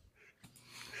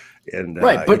 And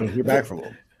right, but you don't hear back from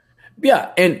them.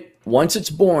 Yeah. And once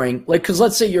it's boring, like, because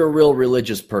let's say you're a real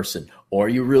religious person or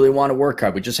you really want to work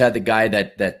hard. We just had the guy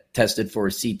that tested for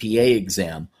a CPA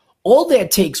exam. all that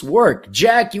takes work.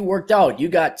 Jack, you worked out. You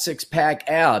got 6-pack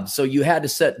abs. So you had to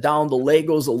set down the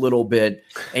Legos a little bit.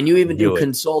 And you even do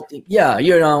consulting. Yeah,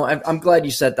 I'm glad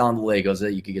you set down the Legos so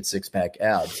that you could get 6-pack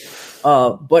abs.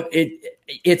 But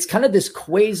it's kind of this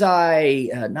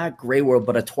quasi, not gray world,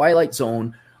 but a twilight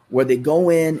zone where they go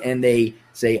in and they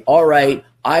say, all right,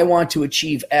 I want to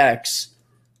achieve X.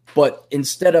 But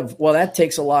instead of, well, that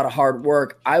takes a lot of hard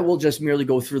work, I will just merely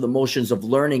go through the motions of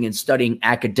learning and studying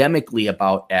academically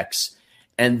about X.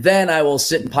 And then I will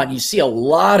sit and ponder. You see a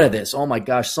lot of this. Oh, my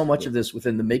gosh, so much of this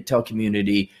within the MGTOW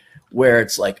community where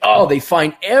it's like, oh, they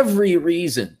find every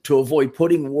reason to avoid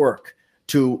putting work,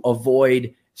 to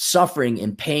avoid suffering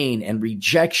and pain and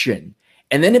rejection.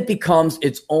 And then it becomes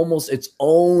almost its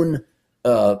own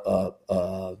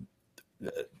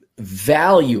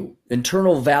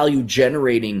internal value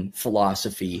generating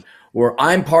philosophy where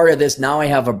I'm part of this. Now I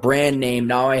have a brand name.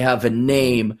 Now I have a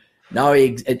name. Now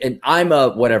and I'm a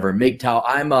whatever,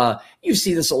 MGTOW. You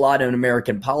see this a lot in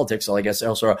American politics. So I guess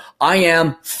elsewhere, I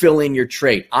am fill in your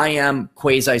trait. I am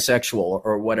quasi-sexual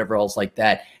or whatever else like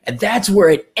that. And that's where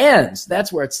it ends.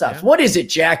 That's where it stops. Yeah. What is it,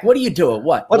 Jack? What are you doing?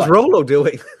 What's Rolo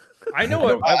doing? I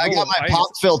know. I got my pop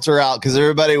filter out because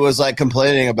everybody was like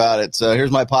complaining about it. So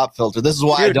here's my pop filter. This is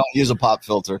why I don't use a pop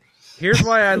filter. Here's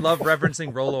why I love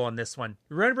referencing Rolo on this one.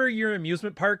 Remember your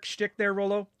amusement park shtick there,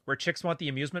 Rolo, where chicks want the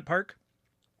amusement park?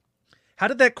 How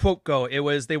did that quote go? It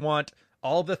was they want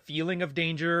all the feeling of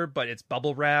danger, but it's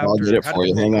bubble wrapped. I'll get it for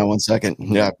you. Hang on 1 second.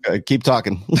 Yeah, keep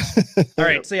talking. All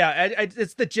right. So yeah,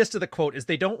 it's the gist of the quote is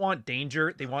they don't want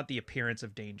danger. They want the appearance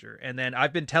of danger. And then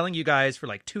I've been telling you guys for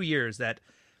like 2 years that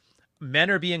men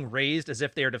are being raised as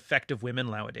if they are defective women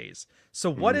nowadays.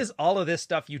 So what is all of this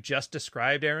stuff you just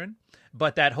described, Aaron?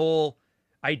 But that whole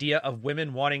idea of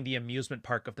women wanting the amusement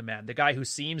park of the man, the guy who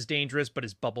seems dangerous but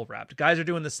is bubble wrapped. Guys are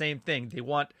doing the same thing. They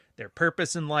want their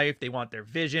purpose in life. They want their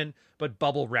vision, but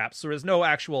bubble wrapped. So there's no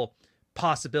actual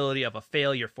possibility of a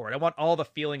failure for it. I want all the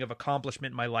feeling of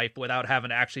accomplishment in my life without having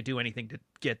to actually do anything to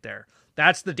get there.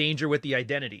 That's the danger with the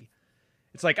identity.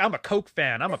 It's like, I'm a Coke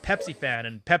fan, I'm a Pepsi fan,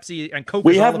 and Pepsi and Coke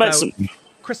is all about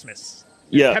Christmas.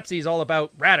 Yeah. Pepsi is all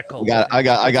about radical. I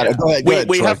got it. Go ahead.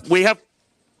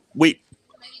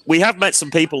 We have met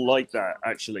some people like that,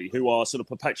 actually, who are sort of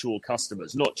perpetual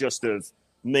customers, not just of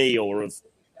me or of,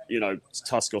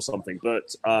 Tusk or something,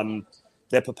 but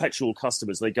they're perpetual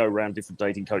customers. They go around different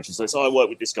dating coaches. They say, I work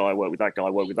with this guy, I work with that guy, I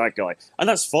work with that guy. And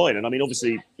that's fine. And I mean,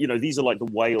 obviously, these are like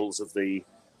the whales of the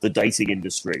dating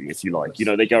industry, if you like.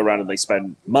 They go around and they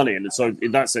spend money. And so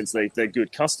in that sense, they're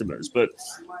good customers. But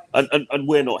and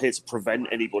we're not here to prevent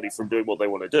anybody from doing what they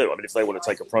want to do. I mean, if they want to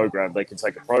take a program, they can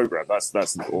take a program. That's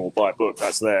or buy a book.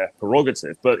 That's their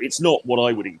prerogative. But it's not what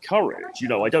I would encourage.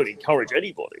 I don't encourage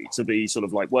anybody to be sort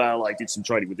of like, well, I did some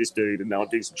training with this dude and now I'm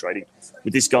doing some training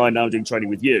with this guy and now I'm doing training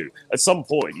with you. At some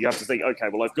point, you have to think, okay,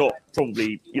 well, I've got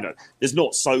probably, there's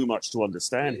not so much to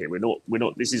understand here. We're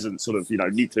not. This isn't sort of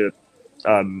nuclear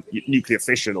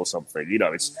fission or something.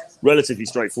 It's relatively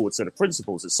straightforward set of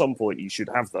principles. At some point you should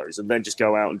have those and then just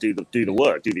go out and do the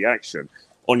work, do the action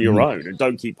on your own, and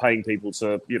don't keep paying people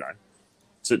to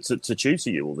tutor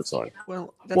you all the time.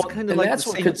 Well, that's kind of like that's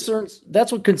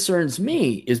what concerns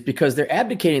me, is because they're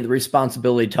abdicating the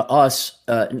responsibility to us,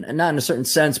 not in a certain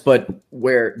sense, but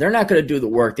where they're not going to do the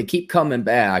work. They keep coming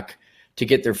back to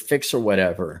get their fix or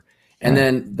whatever. And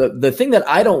then the thing that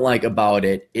I don't like about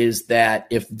it is that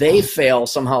if they fail,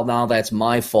 somehow now that's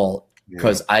my fault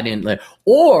because I didn't let,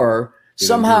 or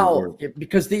somehow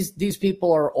because these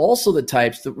people are also the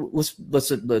types that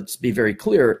let's be very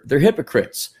clear, they're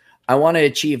hypocrites. I want to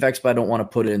achieve X, but I don't want to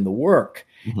put in the work.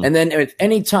 Mm-hmm. And then at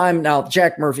any time now,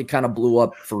 Jack Murphy kind of blew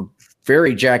up for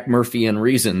very Jack Murphy-ian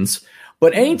reasons.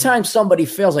 But anytime somebody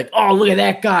fails, like, oh, look at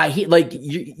that guy. He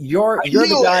you're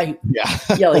the guy.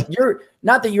 Like you're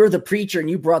not that you're the preacher and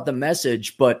you brought the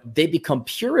message, but they become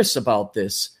purists about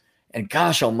this. And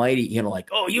gosh almighty, like,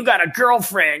 oh, you got a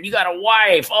girlfriend, you got a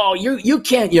wife. Oh, you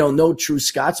can't, no true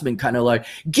Scotsman kind of like,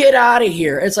 get out of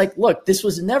here. It's like, look, this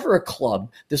was never a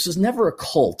club. This was never a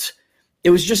cult. It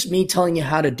was just me telling you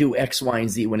how to do X, Y, and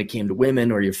Z when it came to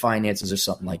women or your finances or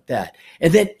something like that.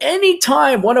 And then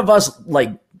anytime one of us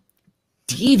like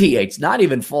deviates, not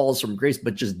even falls from grace,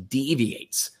 but just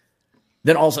deviates,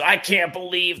 then also I can't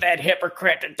believe that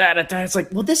hypocrite. It's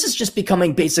like, well, this is just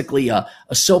becoming basically a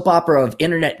soap opera of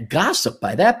internet gossip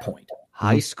by that point.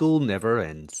 High school never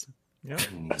ends. Yeah.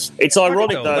 It's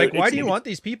ironic though. Like, why do you want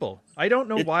these people? I don't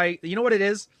know why. You know what it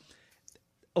is?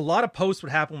 A lot of posts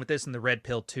would happen with this in the red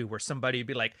pill too, where somebody would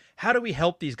be like, how do we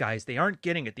help these guys? They aren't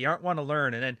getting it. They aren't want to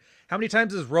learn. And then how many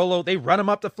times is Rolo, they run him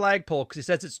up the flagpole because he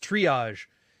says it's triage.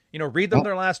 read them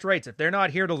their last rights. If they're not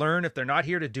here to learn, if they're not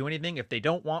here to do anything, if they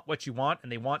don't want what you want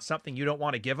and they want something you don't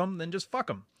want to give them, then just fuck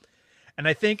them. And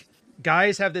I think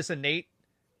guys have this innate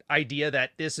idea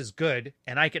that this is good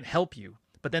and I can help you,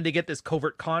 but then they get this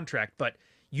covert contract, but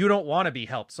you don't want to be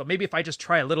helped. So maybe if I just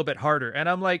try a little bit harder. And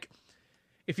I'm like,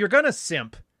 if you're going to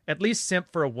simp, at least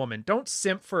simp for a woman. Don't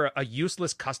simp for a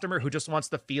useless customer who just wants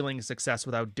the feeling of success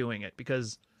without doing it,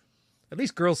 because at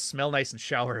least girls smell nice and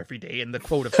shower every day, in the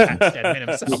quote of Pat Stedman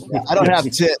himself. I don't have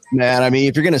tits, man. I mean,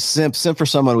 if you're going to simp for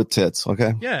someone with tits,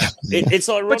 okay? Yeah. It's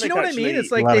ironic, but you know what actually. I mean?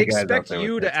 It's like they expect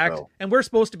you to act, and we're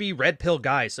supposed to be red pill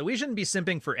guys, so we shouldn't be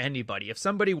simping for anybody. If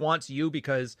somebody wants you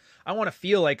because I want to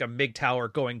feel like a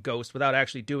MGTOW going ghost without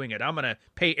actually doing it, I'm going to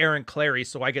pay Aaron Clarey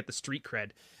so I get the street cred.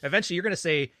 Eventually, you're going to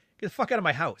say, get the fuck out of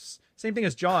my house. Same thing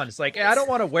as John. It's like, hey, I don't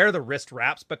want to wear the wrist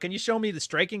wraps, but can you show me the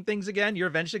striking things again? You're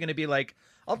eventually going to be like,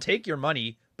 I'll take your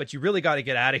money, but you really got to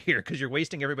get out of here because you're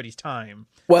wasting everybody's time.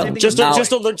 Well, just on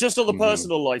the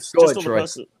personal life,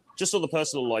 just on the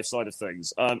personal life side of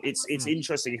things, it's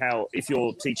interesting how, if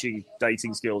you're teaching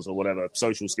dating skills or whatever,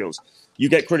 social skills, you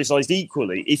get criticized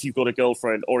equally if you've got a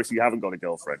girlfriend or if you haven't got a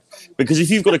girlfriend. Because if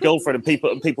you've got a girlfriend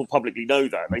and people publicly know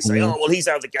that, and they say, oh, well, he's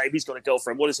out of the game, he's got a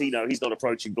girlfriend, what does he know? He's not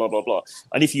approaching, blah, blah, blah.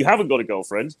 And if you haven't got a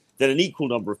girlfriend, then an equal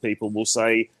number of people will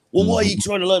say, well, why are you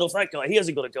trying to learn off that guy? He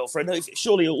hasn't got a girlfriend. No,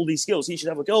 surely all these skills, he should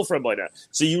have a girlfriend by now.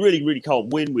 So you really, really can't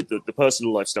win with the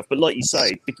personal life stuff. But like you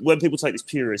say, when people take this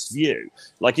purist view,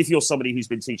 like if you're somebody who's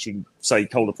been teaching, say,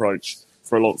 cold approach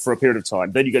for a period of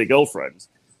time, then you get a girlfriend,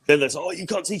 then there's, oh, you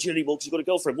can't teach it anymore because you've got a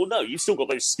girlfriend. Well, no, you've still got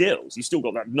those skills. You've still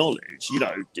got that knowledge.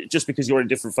 Just because you're in a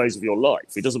different phase of your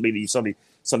life, it doesn't mean that you've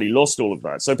suddenly lost all of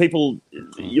that. So people,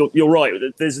 you're right.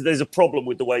 There's a problem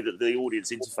with the way that the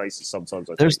audience interfaces sometimes.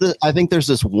 I think there's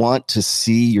this want to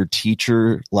see your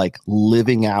teacher like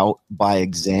living out by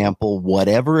example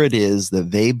whatever it is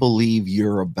that they believe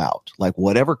you're about, like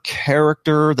whatever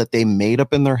character that they made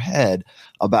up in their head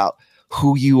about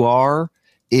who you are.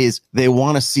 Is they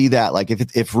want to see that, like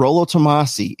if Rollo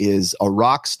Tomasi is a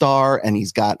rock star and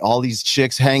he's got all these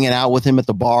chicks hanging out with him at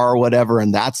the bar or whatever,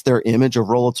 and that's their image of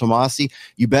Rollo Tomasi,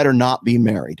 you better not be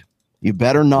married. You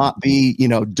better not be,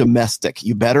 domestic.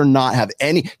 You better not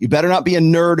you better not be a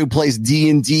nerd who plays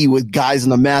D&D with guys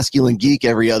in the Masculine Geek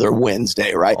every other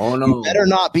Wednesday, right? Oh, no. You better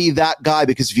not be that guy,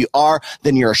 because if you are,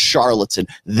 then you're a charlatan.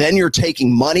 Then you're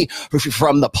taking money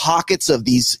from the pockets of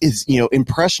these,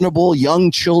 impressionable young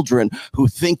children who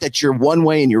think that you're one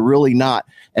way and you're really not.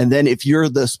 And then if you're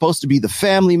supposed to be the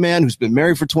family man who's been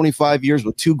married for 25 years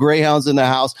with 2 greyhounds in the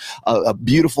house, a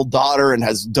beautiful daughter, and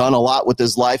has done a lot with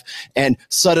his life, and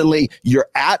suddenly you're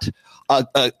at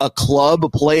a club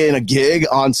playing a gig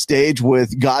on stage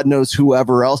with God knows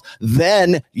whoever else,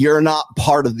 then you're not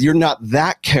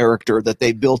that character that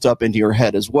they built up into your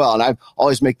head as well. And I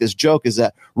always make this joke is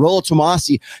that Rollo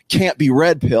Tomasi can't be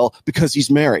red pill because he's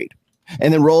married.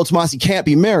 And then Rollo Tomasi can't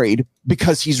be married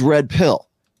because he's red pill.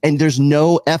 And there's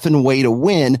no effing way to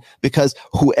win, because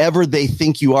whoever they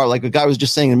think you are, like a guy was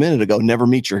just saying a minute ago, never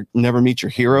meet your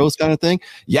heroes kind of thing.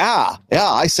 Yeah.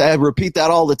 I repeat that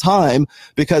all the time,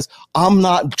 because I'm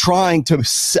not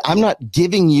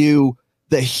giving you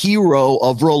the hero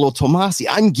of Rollo Tomasi.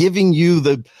 I'm giving you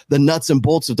the nuts and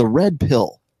bolts of the red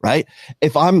pill. Right?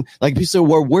 If I'm like, people say,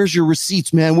 well, where's your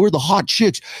receipts, man? We're the hot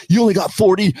chicks. You only got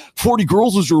 40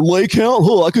 girls as your lay count.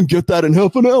 Oh, I can get that in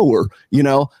half an hour.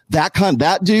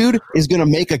 That dude is going to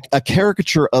make a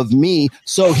caricature of me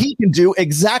so he can do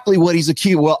exactly what he's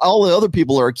accused. Well, all the other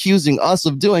people are accusing us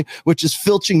of doing, which is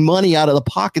filching money out of the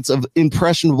pockets of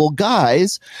impressionable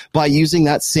guys by using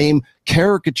that same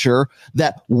caricature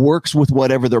that works with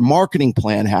whatever their marketing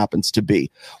plan happens to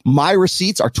be. My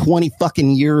receipts are 20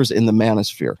 fucking years in the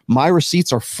manosphere. My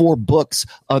receipts are 4 books,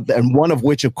 and one of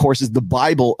which, of course, is the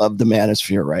Bible of the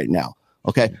manosphere right now.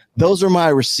 Okay. Those are my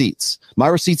receipts. My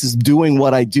receipts is doing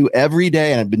what I do every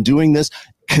day. And I've been doing this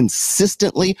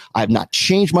consistently. I've not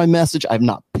changed my message. I've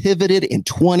not pivoted in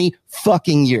 20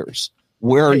 fucking years.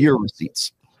 Where are your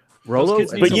receipts? Rollo,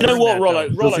 but you know what, Rollo?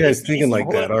 Those guys thinking like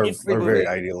that are very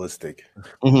idealistic.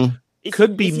 Mm-hmm.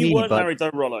 Could be if you me, weren't but married though,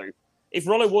 Rollo. If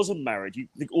Rollo wasn't married,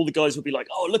 all the guys would be like,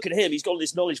 "Oh, look at him! He's got all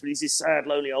this knowledge, but he's this sad,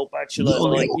 lonely old bachelor,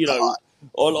 or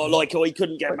he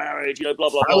couldn't get married, blah blah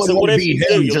blah." So whatever you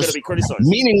do, you're going to be criticized.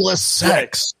 Meaningless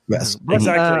sex. Yes,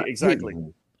 exactly.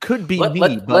 Could be let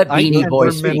Beanie Boy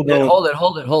speak.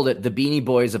 Hold it. The Beanie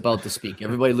Boy is about to speak.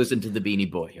 Everybody listen to the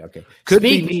Beanie Boy. Okay. Could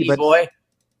speak, be me, Beanie but Boy.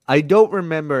 I don't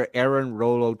remember Aaron,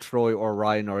 Rollo, Troy, or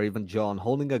Ryan, or even John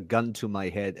holding a gun to my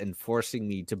head and forcing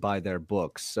me to buy their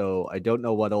books. So I don't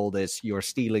know what all this "you're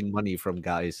stealing money from"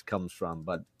 guys comes from.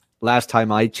 But last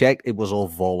time I checked, it was all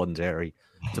voluntary.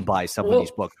 to buy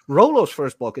somebody's book. Rollo's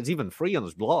first book is even free on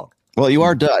his blog. Well, you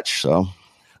are Dutch, so.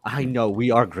 I know,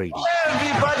 we are greedy.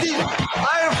 Everybody,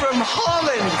 I'm from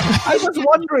Holland. I was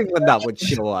wondering when that would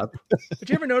show up. Did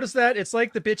you ever notice that? It's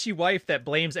like the bitchy wife that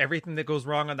blames everything that goes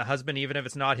wrong on the husband, even if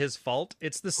it's not his fault.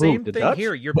 It's the same thing Dutch?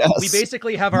 here. Yes. We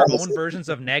basically have our own versions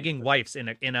of nagging wives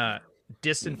in a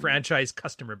disenfranchised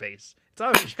customer base. It's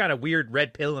always kind of weird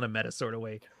red pill in a meta sort of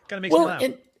way. Kind of makes me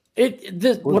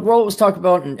laugh. What Rollo was talking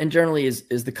about, and generally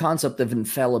is the concept of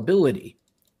infallibility,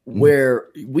 where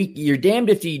you're damned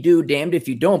if you do, damned if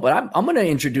you don't. But I'm going to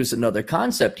introduce another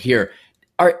concept here.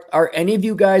 Are any of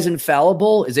you guys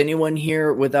infallible? Is anyone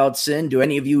here without sin? Do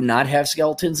any of you not have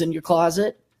skeletons in your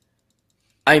closet?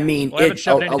 I mean, I haven't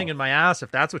shoved anything in my ass,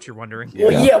 if that's what you're wondering.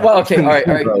 Well, okay, all right.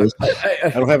 I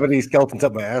don't have any skeletons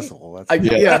up my asshole.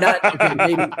 Maybe. All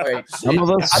right. Some of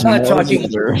us. I'm not talking.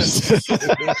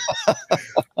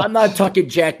 I'm not talking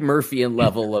Jack Murphy and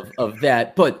level of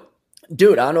that, but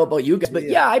dude, I don't know about you guys, but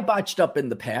yeah, I botched up in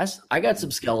the past. I got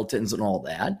some skeletons and all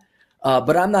that.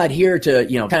 But I'm not here to,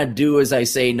 kind of do as I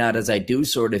say, not as I do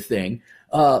sort of thing.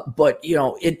 But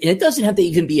it doesn't have to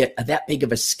even be that big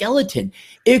of a skeleton.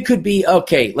 It could be,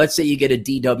 okay, let's say you get a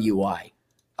DWI.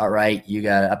 All right. You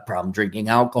got a problem drinking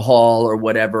alcohol or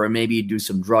whatever, or maybe you do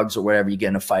some drugs or whatever. You get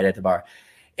in a fight at the bar.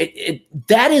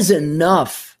 That is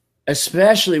enough,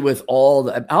 especially with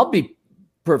I'll be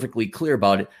perfectly clear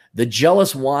about it. The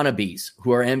jealous wannabes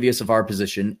who are envious of our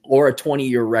position or a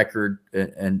 20-year record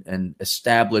and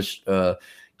established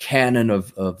canon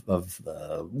of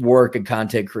work and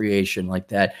content creation like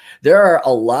that. There are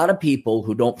a lot of people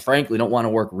who don't want to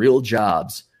work real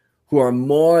jobs, who are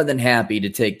more than happy to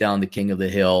take down the king of the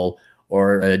hill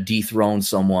or dethrone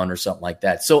someone or something like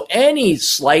that. So any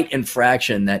slight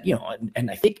infraction that,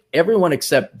 and I think everyone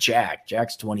except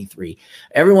Jack's 23,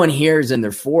 everyone here is in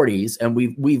their 40s, and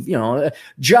we've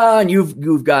John,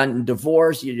 you've gotten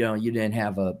divorced, you didn't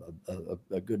have a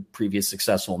good previous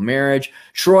successful marriage.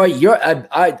 Troy,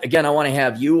 I want to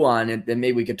have you on, and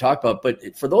maybe we could talk about,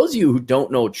 but for those of you who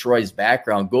don't know Troy's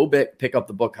background, go pick up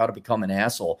the book, How to Become an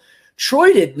Asshole.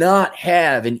 Troy did not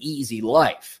have an easy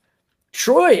life.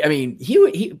 Troy, I mean,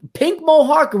 he pink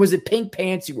mohawk, or was it pink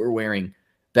pants you were wearing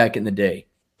back in the day?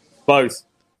 Both.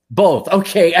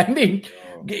 Okay. I mean,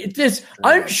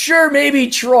 I'm sure maybe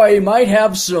Troy might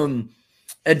have some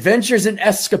adventures and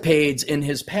escapades in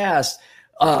his past.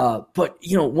 But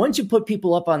once you put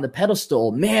people up on the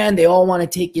pedestal, man, they all want to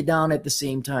take you down at the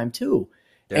same time too.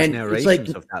 There's and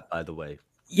narrations of that, by the way.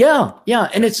 Yeah.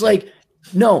 And it's like,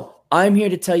 no, I'm here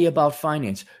to tell you about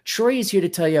finance. Troy is here to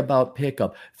tell you about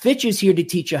pickup. Fitch is here to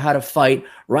teach you how to fight.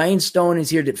 Ryan Stone is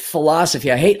here to philosophy.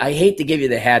 I hate to give you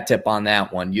the hat tip on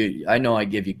that one. I know I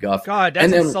give you guff. God,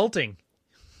 that's insulting.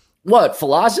 What,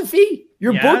 philosophy?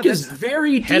 Your book is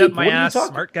very deep. Head up my ass,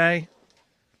 smart guy.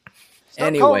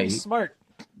 Stop calling me smart.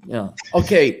 Yeah.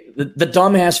 Okay. The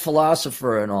dumbass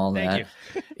philosopher and all that.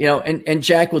 Thank you. And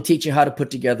Jack will teach you how to put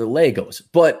together Legos.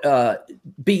 But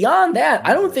beyond that,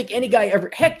 I don't think any guy ever.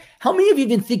 Heck, how many of you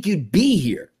didn't think you'd be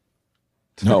here?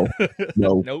 No,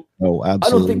 Nope. no,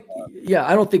 absolutely.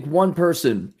 I don't think one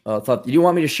person thought. Do you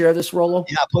want me to share this, Rollo?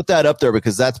 Yeah, put that up there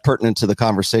because that's pertinent to the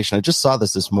conversation. I just saw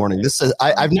this morning. This is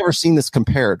I've never seen this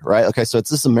compared. Right? Okay, so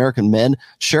it's this American men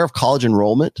share of college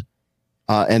enrollment.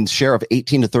 And share of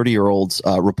 18 to 30-year-olds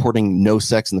reporting no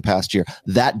sex in the past year.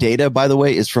 That data, by the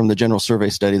way, is from the general survey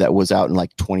study that was out in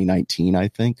like 2019, I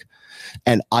think.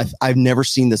 And I've never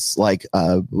seen this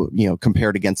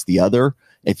compared against the other.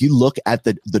 If you look at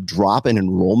the drop in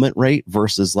enrollment rate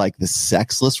versus like the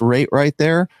sexless rate right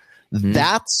there,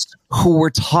 that's who we're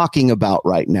talking about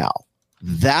right now.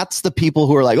 That's the people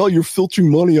who are like, oh, you're filtering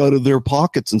money out of their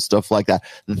pockets and stuff like that.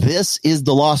 This is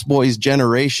the Lost Boys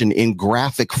generation in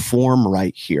graphic form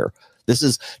right here. This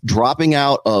is dropping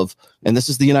out of, and this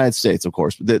is the United States, of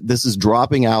course. This is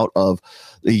dropping out of,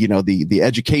 the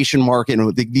education market.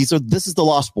 And this is the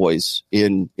Lost Boys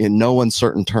in no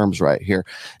uncertain terms right here.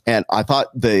 And I thought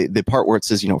the part where it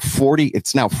says,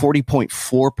 it's now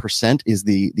 40.4% is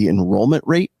the enrollment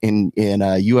rate in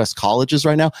U.S. colleges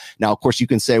right now. Now, of course, you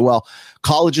can say, well,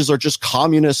 colleges are just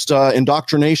communist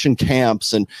indoctrination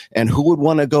camps, and who would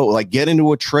want to go get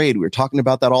into a trade? We were talking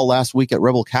about that all last week at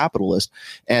Rebel Capitalist,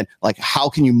 and how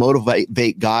can you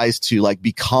motivate guys to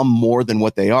become more than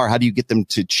what they are? How do you get them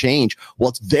to change?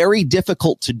 Well, it's very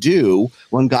difficult to do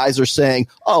when guys are saying,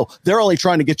 oh, they're only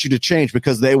trying to get you to change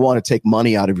because they want to take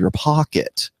money out of your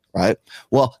pocket. Right.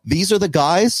 Well, these are the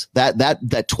guys that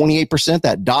 28%,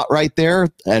 that dot right there.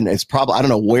 And it's probably, I don't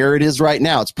know where it is right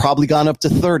now. It's probably gone up to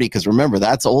 30. Cause remember,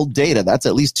 that's old data. That's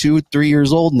at least 2-3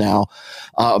 years old now.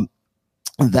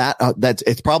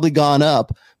 It's probably gone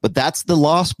up, But that's the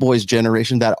Lost Boys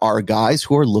generation that are guys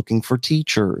who are looking for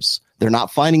teachers. They're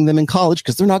not finding them in college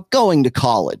because they're not going to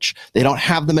college. They don't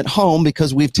have them at home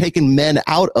because we've taken men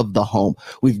out of the home.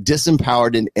 We've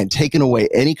disempowered and taken away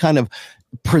any kind of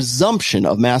presumption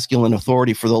of masculine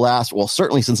authority for the last, well,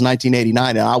 certainly since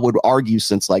 1989, and I would argue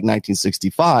since like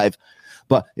 1965.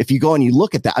 But if you go and you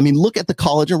look at that, I mean, look at the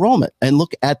college enrollment and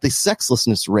look at the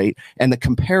sexlessness rate and the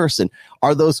comparison.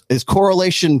 Is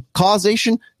correlation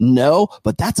causation? No,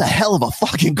 but that's a hell of a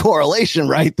fucking correlation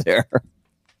right there.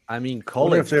 I mean,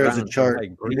 if there's a chart, I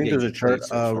think there's a chart,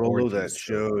 Rolo, that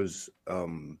shows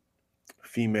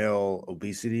female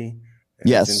obesity.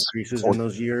 Yes, increases in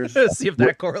those years. See if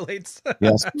that correlates.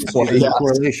 Yes, the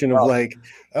correlation of like,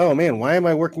 oh man, why am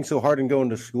I working so hard and going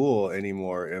to school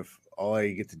anymore if all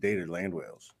I get to date are land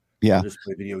whales? Yeah, just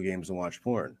play video games and watch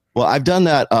porn. Well, I've done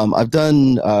that. I've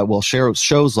done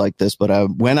shows like this, but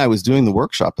when I was doing the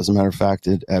workshop, as a matter of fact,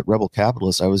 at Rebel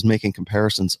Capitalist, I was making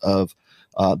comparisons of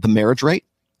the marriage rate,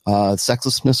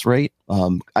 sexlessness rate.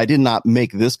 I did not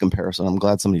make this comparison. I'm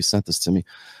glad somebody sent this to me.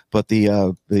 But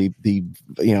the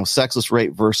sexless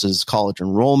rate versus college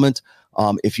enrollment.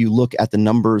 If you look at the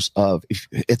numbers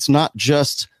it's not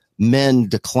just men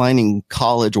declining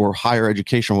college or higher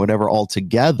education or whatever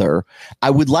altogether. I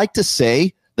would like to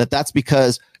say that that's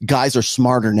because guys are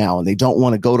smarter now and they don't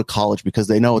want to go to college because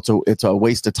they know it's a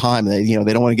waste of time. They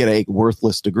don't want to get a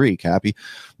worthless degree, Cappy.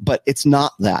 But it's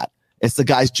not that. It's the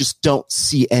guys just don't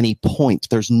see any point.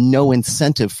 There's no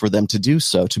incentive for them to do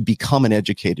so, to become an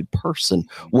educated person,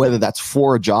 whether that's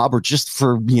for a job or just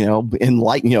for,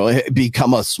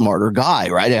 become a smarter guy,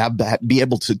 right? Be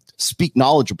able to speak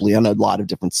knowledgeably on a lot of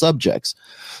different subjects.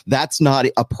 That's not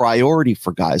a priority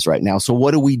for guys right now. So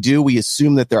what do? We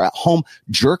assume that they're at home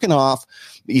jerking off,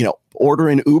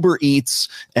 ordering Uber Eats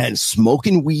and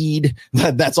smoking weed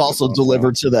that's also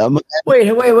delivered to them. Wait,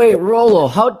 Rolo,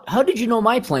 how did you know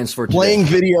my plans for today? Playing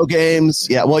video games.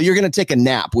 Yeah, well, you're going to take a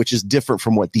nap, which is different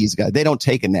from what these guys. They don't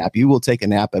take a nap. You will take a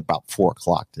nap at about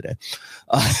 4:00 today,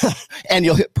 and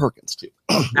you'll hit Perkins too.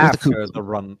 After the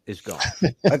run is gone.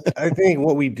 I think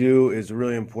what we do is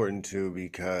really important too,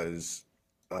 because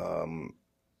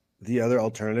the other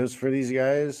alternatives for these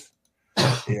guys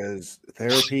is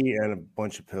therapy and a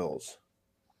bunch of pills.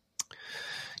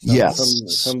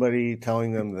 Somebody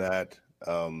telling them that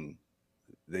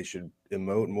they should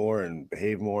emote more and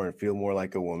behave more and feel more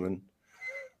like a woman,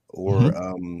 or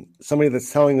somebody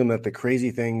that's telling them that the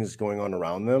crazy things going on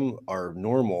around them are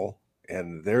normal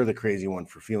and they're the crazy one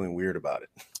for feeling weird about it.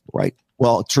 Right.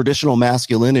 Well, traditional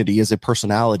masculinity is a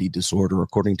personality disorder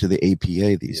according to the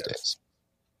APA these days.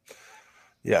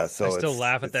 Yeah, so I still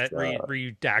laugh at that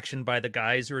redaction by the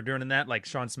guys who are doing that, like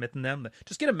Sean Smith and them.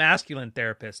 Just get a masculine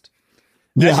therapist.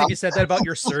 Imagine if you said that about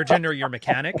your surgeon or your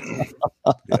mechanic.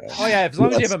 Oh yeah, as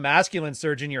long as you have a masculine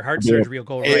surgeon, your heart surgery will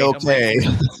go right. Okay.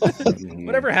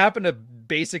 Whatever happened to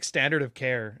basic standard of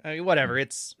care? I mean, whatever.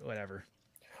 It's whatever.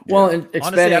 Well, and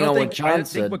expanding on what John I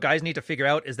think what guys need to figure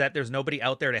out is that there's nobody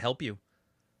out there to help you.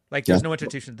 Like there's no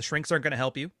institution. The shrinks aren't going to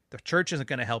help you. The church isn't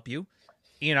going to help you.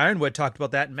 Ian Ironwood talked about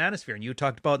that in Manosphere, and you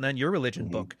talked about it in your religion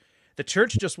book. The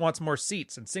church just wants more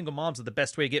seats, and single moms are the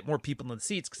best way to get more people in the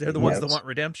seats because they're the ones that want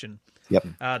redemption. Yep.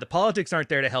 The politics aren't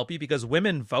there to help you because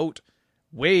women vote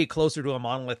way closer to a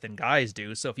monolith than guys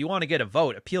do. So if you want to get a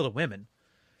vote, appeal to women.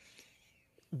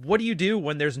 What do you do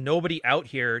when there's nobody out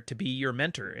here to be your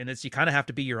mentor? And you kind of have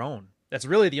to be your own. That's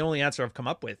really the only answer I've come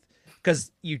up with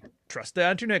because you trust the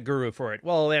internet guru for it.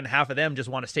 Well, then half of them just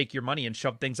want to stake your money and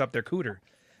shove things up their cooter.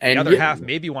 And the other half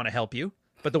maybe want to help you,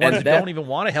 but the ones that don't even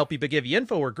want to help you but give you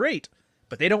info are great,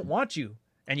 but they don't want you.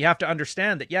 And you have to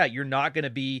understand that, you're not going to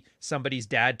be somebody's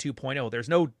dad 2.0.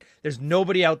 There's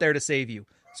nobody out there to save you.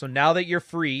 So now that you're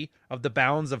free of the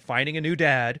bounds of finding a new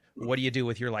dad, what do you do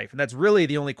with your life? And that's really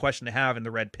the only question to have in the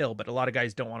red pill, but a lot of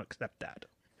guys don't want to accept that.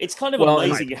 It's kind of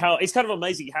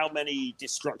amazing how many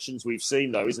destructions we've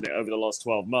seen, though, isn't it, over the last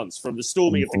 12 months, from the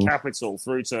storming of the Capitol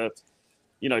through to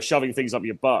shoving things up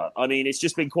your butt. I mean, it's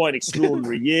just been quite an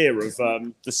extraordinary year of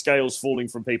the scales falling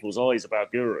from people's eyes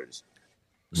about gurus.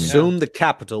 Soon the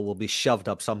Capitol will be shoved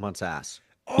up someone's ass.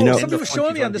 Oh, somebody was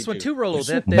showing me on this one too, Rolo,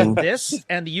 that this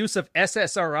and the use of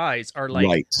SSRIs are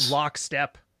like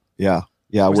lockstep. Yeah.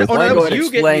 Explain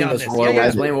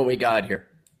what we got here.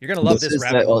 You're going to love this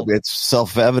rabbit hole. It's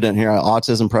self-evident here.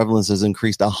 Autism prevalence has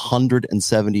increased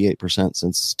 178%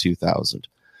 since 2000.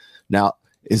 Now,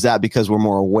 is that because we're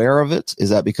more aware of it?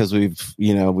 Is that because we've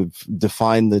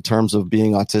defined the terms of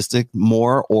being autistic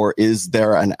more, or is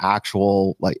there an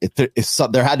actual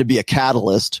there had to be a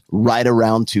catalyst right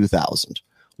around 2000?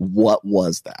 What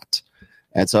was that?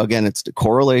 And so again, it's the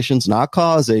correlations, not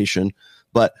causation.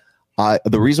 But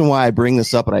The reason why I bring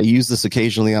this up, and I use this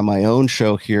occasionally on my own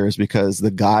show here, is because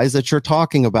the guys that you're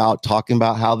talking about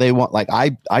how they want, like I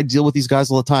deal with these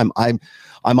guys all the time.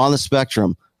 I'm on the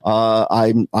spectrum. I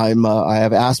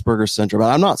have Asperger's syndrome.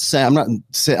 And I'm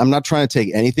not trying to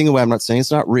take anything away. I'm not saying it's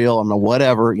not real. I'm not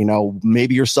whatever,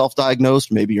 maybe you're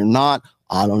self-diagnosed, maybe you're not.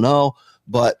 I don't know.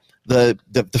 But the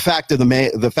fact of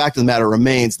the matter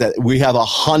remains that we have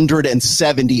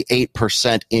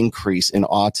 178% increase in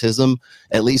autism,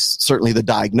 at least certainly the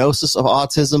diagnosis of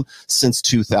autism, since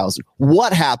 2000.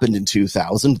 What happened in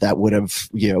 2000 that would have,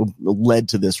 led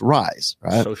to this rise,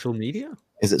 right? Social media?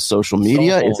 Is it social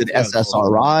media? Is it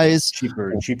SSRIs?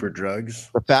 Cheaper drugs.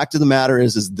 The fact of the matter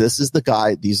is these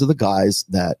are the guys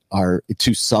that are,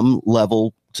 to some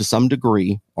level, to some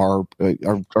degree, are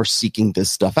seeking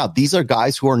this stuff out. These are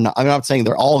guys who are not, I'm not saying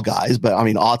they're all guys, but I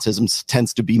mean, autism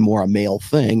tends to be more a male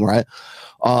thing, right?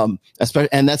 Especially,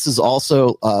 and this is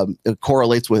also, it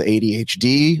correlates with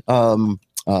ADHD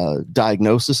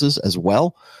diagnoses as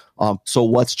well. So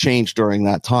what's changed during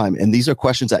that time? And these are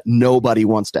questions that nobody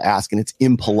wants to ask. And it's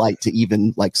impolite to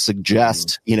even like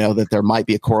suggest, that there might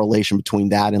be a correlation between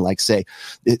that and, like, say,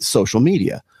 it's social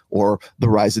media or the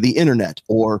rise of the internet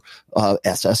or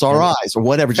SSRIs or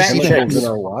whatever. Fat chicks in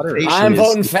our water. I'm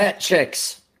voting fat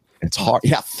chicks. It's hard.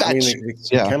 Yeah.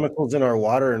 The chemicals in our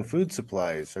water and food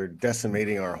supplies are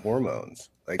decimating our hormones.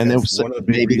 Like, and that's one of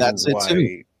the big reasons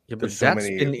why. Yeah, but that's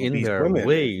been in there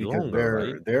way longer,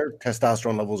 right? Their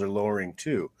testosterone levels are lowering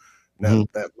too. Now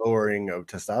that lowering of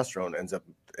testosterone ends up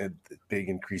at big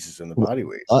increases in the body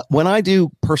weight. When I do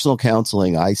personal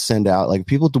counseling, I send out, like,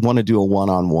 people want to do a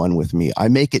one-on-one with me. I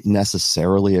make it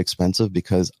necessarily expensive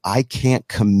because I can't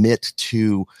commit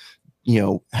to,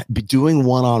 be doing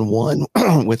one-on-one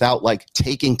without, like,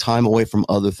 taking time away from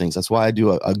other things. That's why I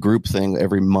do a group thing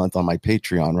every month on my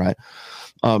Patreon, right?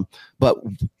 But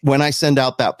when I send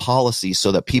out that policy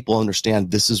so that people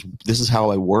understand this is how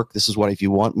I work, this is what, if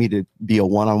you want me to be a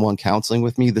one-on-one counseling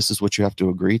with me, this is what you have to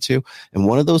agree to. And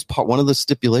one of the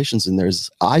stipulations in there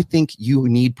is, I think you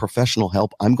need professional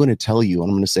help. I'm going to tell you, and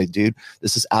I'm going to say, dude,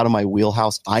 this is out of my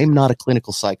wheelhouse. I'm not a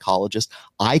clinical psychologist.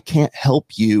 I can't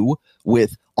help you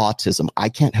with autism. I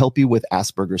can't help you with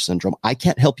Asperger's syndrome. I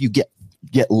can't help you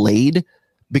get laid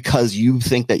because you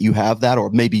think that you have that, or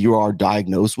maybe you are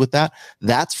diagnosed with that.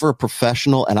 That's for a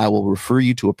professional, and I will refer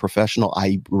you to a professional.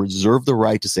 I reserve the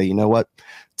right to say, you know what,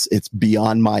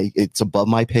 it's above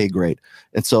my pay grade.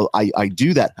 And so I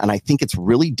do that. And I think it's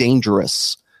really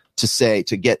dangerous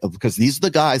because these are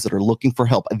the guys that are looking for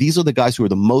help. These are the guys who are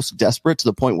the most desperate, to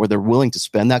the point where they're willing to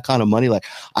spend that kind of money. Like,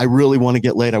 I really want to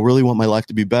get laid. I really want my life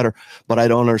to be better, but I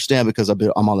don't understand because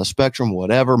I'm on the spectrum,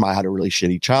 whatever. I had a really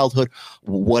shitty childhood,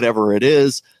 whatever it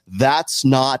is. That's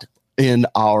not in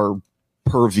our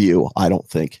purview, I don't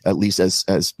think, at least as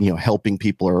helping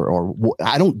people or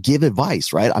I don't give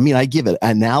advice, right? I mean, I give it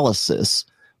analysis,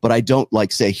 but I don't,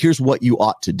 like, say, here's what you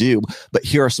ought to do, but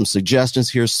here are some suggestions.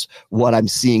 Here's what I'm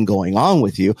seeing going on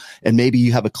with you. And maybe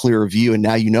you have a clearer view and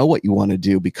now you know what you want to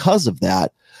do because of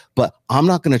that. But I'm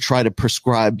not going to try to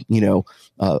prescribe, a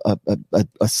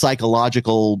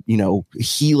psychological,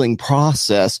 healing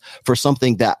process for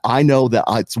something that I know that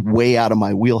it's way out of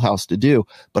my wheelhouse to do.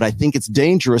 But I think it's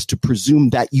dangerous to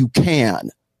presume that you can.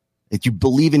 That you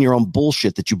believe in your own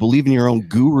bullshit, that you believe in your own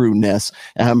guru-ness.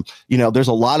 There's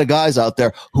a lot of guys out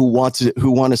there who want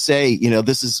to say,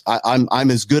 this is,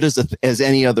 I'm as good as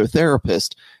any other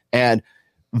therapist. And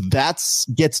that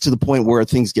gets to the point where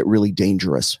things get really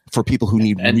dangerous for people who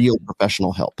need real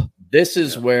professional help. This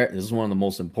is one of the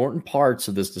most important parts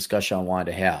of this discussion I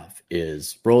wanted to have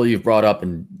is, Broly, you've brought up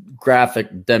and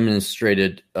graphic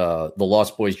demonstrated the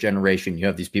Lost Boys generation. You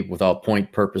have these people without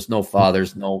point, purpose, no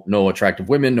fathers, no attractive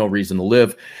women, no reason to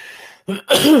live.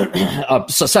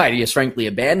 Society has frankly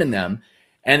abandoned them.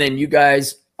 And then you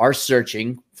guys are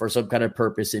searching for some kind of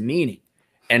purpose and meaning.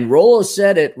 And Rollo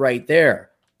said it right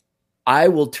there. I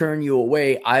will turn you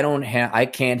away. I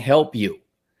can't help you.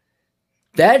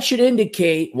 That should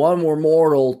indicate, 1, we're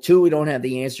mortal, 2, we don't have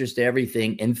the answers to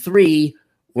everything, and 3,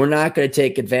 we're not going to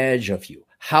take advantage of you.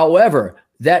 However,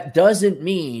 that doesn't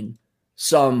mean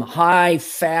some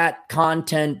high-fat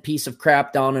content piece of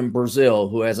crap down in Brazil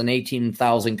who has an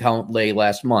 18,000 count lay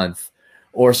last month,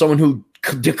 or someone who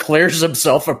declares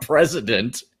himself a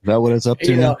president. Is that what it's up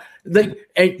to now?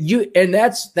 And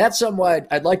that's somewhat,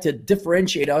 I'd like to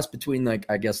differentiate us between, like,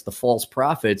 I guess, the false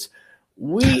prophets.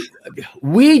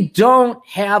 We don't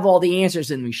have all the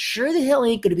answers, and we sure the hell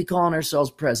ain't going to be calling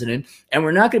ourselves president, and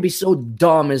we're not going to be so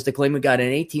dumb as to claim we got an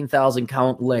 18,000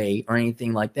 count lay or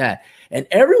anything like that. And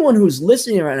everyone who's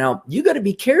listening right now, you got to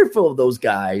be careful of those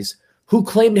guys who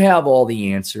claim to have all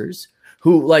the answers,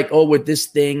 who like, oh, with this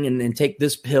thing and take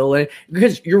this pill. And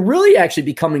because you're really actually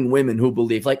becoming women who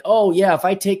believe like, oh yeah, if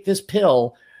I take this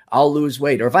pill, I'll lose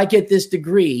weight. Or if I get this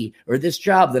degree or this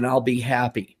job, then I'll be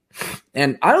happy.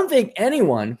 And I don't think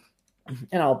anyone,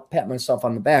 and I'll pat myself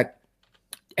on the back,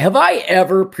 have I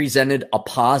ever presented a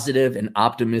positive and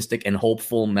optimistic and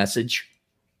hopeful message?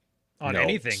 On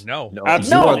anything? No.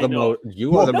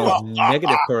 You are the most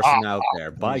negative person out there.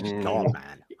 By God,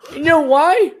 man. You know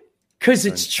why? Because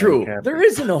it's true. There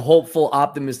isn't a hopeful,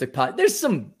 optimistic pot. There's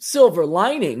some silver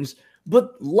linings,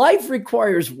 but life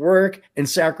requires work and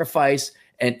sacrifice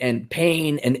and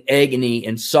pain and agony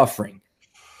and suffering.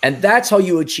 And that's how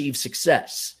you achieve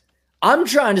success. I'm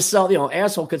trying to sell,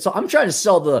 asshole consult. I'm trying to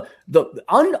sell the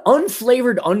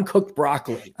unflavored, uncooked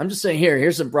broccoli. I'm just saying,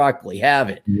 here's some broccoli, have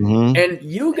it. Mm-hmm. And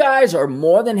you guys are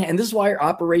more than, and this is why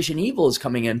Operation Evil is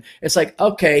coming in. It's like,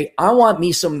 okay, I want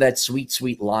me some of that sweet,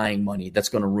 sweet lying money that's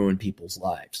going to ruin people's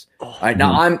lives. All right,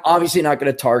 now I'm obviously not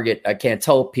going to target. I can't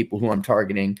tell people who I'm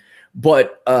targeting,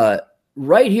 but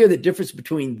right here, the difference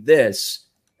between this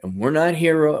and we're not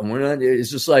hero and we're not,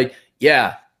 it's just like,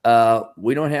 yeah.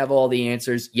 We don't have all the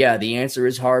answers. Yeah, the answer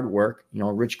is hard work.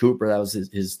 Rich Cooper, that was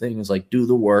his thing, is like, do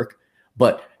the work.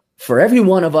 But for every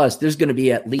one of us, there's going to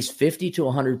be at least 50 to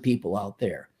 100 people out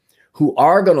there who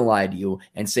are going to lie to you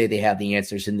and say they have the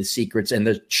answers and the secrets and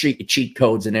the cheat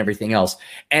codes and everything else.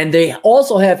 And they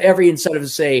also have every incentive to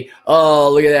say,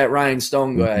 oh, look at that Ryan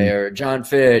Stone guy or John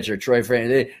Fitch or Troy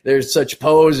Fran. They're such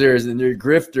posers and they're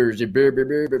grifters.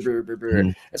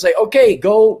 It's like, okay,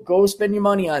 go spend your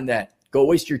money on that. Go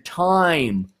waste your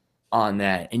time on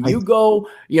that. And you go,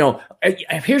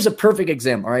 here's a perfect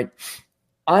example, all right?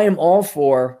 I am all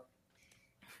for,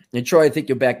 and Troy, I think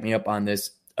you'll back me up on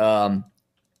this,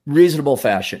 reasonable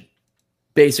fashion,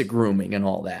 basic grooming and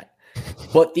all that.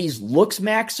 But these looks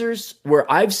maxers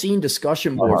where I've seen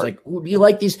discussion boards like, do you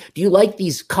like these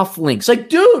cufflinks? Like,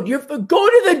 dude, go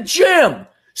to the gym.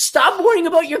 Stop worrying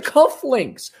about your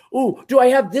cufflinks. Ooh, do I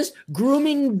have this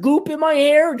grooming goop in my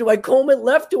hair? Do I comb it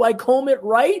left? Do I comb it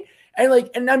right?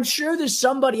 And I'm sure there's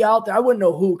somebody out there. I wouldn't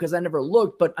know who because I never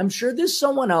looked, but I'm sure there's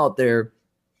someone out there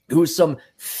who's some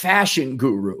fashion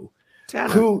guru.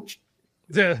 Tanner.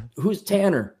 Who's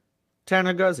Tanner?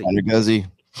 Tanner Guzzi. Tanner Guzzi.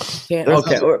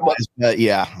 Okay.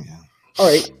 Yeah. All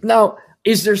right. Now,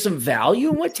 is there some value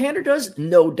in what Tanner does?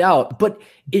 No doubt. But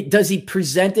does he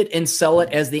present it and sell it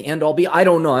as the end all be? I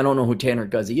don't know. I don't know who Tanner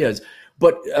Guzzi is.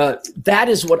 But that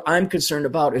is what I'm concerned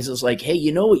about. Is it's like, hey,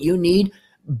 you know what you need?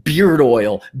 Beard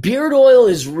oil. Beard oil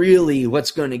is really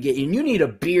what's going to get you. And you need a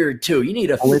beard too. You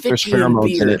need a thick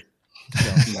beard.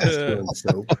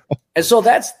 And so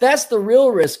that's the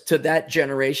real risk to that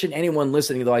generation. Anyone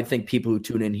listening, though, I think people who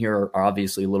tune in here are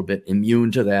obviously a little bit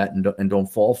immune to that and don't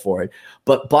fall for it.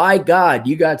 But by God,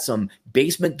 you got some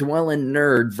basement dwelling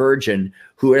nerd virgin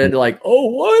who are like, oh,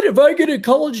 what? If I get a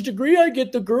college degree, I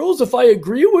get the girls. If I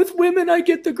agree with women, I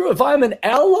get the girls. If I'm an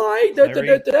ally,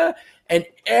 and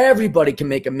everybody can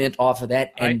make a mint off of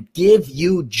that and give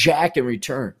you jack in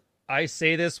return. I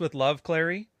say this with love,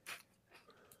 Clarey.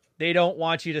 They don't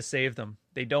want you to save them.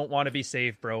 They don't want to be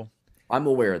saved, bro. I'm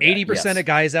aware of that. 80% of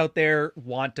guys out there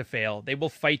want to fail. They will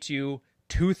fight you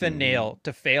tooth and nail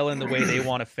to fail in the way they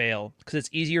want to fail because it's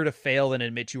easier to fail than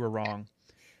admit you were wrong.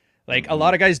 Like, a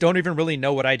lot of guys don't even really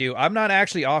know what I do. I'm not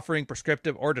actually offering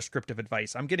prescriptive or descriptive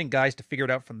advice. I'm getting guys to figure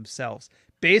it out for themselves.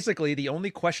 Basically, the only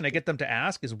question I get them to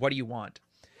ask is, what do you want?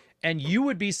 And you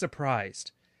would be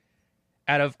surprised.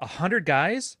 Out of 100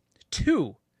 guys,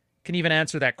 2 can even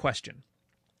answer that question.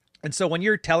 And so when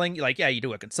you're telling, like, yeah, you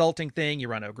do a consulting thing, you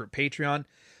run a group Patreon,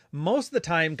 most of the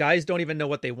time, guys don't even know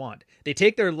what they want. They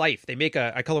take their life. They make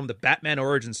I call them the Batman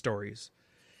origin stories.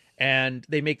 And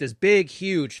they make this big,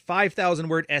 huge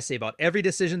 5,000-word essay about every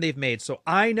decision they've made. So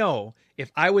I know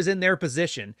if I was in their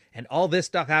position and all this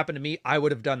stuff happened to me, I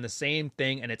would have done the same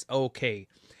thing and it's okay.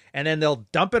 And then they'll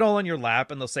dump it all in your lap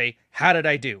and they'll say, how did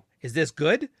I do? Is this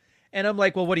good? And I'm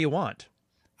like, well, what do you want?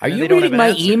 Are you reading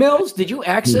my emails? Did you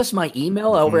access my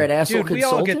email over at Asshole Consulting? We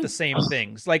all get the same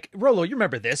things. Like, Rolo, you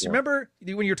remember this. Yeah. Remember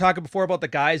when you were talking before about the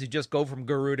guys who just go from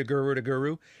guru to guru to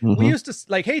guru? Mm-hmm. We used to,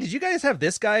 like, hey, did you guys have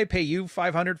this guy pay you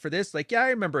 $500 for this? Like, yeah, I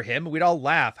remember him. We'd all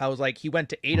laugh. I was like, he went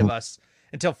to 8 of us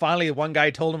until finally one guy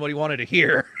told him what he wanted to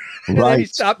hear. And then he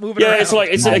stopped moving around. It's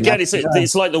like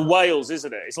the whales,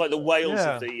 isn't it? It's like the whales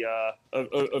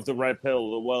of the red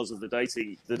pill, the whales of the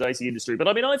dating industry. But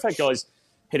I mean, I've had guys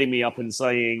hitting me up and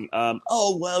saying,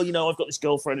 oh, well, I've got this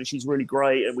girlfriend and she's really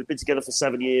great and we've been together for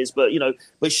 7 years, but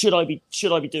should I be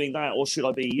doing that, or should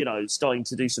I be, starting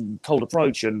to do some cold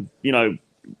approach and,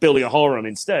 building a harem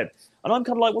instead? And I'm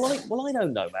kind of like, well, I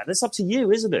don't know, man. It's up to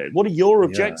you, isn't it? What are your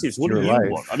objectives? What do you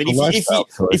want? I mean,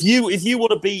 if you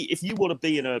want to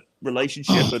be in a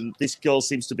relationship and this girl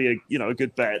seems to be a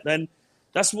good bet, then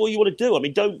that's what you want to do. I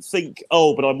mean, don't think,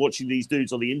 oh, but I'm watching these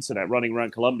dudes on the internet running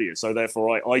around Colombia, so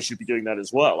therefore I should be doing that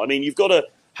as well. I mean, you've got to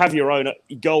have your own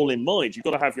goal in mind. You've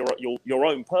got to have your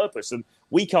own purpose, and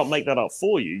we can't make that up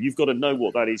for you. You've got to know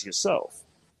what that is yourself.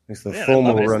 It's the Man, FOMO I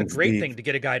love it. runs It's the great deep. thing to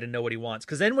get a guy to know what he wants,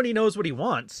 because then when he knows what he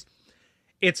wants,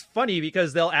 it's funny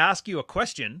because they'll ask you a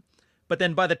question, but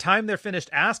then by the time they're finished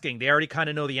asking, they already kind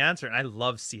of know the answer. And I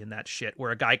love seeing that shit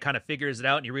where a guy kind of figures it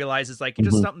out and he realizes like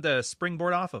just something to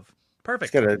springboard off of.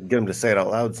 Perfect. Just gotta get him to say it out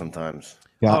loud sometimes.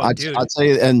 Yeah, I'd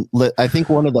say, and I think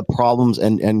one of the problems,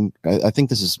 and I think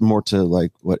this is more to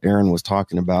like what Aaron was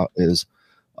talking about is,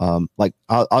 like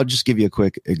I'll just give you a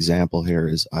quick example here.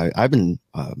 Is I've been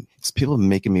people have been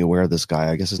making me aware of this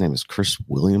guy. I guess his name is Chris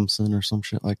Williamson or some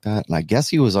shit like that, and I guess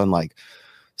he was on like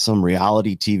some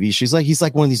reality TV. He's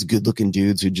like one of these good looking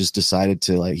dudes who just decided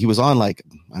to like, he was on like,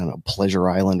 I don't know, Pleasure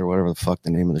Island or whatever the fuck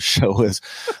the name of the show is.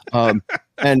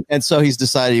 And so he's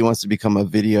decided he wants to become a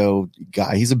video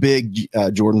guy. He's a big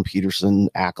Jordan Peterson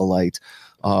acolyte.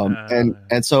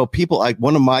 And so people like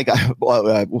one of my guys,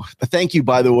 thank you,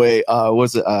 by the way,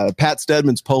 was Pat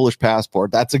Stedman's Polish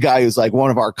Passport. That's a guy who's like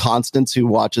one of our constants who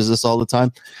watches this all the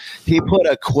time. He put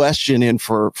a question in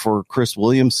for Chris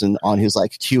Williamson on his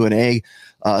like Q&A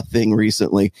thing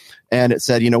recently. And it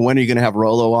said, when are you going to have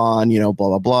Rolo on, blah,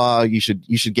 blah, blah. You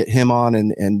should get him on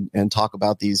and talk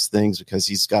about these things because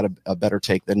he's got a better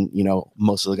take than,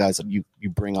 most of the guys that you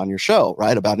bring on your show,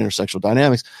 right? About intersexual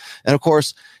dynamics. And of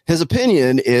course, his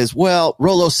opinion is, well,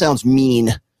 Rolo sounds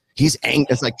mean. He's angry.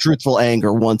 It's like truthful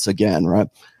anger once again, right?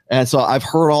 And so I've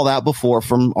heard all that before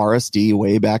from RSD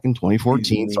way back in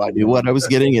 2014. So I knew what I was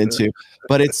getting into.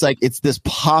 But it's like, it's this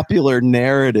popular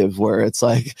narrative where it's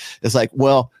like,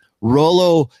 well,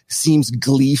 Rolo seems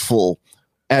gleeful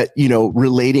at,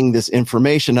 relating this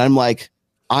information. I'm like,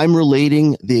 I'm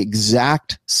relating the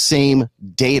exact same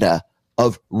data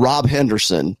of Rob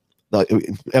Henderson,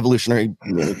 the evolutionary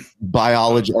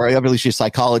biology or evolutionary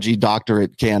psychology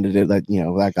doctorate candidate,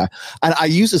 that guy. And I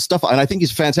use his stuff, and I think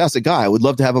he's a fantastic guy. I would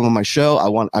love to have him on my show.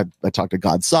 I talk to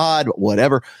God Sod,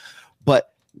 whatever.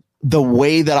 But the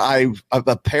way that I've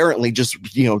apparently just,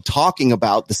 talking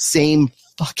about the same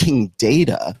fucking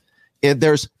data,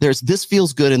 there's this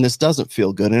feels good and this doesn't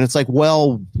feel good. And it's like,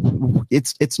 well,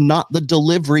 it's not the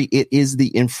delivery. It is the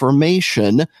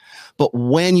information. But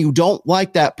when you don't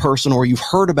like that person or you've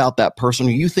heard about that person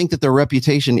or you think that their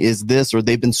reputation is this or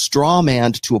they've been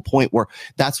strawmanned to a point where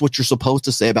that's what you're supposed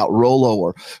to say about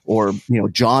Rolo or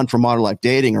John from Modern Life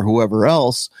Dating or whoever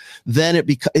else, then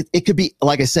it could be,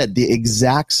 like I said, the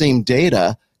exact same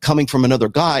data coming from another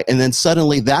guy. And then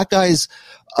suddenly that guy's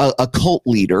a cult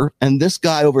leader and this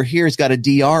guy over here has got a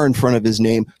DR in front of his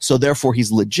name. So therefore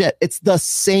he's legit. It's the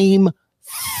same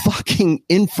fucking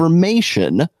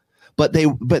information. But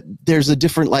there's a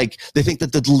different, like, they think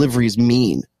that the delivery is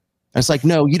mean. And it's like,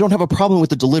 no, you don't have a problem with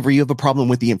the delivery. You have a problem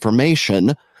with the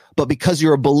information. But because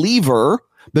you're a believer,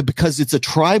 but because it's a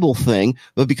tribal thing,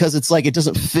 but because it's like it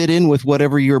doesn't fit in with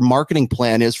whatever your marketing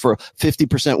plan is for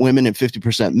 50% women and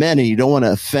 50% men, and you don't want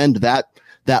to offend that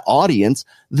audience,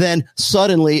 then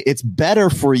suddenly it's better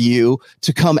for you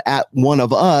to come at one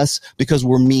of us because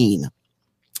we're mean.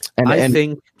 And I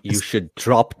think you should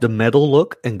drop the metal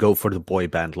look and go for the boy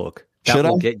band look. That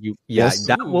will get you. Yeah, yes.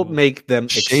 That will make them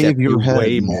accept you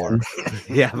way more.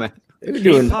 Yeah, man. They're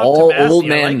doing all old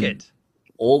man, like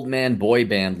old man boy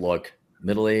band look,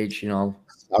 middle age.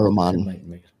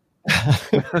 Saruman.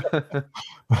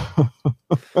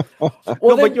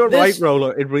 Well, but you're right, Rolo.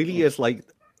 It really is like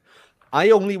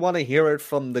I only want to hear it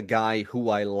from the guy who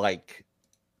I like.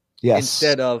 Yes.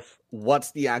 Instead of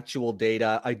what's the actual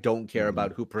data? I don't care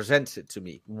about who presents it to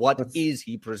me. What is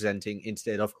he presenting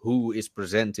instead of who is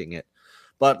presenting it?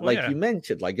 But you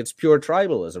mentioned, like it's pure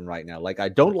tribalism right now. Like I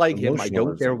don't like him. I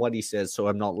don't care what he says, so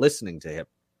I'm not listening to him.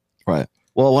 Right.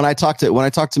 Well, when I talk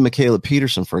to Michaela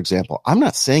Peterson, for example, I'm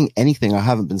not saying anything I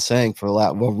haven't been saying for the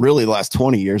last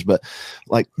 20 years. But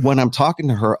like when I'm talking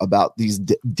to her about these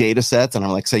data sets, and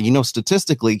I'm like, say,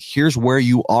 statistically, here's where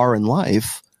you are in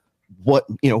life. What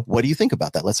do you think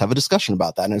about that? Let's have a discussion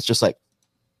about that. And it's just like,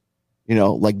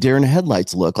 like deer in the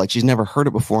headlights look like she's never heard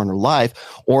it before in her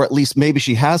life, or at least maybe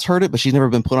she has heard it, but she's never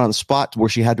been put on the spot where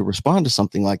she had to respond to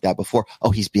something like that before.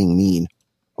 Oh, he's being mean.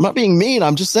 I'm not being mean.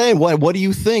 I'm just saying, what do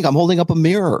you think? I'm holding up a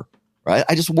mirror, right?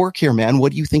 I just work here, man.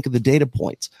 What do you think of the data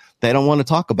points? They don't want to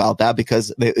talk about that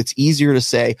because it's easier to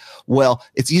say, well,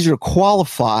 it's easier to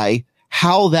qualify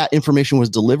how that information was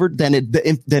delivered than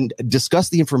discuss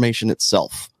the information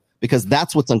itself. because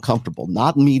that's what's uncomfortable,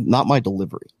 not me, not my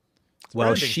delivery.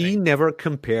 Well, she never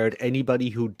compared anybody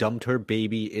who dumped her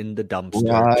baby in the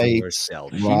dumpster to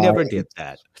herself. She never did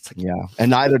that. It's like, yeah,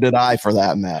 and neither did I, for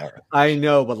that matter. I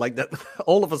know, but like that,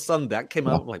 all of a sudden that came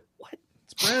out. I'm like, what?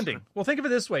 It's branding. Well, think of it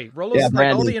this way: Rolo's,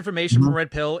 like, all the information from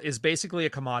Red Pill is basically a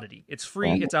commodity. It's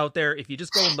free. It's out there. If you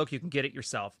just go and look, you can get it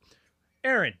yourself.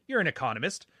 Aaron, you're an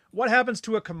economist. What happens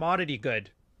to a commodity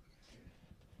good?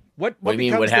 What do you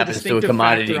mean? What happens to a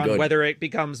commodity good? Whether it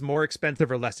becomes more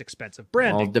expensive or less expensive?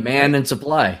 Branding. Well, demand and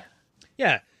supply.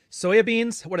 Yeah.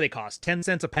 Soybeans, what do they cost? 10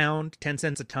 cents a pound, 10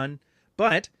 cents a ton.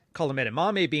 But call them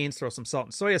edamame beans, throw some salt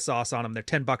and soy sauce on them. They're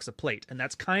 $10 a plate. And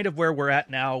that's kind of where we're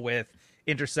at now with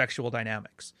intersexual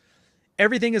dynamics.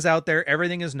 Everything is out there.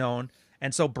 Everything is known.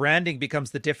 And so branding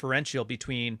becomes the differential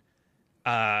between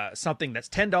something that's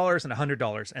 $10 and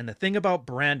 $100. And the thing about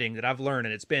branding that I've learned,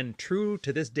 and it's been true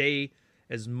to this day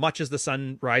as much as the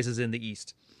sun rises in the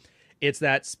east, it's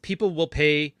that people will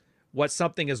pay what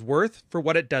something is worth for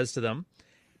what it does to them,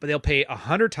 but they'll pay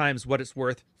 100 times what it's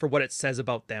worth for what it says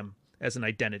about them as an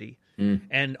identity.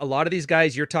 And a lot of these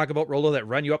guys you're talking about, Rolo, that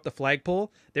run you up the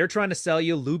flagpole, they're trying to sell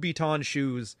you Louboutin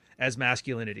shoes as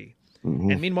masculinity.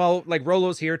 And meanwhile, like,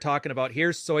 Rolo's here talking about,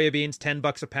 here's soybeans,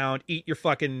 $10 a pound, eat your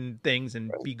fucking things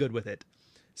and be good with it.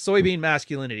 Soybean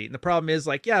masculinity. And the problem is,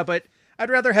 like, yeah, but I'd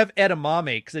rather have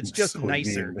edamame because it's just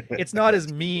nicer. It's not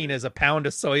as mean as a pound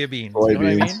of soybeans.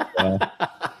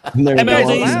 You know what I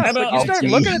mean? You start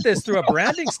looking at this through a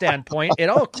branding standpoint, it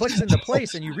all clicks into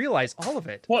place and you realize all of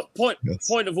it.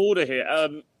 Point of order here.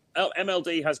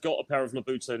 MLD has got a pair of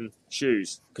Louboutin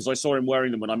shoes because I saw him wearing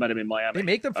them when I met him in Miami. They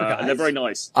make them for guys. And they're very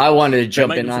nice. I wanted to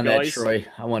jump in on that, Troy.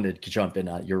 I wanted to jump in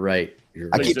on it. You're right.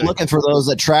 I keep looking for those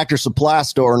at Tractor Supply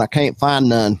store and I can't find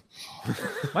none.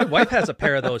 My wife has a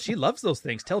pair of those. She loves those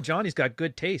things. Tell John he's got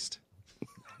good taste.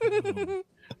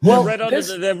 Well,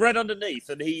 they're red underneath,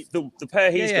 and the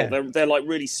pair he's got, they're like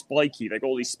really spiky. They've got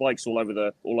all these spikes all over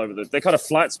the. They're kind of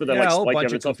flats, but they're like spiky.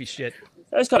 Bunch of goofy shit.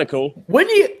 That's kind of cool. When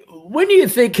do you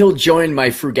think he'll join my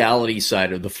frugality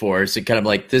side of the force? And kind of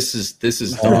like, this is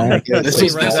dumb. This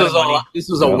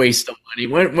was a waste of money.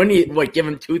 When do you give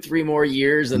him 2-3 more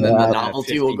years and then the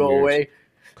novelty will go away?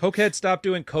 Cokeheads stop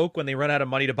doing coke when they run out of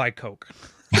money to buy coke.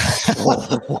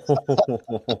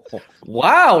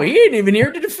 Wow, he ain't even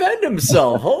here to defend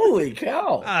himself. Holy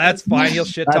cow! That's fine. He'll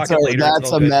shit talk it later.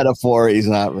 That's a metaphor. He's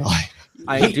not really.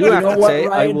 I do have to say,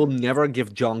 Ryan? I will never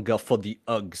give John Guff for the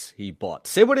Uggs he bought.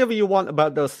 Say whatever you want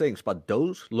about those things, but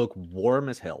those look warm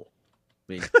as hell.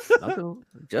 I mean,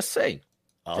 just saying.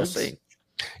 Just saying.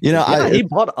 You know, he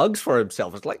bought Uggs for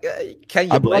himself. It's like, can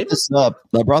you blame him?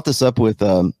 I brought this up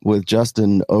with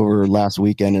Justin over last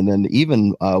weekend, and then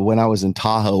even when I was in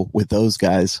Tahoe with those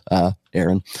guys,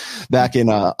 Aaron, back in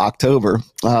October,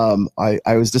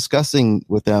 I was discussing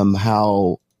with them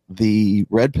how the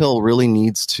red pill really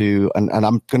needs to, and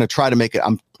I'm going to try to make it.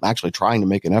 I'm actually trying to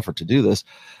make an effort to do this.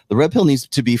 The red pill needs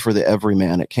to be for the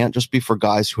everyman. It can't just be for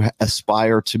guys who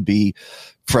aspire to be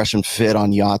fresh and fit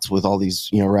on yachts with all these,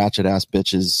 ratchet ass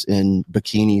bitches in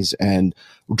bikinis and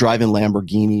driving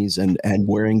Lamborghinis and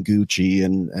wearing Gucci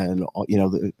and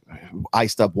the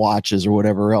iced up watches or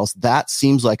whatever else. That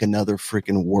seems like another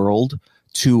freaking world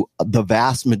to the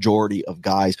vast majority of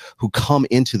guys who come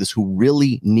into this, who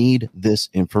really need this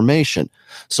information.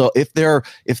 So if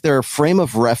their frame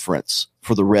of reference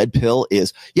for the red pill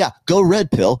is, go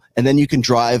red pill, and then you can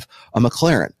drive a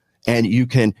McLaren and you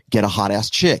can get a hot ass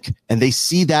chick, and they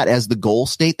see that as the goal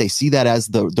state, they see that as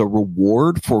the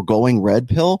reward for going red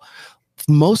pill.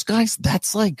 Most guys,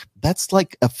 that's like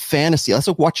a fantasy. That's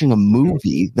like watching a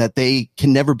movie that they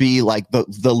can never be like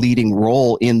the leading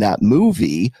role in that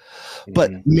movie,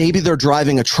 but maybe they're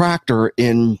driving a tractor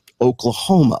in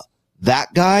Oklahoma.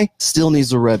 That guy still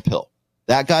needs a red pill.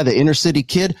 That guy, the inner city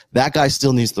kid, that guy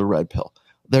still needs the red pill.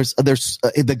 There's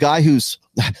the guy who's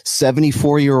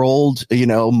 74-year-old,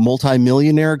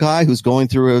 multimillionaire guy who's going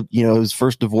through his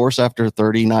first divorce after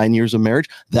 39 years of marriage.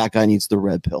 That guy needs the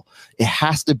red pill. It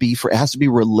has to be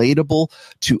relatable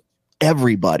to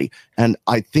everybody. And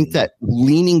I think that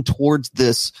leaning towards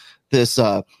this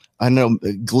I know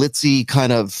glitzy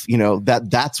kind of,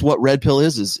 that's what red pill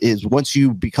is once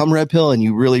you become red pill and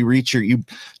you really you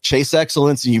chase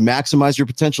excellence and you maximize your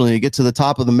potential and you get to the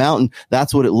top of the mountain,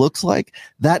 that's what it looks like.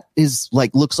 That is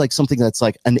looks like something that's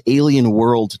like an alien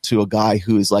world to a guy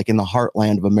who is like in the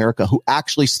heartland of America, who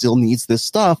actually still needs this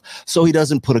stuff so he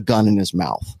doesn't put a gun in his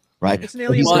mouth. Right. It's an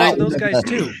alien world to those guys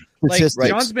too. Like,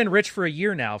 John's been rich for a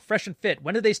year now, fresh and fit.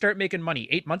 When did they start making money?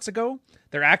 8 months ago?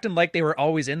 They're acting like they were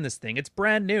always in this thing. It's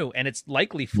brand new, and it's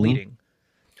likely fleeting.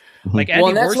 Like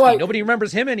Andy Worski, nobody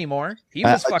remembers him anymore. He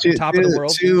was fucking top of the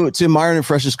world. To Myron and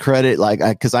Fresh's credit,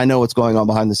 because I know what's going on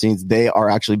behind the scenes, they are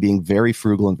actually being very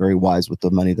frugal and very wise with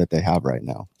the money that they have right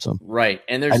now. So right,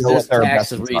 and there's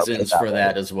tax reasons for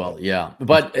that as well. Yeah,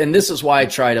 and this is why I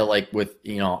try to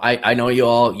I know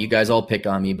you guys all pick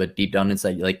on me, but deep down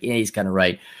inside you're like, yeah, he's kind of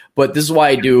right. But this is why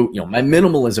I do, my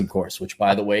minimalism course, which,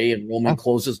 by the way, enrollment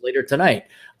closes later tonight.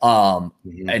 And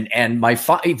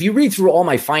if you read through all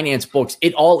my finance books,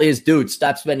 it all is, dude,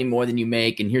 stop spending more than you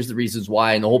make, and here's the reasons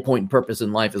why, and the whole point and purpose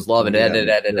in life is love, and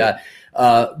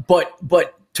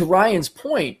But to Ryan's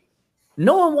point,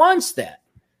 no one wants that.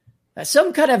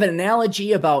 Some kind of an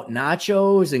analogy about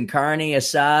nachos and carne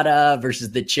asada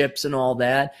versus the chips and all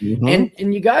that.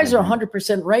 And you guys are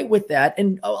 100% right with that.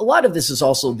 And a lot of this is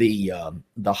also the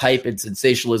hype and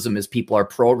sensationalism as people are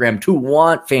programmed to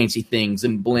want fancy things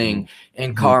and bling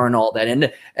and car and all that.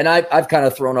 And I've kind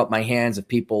of thrown up my hands at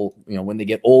people, when they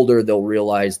get older, they'll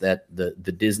realize that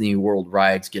the Disney World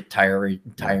rides get tired,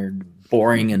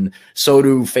 boring, and so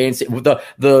do fancy.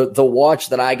 The watch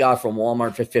that I got from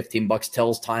Walmart for $15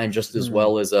 tells time just as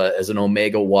well as an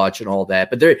Omega watch and all that.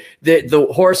 But the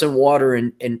horse and water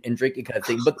and drinking kind of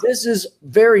thing. But this is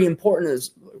very important.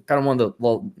 Is kind of one of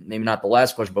the, maybe not the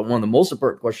last question, but one of the most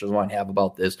important questions I want to have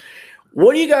about this.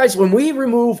 What do you guys, when we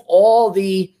remove all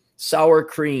the sour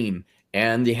cream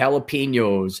and the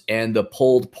jalapenos and the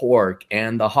pulled pork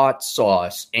and the hot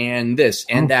sauce and this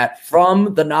and that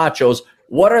from the nachos,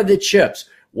 what are the chips?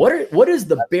 What is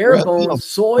the bare bones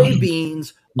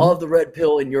soybeans of the red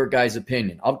pill in your guys'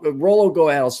 opinion? Rollo, go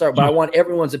ahead. I'll start, but I want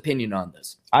everyone's opinion on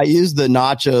this. I used the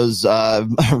nachos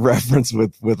reference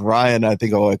with Ryan, I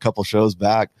think, a couple shows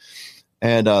back.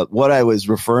 And what I was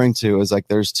referring to is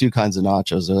there's two kinds of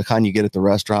nachos. There's the kind you get at the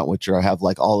restaurant, which have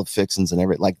all the fixings and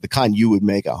everything, like the kind you would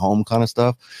make at home kind of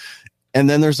stuff. And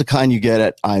then there's the kind you get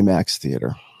at IMAX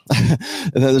theater.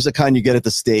 And then there's the kind you get at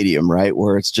the stadium, right?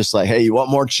 Where it's just like, hey, you want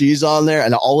more cheese on there?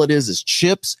 And all it is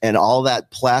chips and all that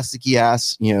plasticky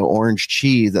ass, orange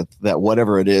cheese that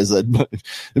whatever it is, that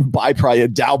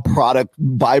byproducts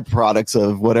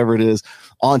of whatever it is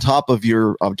on top of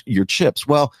your chips.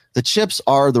 Well, the chips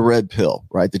are the red pill,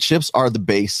 right? The chips are the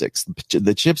basics.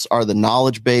 The chips are the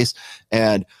knowledge base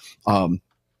and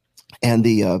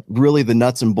the really the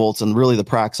nuts and bolts and really the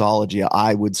praxeology,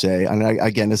 I would say. And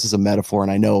again, this is a metaphor,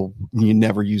 and I know you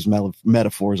never use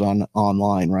metaphors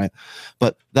online, right?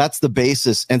 But that's the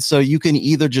basis. And so you can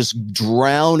either just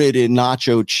drown it in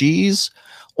nacho cheese,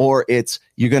 or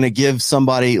you're going to give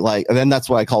somebody and then that's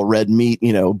why I call red meat,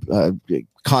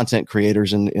 content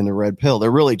creators in the red pill. They're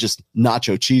really just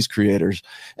nacho cheese creators.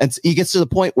 And it gets to the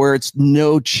point where it's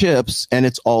no chips and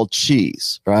it's all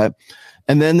cheese, right?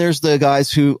 And then there's the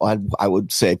guys who I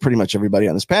would say pretty much everybody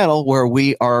on this panel, where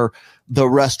we are the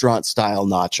restaurant style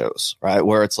nachos, right?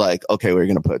 Where it's like, okay, we're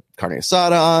going to put carne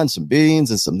asada on, some beans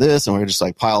and some this, and we're just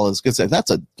pile this good stuff.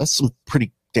 That's some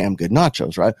pretty damn good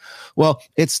nachos, right? Well,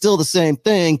 it's still the same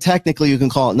thing. Technically, you can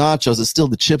call it nachos. It's still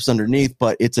the chips underneath,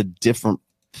 but it's a different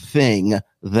thing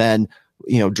than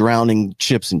drowning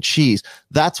chips and cheese.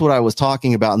 That's what I was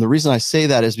talking about. And the reason I say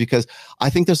that is because I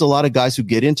think there's a lot of guys who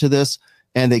get into this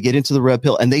and they get into the red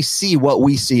pill and they see what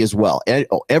we see as well.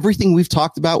 Everything we've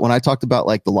talked about, when I talked about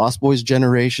the Lost Boys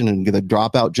generation and the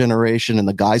dropout generation and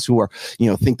the guys who are,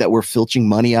 think that we're filching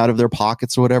money out of their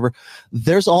pockets or whatever,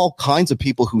 there's all kinds of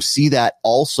people who see that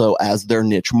also as their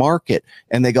niche market.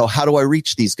 And they go, how do I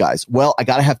reach these guys? Well, I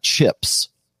got to have chips.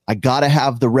 I got to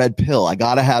have the red pill. I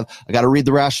got to read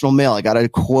the Rational Mail. I got to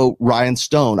quote Ryan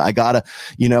Stone. I got to,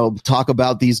 talk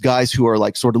about these guys who are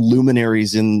sort of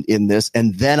luminaries in this.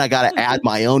 And then I got to add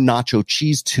my own nacho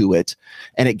cheese to it.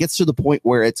 And it gets to the point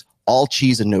where it's all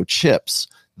cheese and no chips.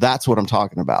 That's what I'm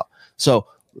talking about. So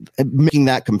making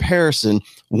that comparison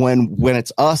when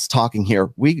it's us talking here,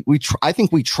 I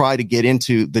think we try to get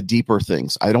into the deeper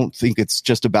things. I don't think it's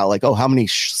just about how many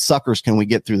suckers can we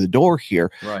get through the door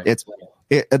here? Right.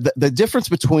 The difference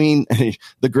between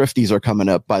the grifties are coming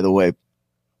up, by the way,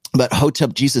 but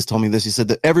Hotep Jesus told me this. He said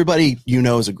that everybody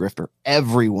is a grifter.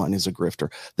 Everyone is a grifter.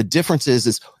 The difference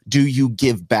is do you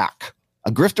give back?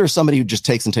 A grifter is somebody who just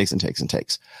takes and takes and takes and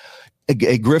takes. A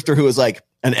grifter who is an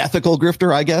ethical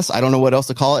grifter, I guess. I don't know what else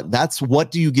to call it. That's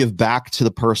what do you give back to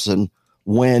the person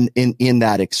when in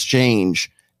that exchange,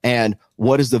 and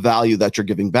what is the value that you're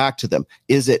giving back to them?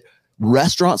 Is it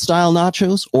restaurant style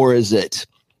nachos, or is it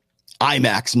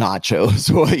IMAX nachos?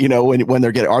 When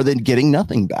are they getting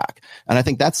nothing back? And I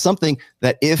think that's something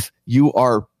that if you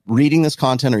are reading this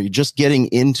content or you're just getting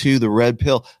into the red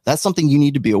pill, that's something you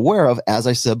need to be aware of. As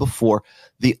I said before,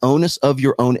 the onus of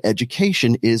your own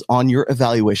education is on your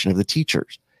evaluation of the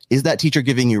teachers. is that teacher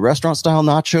giving you restaurant style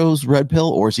nachos, red pill,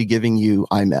 or is he giving you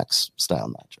IMAX style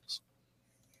nachos?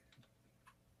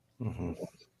 Mm-hmm.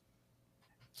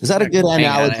 Is that a good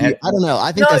analogy? I don't know.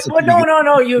 I think that's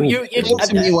no. You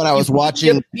to me when I was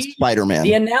watching Spider-Man.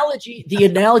 The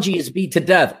analogy is beat to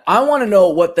death. I want to know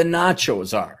what the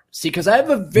nachos are. See, because I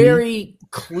have a very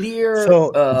clear,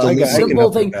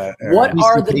 simple thing. What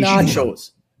are the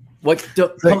nachos? What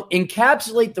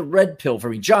encapsulate the red pill for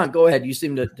me? John, go ahead. You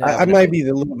seem to I might be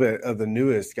the little bit of the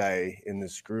newest guy in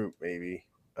this group, maybe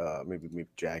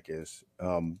Jack is.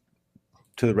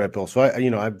 To the red pill. So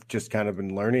I've just kind of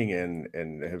been learning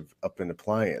and have up been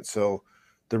applying it. So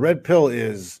the red pill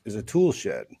is a tool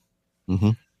shed.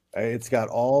 Mm-hmm. It's got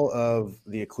all of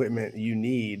the equipment you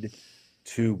need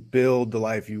to build the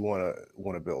life you want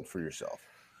to build for yourself.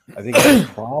 I think the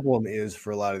problem is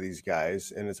for a lot of these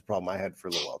guys, and it's a problem I had for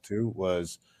a little while too,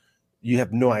 was you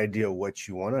have no idea what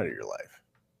you want out of your life.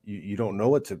 You don't know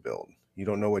what to build. You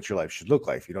don't know what your life should look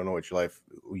like. You don't know what your life,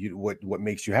 what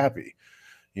makes you happy.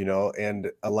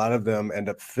 And a lot of them end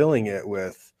up filling it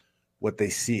with what they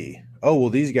see. Oh, well,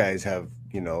 these guys have,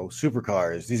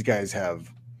 supercars. These guys have,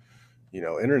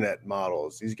 internet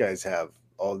models. These guys have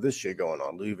all this shit going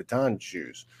on, Louis Vuitton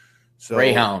shoes. So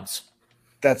Greyhounds.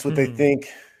 That's what they think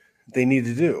they need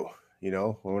to do. We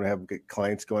want to have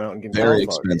clients going out and getting very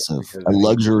expensive, a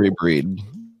luxury breed.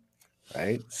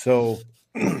 Right. So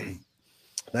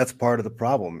that's part of the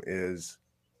problem is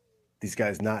these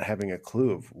guys not having a clue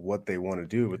of what they want to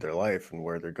do with their life and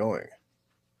where they're going.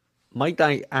 Might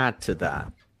I add to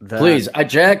that? Please,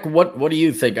 Jack, what do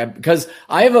you think? Because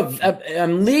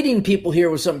I'm leading people here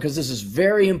with something because this is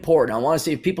very important. I want to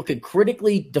see if people could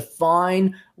critically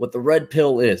define what the red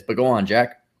pill is. But go on,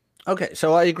 Jack. Okay,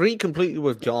 so I agree completely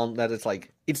with John that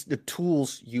it's the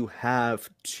tools you have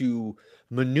to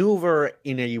maneuver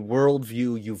in a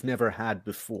worldview you've never had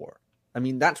before. I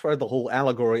mean, that's where the whole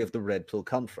allegory of the red pill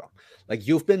comes from. Like,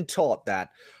 you've been taught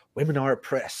that women are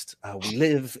oppressed. We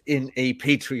live in a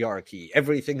patriarchy.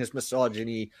 Everything is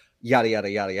misogyny, yada, yada,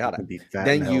 yada, yada.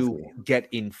 Then you get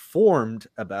informed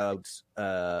about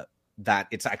that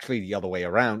it's actually the other way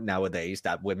around nowadays,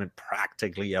 that women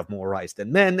practically have more rights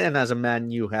than men. And as a man,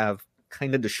 you have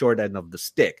kind of the short end of the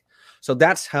stick. So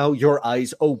that's how your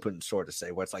eyes open, sort of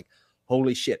say, where it's like,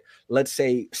 holy shit. Let's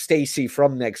say Stacy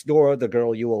from next door, the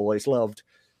girl you always loved,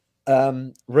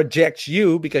 rejects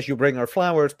you because you bring her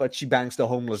flowers, but she bangs the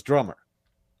homeless drummer.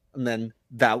 And then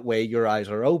that way your eyes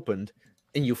are opened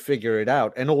and you figure it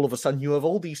out. And all of a sudden you have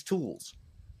all these tools.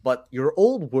 But your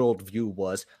old worldview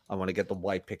was, I want to get the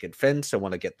white picket fence. I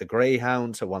want to get the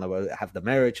greyhounds. I want to have the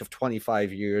marriage of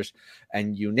 25 years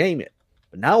and you name it.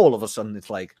 But now all of a sudden it's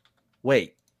like,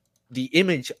 wait, the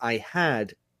image I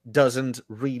had doesn't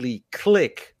really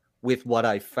click with what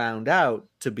I found out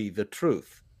to be the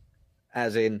truth.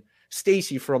 As in,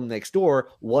 Stacy from next door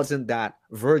wasn't that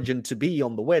virgin to be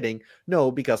on the wedding.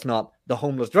 No, because not the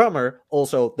homeless drummer,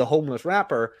 also the homeless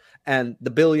rapper and the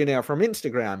billionaire from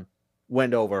Instagram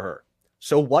went over her.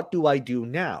 So what do I do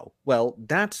now? Well,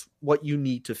 that's what you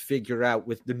need to figure out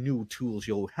with the new tools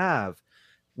you'll have,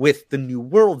 with the new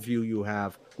worldview you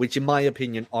have, which in my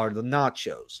opinion are the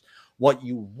nachos. What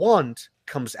you want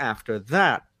comes after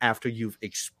that, after you've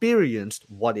experienced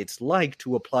what it's like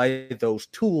to apply those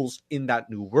tools in that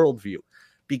new worldview,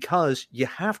 because you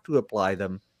have to apply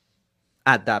them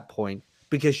at that point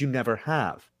because you never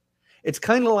have. It's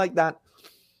kind of like that,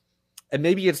 and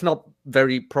maybe it's not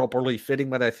very properly fitting,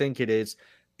 but I think it is.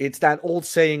 It's that old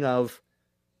saying of,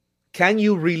 can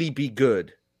you really be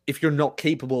good if you're not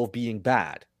capable of being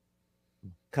bad?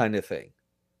 Kind of thing.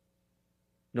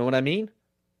 Know what I mean?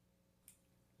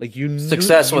 Like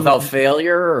success without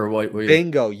failure, or what?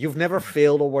 Bingo. You've never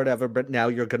failed or whatever, but now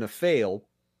you're going to fail.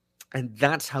 And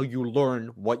that's how you learn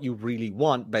what you really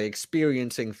want, by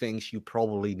experiencing things you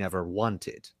probably never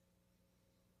wanted.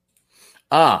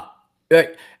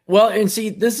 Well, and see,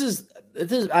 this is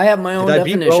I have my own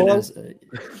definition.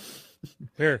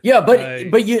 Yeah,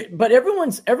 but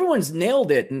everyone's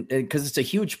nailed it, because it's a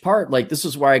huge part. Like, this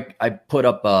is why I put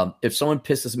up, if someone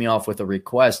pisses me off with a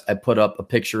request, I put up a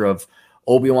picture of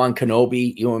Obi-Wan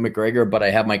Kenobi, Ewan McGregor, but I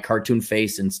have my cartoon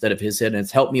face instead of his head, and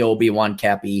it's "Help me, Obi-Wan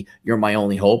Cappy, you're my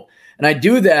only hope." And I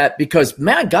do that because,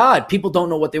 my God, people don't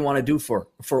know what they want to do for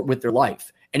with their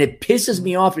life. And it pisses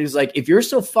me off. It's like, if you're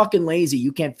so fucking lazy,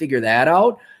 you can't figure that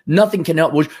out, nothing can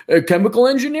help. Chemical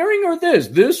engineering or this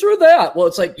or that. Well,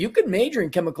 it's like, you could major in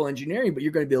chemical engineering, but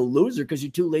you're going to be a loser because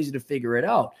you're too lazy to figure it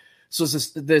out. So it's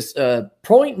this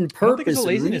point and purpose. I don't think it's a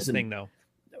laziness thing, though.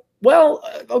 Well,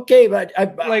 okay, but I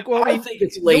think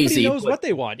it's lazy. Nobody knows what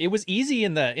they want. It was easy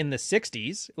in the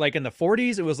 60s. Like in the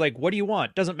 40s, it was like, what do you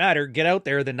want? Doesn't matter. Get out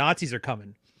there. The Nazis are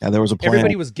coming. Yeah, there was a plan.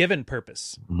 Everybody was given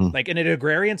purpose. Like in an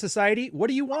agrarian society, what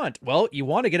do you want? Well, you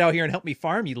want to get out here and help me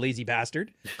farm, you lazy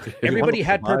bastard. Everybody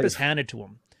had purpose handed to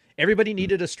them. Everybody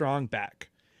needed a strong back.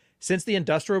 Since the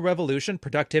Industrial Revolution,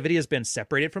 productivity has been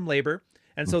separated from labor,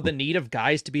 and so the need of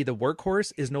guys to be the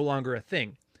workhorse is no longer a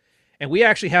thing. And we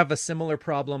actually have a similar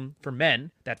problem for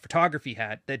men that photography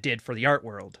had that did for the art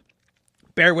world.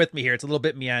 Bear with me here, it's a little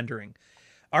bit meandering.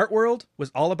 Art world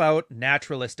was all about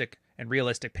naturalistic and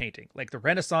realistic painting. Like the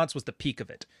Renaissance was the peak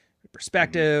of it.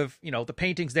 Perspective, the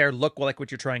paintings there look like what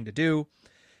you're trying to do.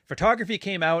 Photography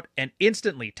came out and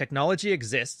instantly technology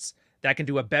exists that can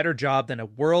do a better job than a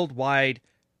worldwide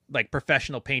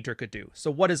professional painter could do.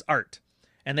 So what is art?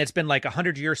 And it's been like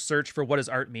 100-year search for what does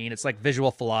art mean. It's like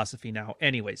visual philosophy now.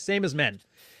 Anyway, same as men.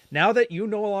 Now that you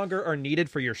no longer are needed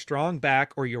for your strong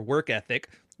back or your work ethic,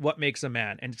 what makes a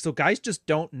man? And so guys just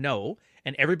don't know,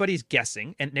 and everybody's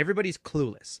guessing, and everybody's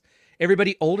clueless.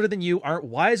 Everybody older than you aren't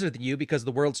wiser than you because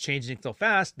the world's changing so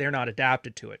fast, they're not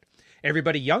adapted to it.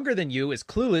 Everybody younger than you is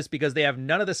clueless because they have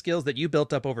none of the skills that you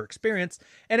built up over experience,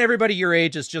 and everybody your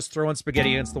age is just throwing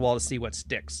spaghetti against the wall to see what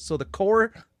sticks. So the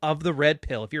core of the red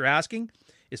pill, if you're asking,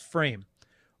 is frame.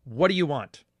 What do you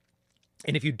want?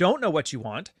 And if you don't know what you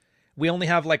want, we only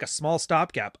have like a small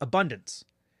stopgap, abundance.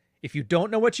 If you don't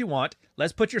know what you want,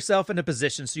 let's put yourself in a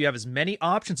position so you have as many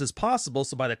options as possible,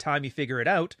 so by the time you figure it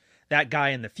out, that guy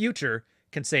in the future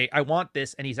can say, I want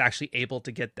this, and he's actually able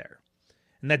to get there.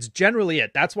 And that's generally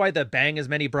it. That's why the bang as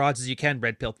many broads as you can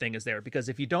red pill thing is there. Because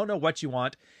if you don't know what you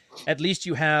want, at least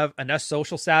you have enough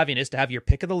social savviness to have your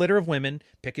pick of the litter of women,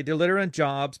 pick of the litter on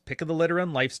jobs, pick of the litter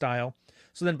on lifestyle.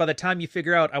 So then by the time you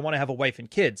figure out, I want to have a wife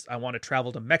and kids, I want to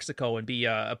travel to Mexico and be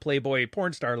a Playboy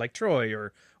porn star like Troy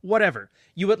or whatever,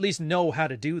 you at least know how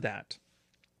to do that.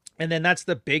 And then that's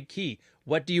the big key.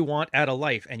 What do you want out of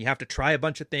life? And you have to try a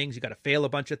bunch of things. You got to fail a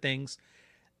bunch of things.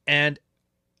 And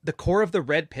the core of the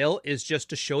red pill is just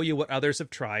to show you what others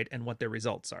have tried and what their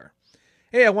results are.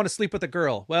 Hey, I want to sleep with a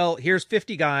girl. Well, here's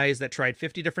 50 guys that tried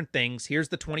 50 different things. Here's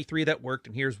the 23 that worked,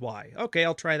 and here's why. Okay,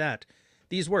 I'll try that.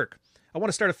 These work. I want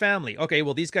to start a family. Okay,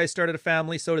 well, these guys started a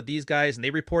family, so did these guys, and they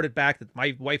reported back that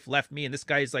my wife left me, and this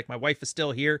guy's like, my wife is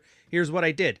still here. Here's what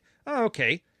I did. Oh,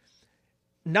 okay.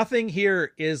 Nothing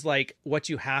here is like what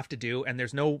you have to do, and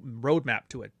there's no roadmap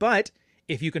to it. But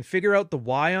if you can figure out the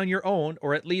why on your own,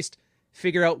 or at least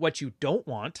figure out what you don't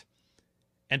want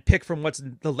and pick from what's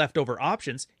the leftover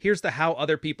options, here's the how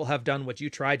other people have done what you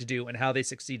tried to do and how they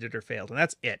succeeded or failed. And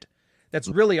that's it. That's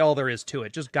really all there is to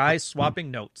it. Just guys swapping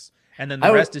notes. And then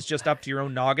the rest is just up to your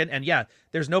own noggin. And yeah,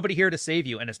 there's nobody here to save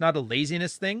you. And it's not a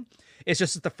laziness thing. It's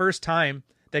just the first time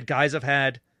that guys have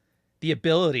had the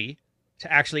ability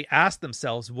to actually ask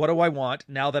themselves, what do I want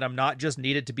now that I'm not just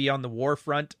needed to be on the war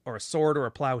front or a sword or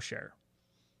a plowshare?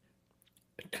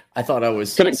 I thought I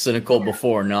was cynical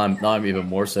before. Now I'm even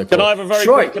more cynical. Can I have a very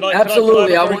Troy, quick?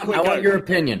 Absolutely. I want your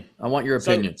opinion. I want your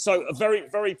opinion. So very,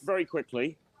 very, very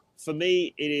quickly. For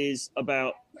me, it is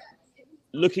about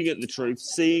looking at the truth,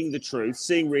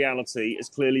 seeing reality as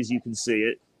clearly as you can see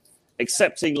it,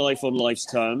 accepting life on life's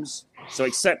terms. So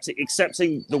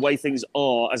accepting the way things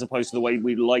are as opposed to the way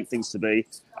we like things to be,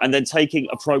 and then taking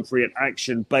appropriate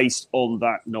action based on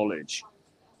that knowledge.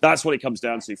 That's what it comes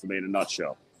down to for me in a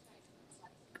nutshell.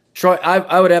 Troy,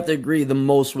 I would have to agree the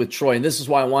most with Troy, and this is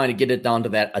why I wanted to get it down to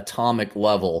that atomic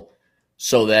level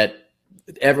so that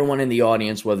everyone in the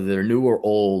audience, whether they're new or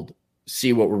old,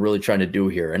 see what we're really trying to do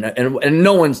here. And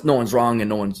no one's wrong,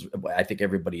 and I think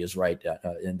everybody is right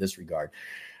in this regard.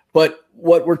 But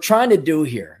what we're trying to do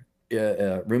here,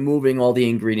 removing all the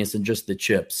ingredients and just the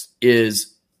chips,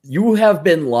 is you have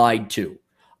been lied to,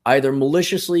 either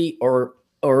maliciously or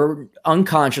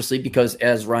unconsciously, because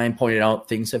as Ryan pointed out,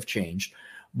 things have changed.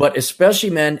 But especially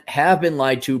men have been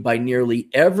lied to by nearly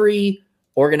every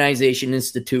organization,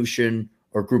 institution,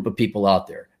 or group of people out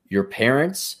there. Your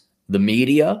parents, the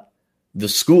media, the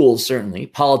schools, certainly,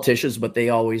 politicians, but they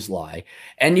always lie.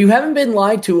 And you haven't been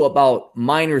lied to about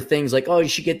minor things like, oh, you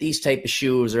should get these type of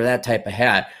shoes or that type of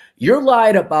hat. You're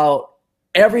lied about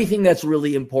everything that's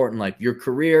really important, like your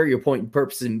career, your point and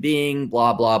purpose in being,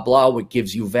 blah, blah, blah, what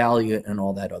gives you value and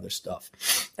all that other stuff.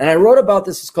 And I wrote about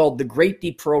this. It's called The Great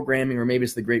Deprogramming, or maybe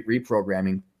it's The Great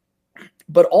Reprogramming.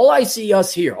 But all I see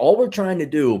us here, all we're trying to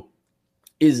do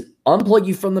is unplug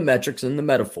you from the metrics and the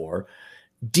metaphor,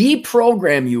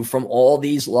 deprogram you from all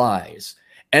these lies,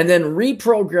 and then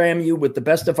reprogram you with the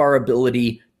best of our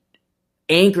ability,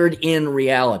 anchored in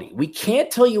reality. We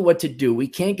can't tell you what to do. We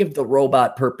can't give the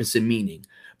robot purpose and meaning,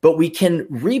 but we can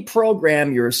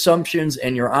reprogram your assumptions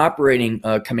and your operating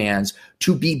commands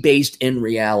to be based in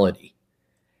reality.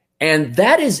 And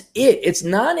that is it. It's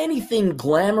not anything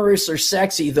glamorous or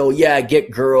sexy, though. Yeah, get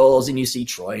girls, and you see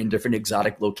Troy in different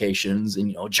exotic locations,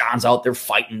 and John's out there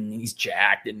fighting, and he's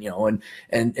jacked, and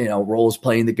Roll's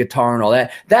playing the guitar and all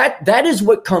that. That is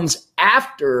what comes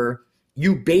after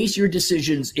you base your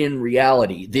decisions in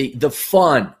reality. The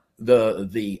fun,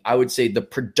 the I would say the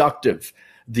productive,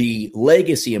 the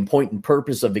legacy and point and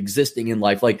purpose of existing in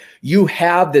life. Like, you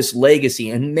have this legacy,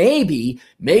 and maybe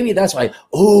that's why,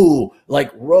 Roll,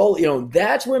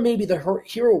 that's where maybe the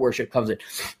hero worship comes in.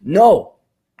 No,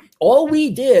 all we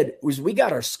did was we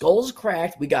got our skulls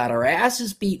cracked, we got our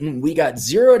asses beaten, we got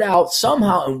zeroed out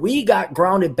somehow, and we got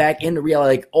grounded back into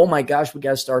reality. Like, oh my gosh, we got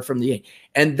to start from the end.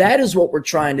 And that is what we're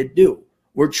trying to do.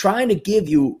 We're trying to give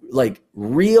you like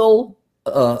real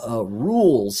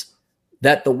rules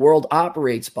that the world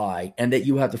operates by and that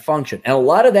you have to function. And a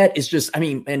lot of that is just,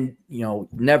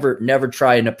 never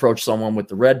try and approach someone with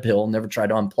the red pill, never try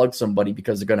to unplug somebody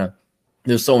because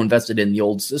they're so invested in the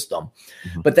old system.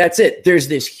 Mm-hmm. But that's it. There's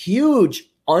this huge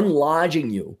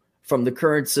unlodging you from the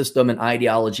current system and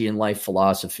ideology and life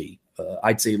philosophy.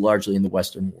 I'd say largely in the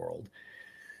Western world,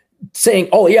 saying,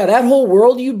 oh yeah, that whole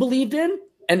world you believed in,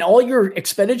 and all your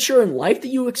expenditure in life that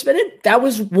you expended, that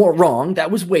was wrong.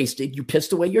 That was wasted. You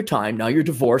pissed away your time. Now you're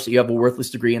divorced. So you have a worthless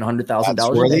degree and $100,000. That's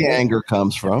where the anger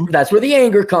comes from. That's where the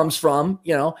anger comes from,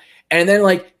 And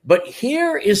then but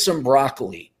here is some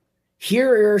broccoli.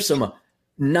 Here are some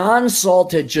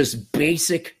non-salted, just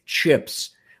basic chips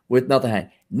with nothing.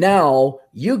 Now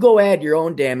you go add your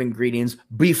own damn ingredients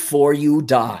before you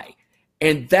die.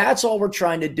 And that's all we're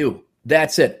trying to do.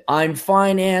 That's it. I'm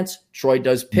finance. Troy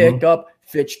does pickup.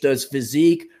 Fitch does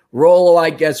physique. Rollo, I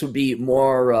guess, would be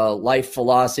more life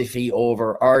philosophy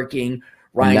overarching.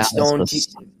 Rhinestone,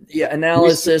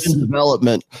 analysis, and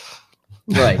development.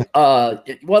 Right.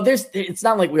 It's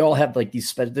not like we all have like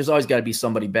these. There's always got to be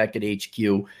somebody back at HQ.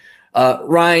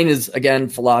 Ryan is again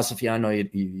philosophy. I know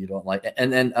you don't like it.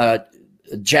 And then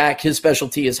Jack, his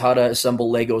specialty is how to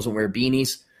assemble Legos and wear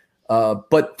beanies.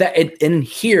 But that and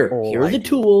here are the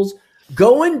tools.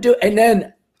 Go and do, and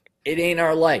then it ain't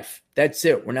our life. That's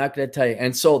it. We're not going to tell you.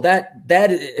 And so that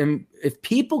and if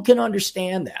people can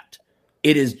understand that,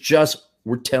 it is just,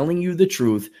 we're telling you the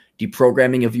truth,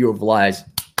 deprogramming of your lies.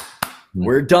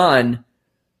 We're done.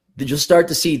 Then you'll start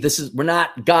to see we're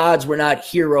not gods. We're not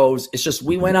heroes. It's just,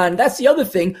 we went on. That's the other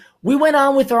thing. We went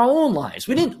on with our own lives.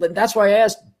 That's why I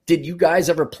asked, did you guys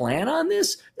ever plan on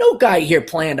this? No guy here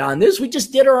planned on this. We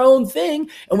just did our own thing,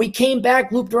 and we came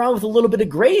back, looped around with a little bit of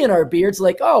gray in our beards,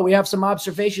 like, oh, we have some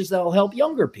observations that will help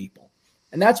younger people.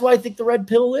 And that's why I think the red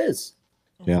pill is.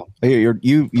 Yeah.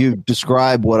 You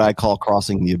describe what I call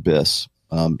crossing the abyss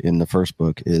in the first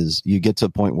book. Is you get to a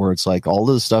point where it's like all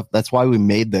this stuff. That's why we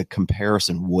made the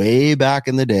comparison way back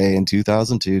in the day in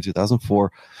 2002,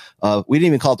 2004. We didn't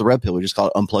even call it the red pill. We just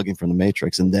called it unplugging from the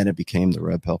matrix, and then it became the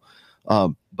red pill.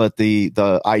 But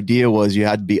the idea was you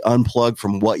had to be unplugged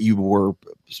from what you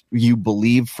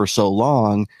believed for so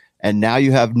long, and now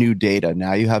you have new data.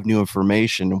 Now you have new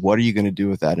information. What are you going to do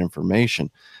with that information?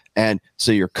 And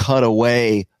so you're cut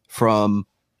away from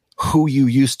who you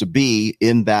used to be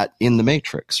in the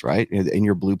matrix, right? In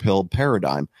your blue pill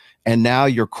paradigm. And now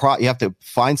you have to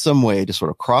find some way to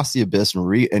sort of cross the abyss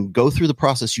and go through the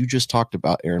process you just talked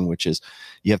about, Aaron, which is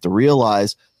you have to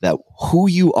realize that who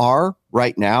you are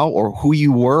right now, or who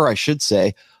you were, I should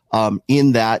say,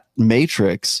 in that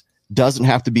matrix doesn't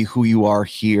have to be who you are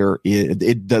here.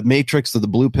 The matrix or the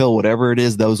blue pill, whatever it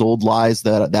is, those old lies,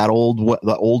 the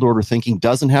old order thinking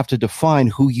doesn't have to define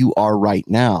who you are right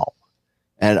now.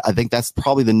 And I think that's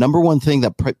probably the number one thing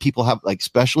that people have, like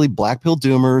especially black pill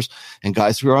doomers and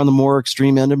guys who are on the more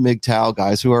extreme end of MGTOW,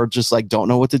 guys who are just like don't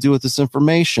know what to do with this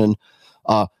information.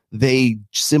 They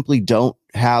simply don't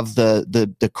have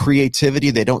the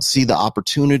creativity. They don't see the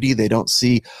opportunity. They don't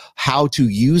see how to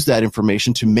use that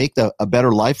information to make a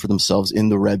better life for themselves in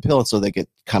the red pill. And so they get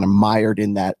kind of mired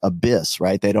in that abyss,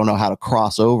 right? They don't know how to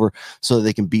cross over so that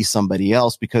they can be somebody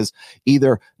else, because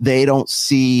either they don't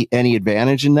see any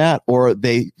advantage in that, or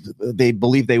they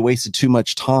believe they wasted too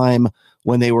much time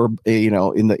when they were,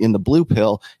 in the blue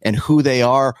pill, and who they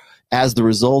are as the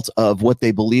result of what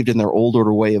they believed in their old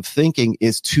order way of thinking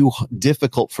is too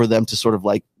difficult for them to sort of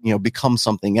become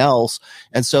something else.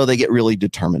 And so they get really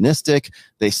deterministic.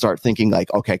 They start thinking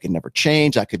like, okay, I could never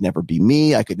change. I could never be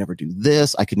me. I could never do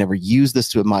this. I could never use this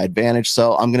to my advantage.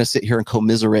 So I'm going to sit here and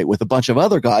commiserate with a bunch of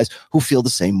other guys who feel the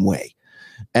same way.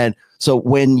 And So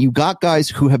when you got guys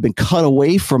who have been cut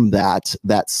away from that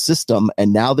system,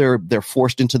 and now they're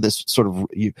forced into this sort of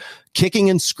kicking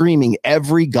and screaming,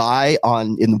 every guy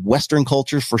in Western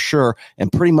cultures for sure,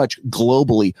 and pretty much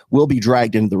globally will be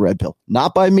dragged into the red pill.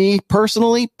 Not by me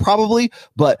personally, probably,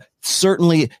 but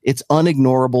certainly it's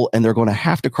unignorable, and they're going to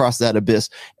have to cross that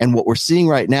abyss. And what we're seeing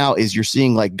right now is you're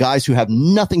seeing like guys who have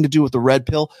nothing to do with the red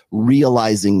pill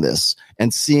realizing this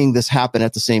and seeing this happen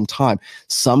at the same time.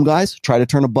 Some guys try to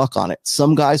turn a buck on it.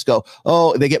 Some guys go,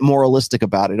 oh, they get moralistic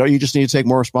about it. Oh, you just need to take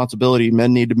more responsibility.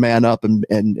 Men need to man up and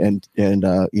you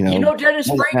know. You know Dennis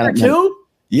Prager too?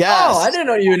 Yes. Oh, I didn't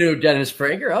know you knew Dennis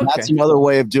Prager. Okay. That's another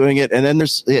way of doing it. And then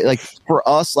there's like for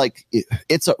us, like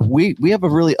we have a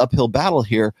really uphill battle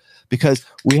here because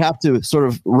we have to sort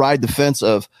of ride the fence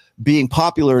of being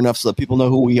popular enough so that people know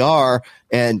who we are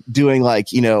and doing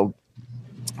like, you know,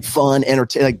 fun,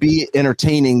 be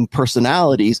entertaining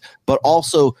personalities, but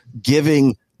also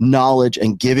giving knowledge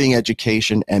and giving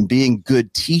education and being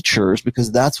good teachers,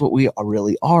 because that's what we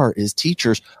really are, is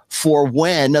teachers for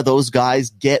when those guys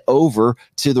get over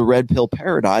to the red pill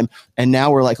paradigm. And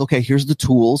now we're like, okay, here's the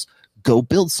tools. Go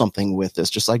build something with this.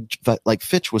 Just like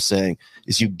Fitch was saying,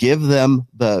 is you give them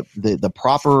the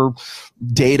proper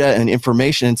data and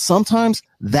information. And sometimes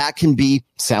that can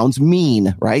sounds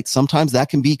mean, right? Sometimes that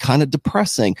can be kind of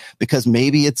depressing because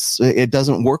maybe it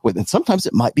doesn't work with it. And sometimes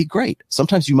it might be great.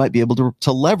 Sometimes you might be able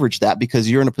to leverage that because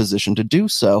you're in a position to do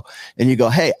so. And you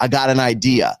go, hey, I got an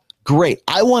idea. Great.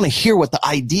 I want to hear what the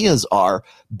ideas are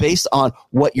based on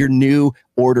what your new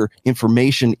order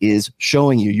information is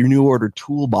showing you. Your new order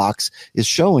toolbox is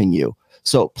showing you.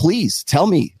 So please tell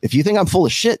me if you think I'm full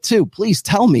of shit too. Please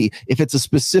tell me if it's a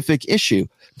specific issue.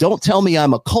 Don't tell me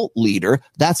I'm a cult leader.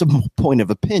 That's a point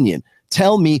of opinion.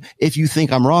 Tell me if you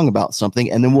think I'm wrong about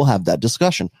something, and then we'll have that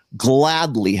discussion.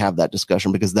 Gladly have that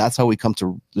discussion, because that's how we come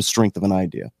to the strength of an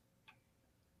idea.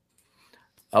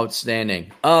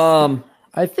 Outstanding.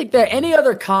 I think that any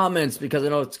other comments, because I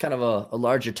know it's kind of a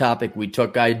larger topic we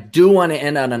took. I do want to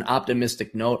end on an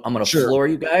optimistic note. I'm going to floor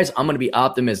you guys. I'm going to be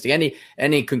optimistic.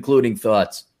 Any concluding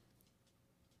thoughts?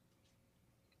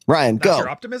 Ryan, That's go. your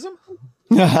optimism?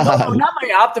 No, not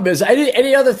my optimism.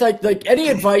 Any other thing, like any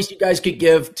advice you guys could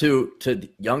give to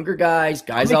younger guys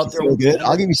out there? Good.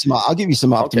 I'll give you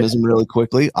some optimism really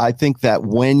quickly. I think that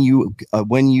when you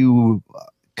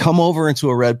come over into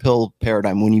a red pill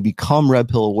paradigm, when you become red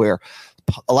pill aware,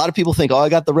 a lot of people think, oh, I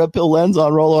got the red pill lens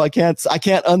on, Rolo. I can't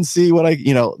unsee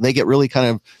what they get really kind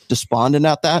of despondent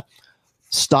at that.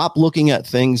 Stop looking at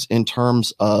things in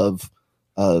terms of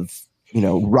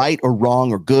right or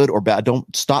wrong or good or bad.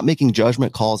 Don't stop making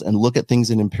judgment calls and look at things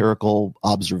in empirical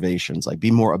observations. Like,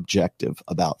 be more objective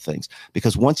about things,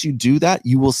 because once you do that,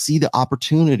 you will see the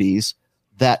opportunities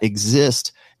that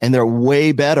exist, and they're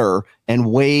way better and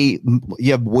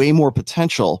you have way more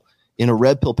potential in a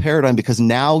red pill paradigm, because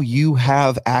now you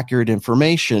have accurate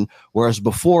information. Whereas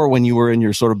before, when you were in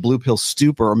your sort of blue pill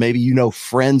stupor, or maybe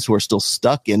friends who are still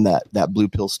stuck in that blue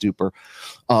pill stupor,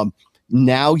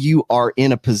 now you are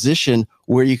in a position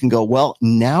where you can go, well,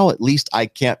 now at least I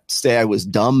can't say I was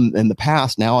dumb in the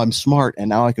past. Now I'm smart, and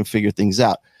now I can figure things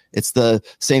out. It's the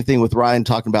same thing with Ryan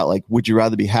talking about, like, would you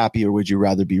rather be happy or would you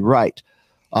rather be right?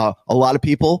 A lot of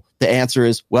people, the answer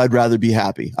is, well, I'd rather be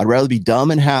happy. I'd rather be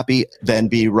dumb and happy than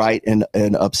be right and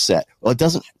upset. Well, it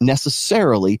doesn't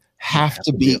necessarily have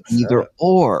to be either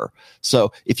or.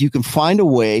 So if you can find a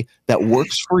way that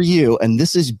works for you, and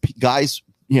this is guys,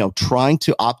 trying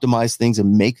to optimize things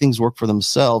and make things work for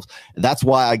themselves. That's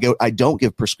why I don't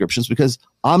give prescriptions, because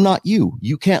I'm not you.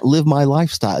 You can't live my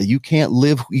lifestyle. You can't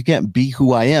be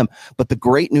who I am. But the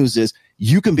great news is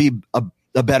you can be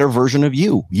a better version of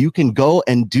you. You can go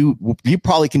and you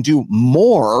probably can do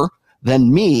more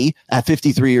than me at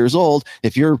 53 years old.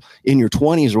 If you're in your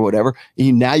 20s or whatever,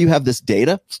 now you have this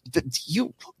data.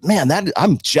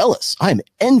 I'm jealous. I'm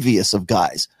envious of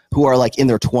guys who are like in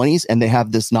their 20s and they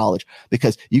have this knowledge,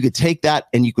 because you could take that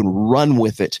and you can run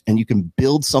with it and you can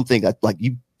build something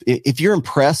if you're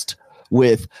impressed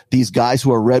with these guys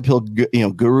who are red pill,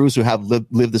 gurus who have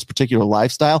lived this particular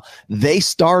lifestyle, they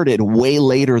started way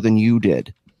later than you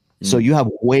did. So you have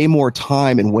way more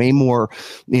time and way more,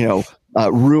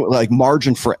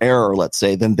 margin for error, let's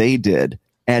say, than they did.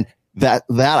 And that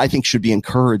I think should be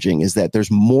encouraging, is that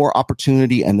there's more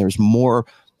opportunity and there's more,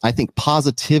 I think,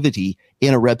 positivity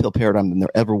in a red pill paradigm than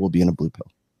there ever will be in a blue pill.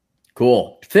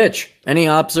 Cool. Fitch, any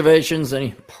observations,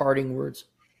 any parting words?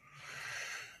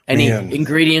 Any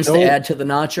ingredients to add to the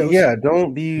nachos? Yeah,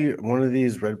 don't be one of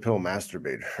these red pill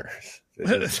masturbators.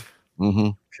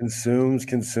 Consumes.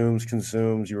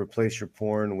 You replace your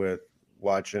porn with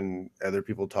watching other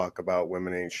people talk about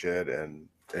women ain't shit and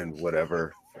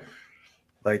whatever.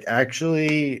 Like,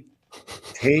 actually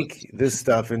take this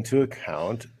stuff into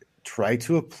account, try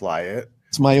to apply it.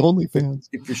 It's my OnlyFans.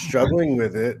 If you're struggling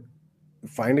with it,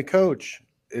 find a coach.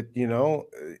 You're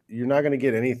not going to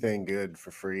get anything good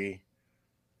for free.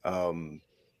 Well,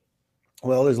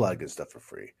 there's a lot of good stuff for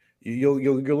free.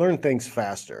 You'll learn things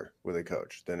faster with a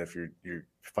coach than if you're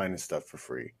finding stuff for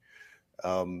free.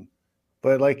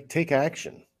 But like, take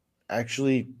action.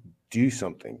 Actually do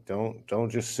something. Don't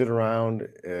just sit around,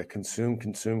 consume.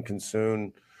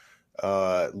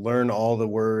 Learn all the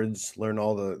words, learn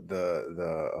all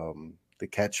the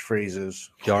catchphrases,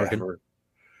 jargon. Whatever,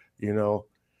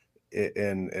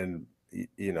 and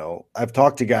I've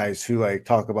talked to guys who like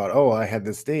talk about, oh, I had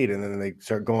this date, and then they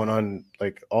start going on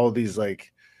like all these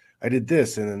like, I did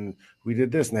this, and then we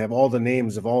did this, and they have all the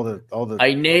names of all the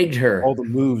I nagged her, all the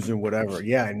moves and whatever.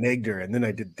 Yeah, I nagged her, and then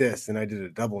I did this, and I did a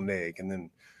double nag, and then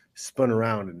spun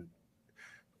around and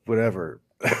whatever.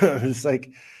 It's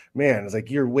like, man, it's like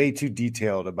you're way too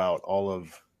detailed about all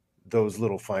of those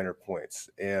little finer points.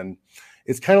 And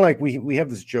it's kind of like we have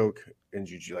this joke in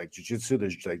jiu-jitsu.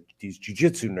 There's like these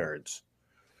jiu-jitsu nerds.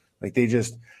 Like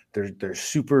they're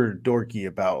super dorky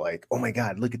about like, oh my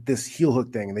God, look at this heel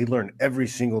hook thing. And they learn every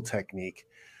single technique.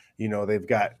 They've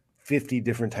got 50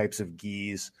 different types of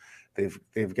gis.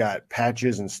 They've got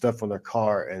patches and stuff on their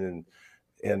car,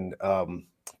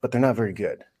 but they're not very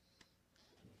good.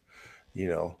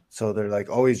 So they're like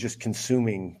always just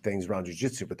consuming things around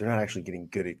jiu-jitsu, but they're not actually getting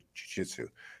good at jiu-jitsu.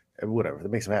 Whatever,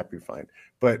 that makes them happy, fine.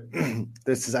 But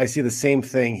I see the same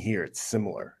thing here. It's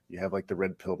similar. You have like the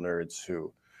red pill nerds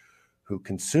who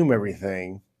consume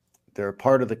everything. They're a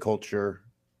part of the culture,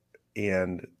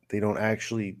 and they don't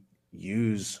actually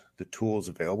use the tools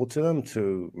available to them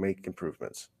to make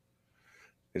improvements.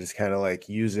 They just kind of like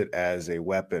use it as a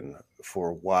weapon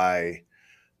for why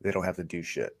they don't have to do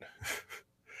shit.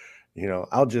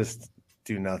 I'll just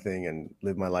do nothing and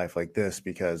live my life like this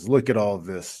because look at all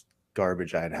this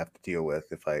garbage I'd have to deal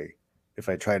with if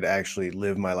I tried to actually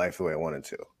live my life the way I wanted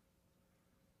to.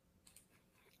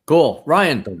 Cool.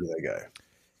 Ryan. Don't be that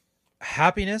guy.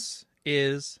 Happiness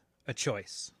is a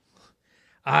choice.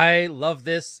 I love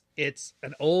this. It's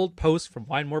an old post from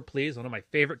Wine More Please, one of my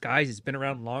favorite guys. He's been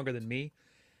around longer than me.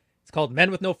 It's called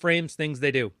Men with No Frames, Things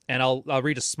They Do. And I'll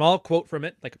read a small quote from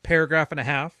it, like a paragraph and a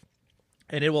half,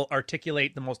 and it will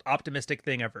articulate the most optimistic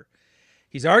thing ever.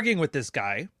 He's arguing with this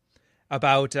guy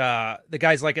about the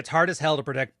guy's like, it's hard as hell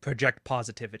to project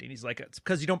positivity. And he's like, it's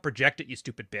because you don't project it, you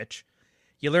stupid bitch.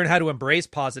 You learn how to embrace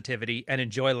positivity and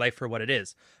enjoy life for what it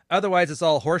is. Otherwise, it's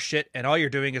all horse shit, and all you're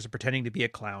doing is pretending to be a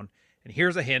clown. And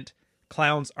here's a hint.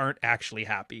 Clowns aren't actually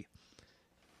happy.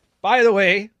 By the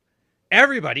way,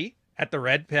 everybody at the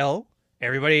Red Pill,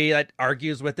 everybody that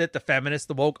argues with it, the feminists,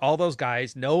 the woke, all those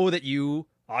guys know that you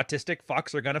autistic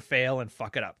fucks are going to fail and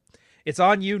fuck it up. It's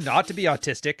on you not to be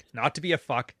autistic, not to be a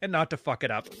fuck, and not to fuck it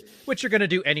up, which you're going to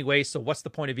do anyway, so what's the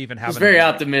point of even having It's very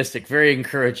optimistic, very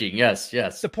encouraging. Yes.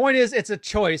 The point is, it's a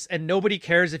choice, and nobody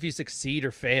cares if you succeed or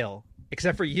fail,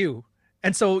 except for you.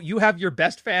 And so you have your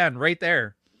best fan right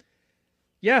there.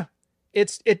 Yeah,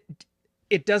 it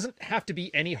doesn't have to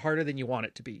be any harder than you want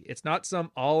it to be. It's not some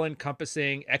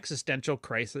all-encompassing existential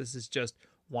crisis. It's just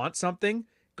want something,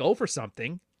 go for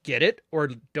something, get it or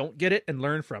don't get it and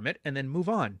learn from it, and then move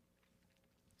on.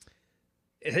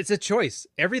 It's a choice.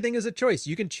 Everything is a choice.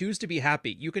 You can choose to be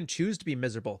happy. You can choose to be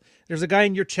miserable. There's a guy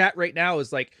in your chat right now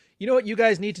who's like, you know what you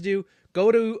guys need to do?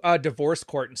 Go to a divorce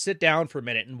court and sit down for a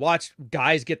minute and watch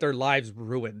guys get their lives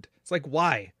ruined. It's like,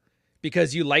 why?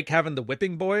 Because you like having the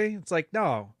whipping boy? It's like,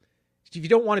 no. If you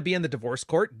don't want to be in the divorce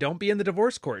court, don't be in the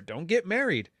divorce court. Don't get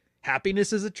married.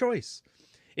 Happiness is a choice.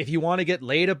 If you want to get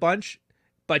laid a bunch,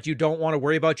 but you don't want to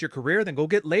worry about your career, then go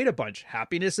get laid a bunch.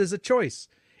 Happiness is a choice.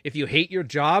 If you hate your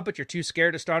job, but you're too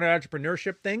scared to start an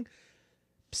entrepreneurship thing,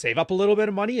 save up a little bit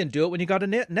of money and do it when you got a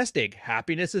nest egg.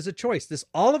 Happiness is a choice.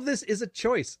 All of this is a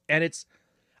choice. And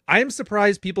I am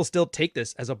surprised people still take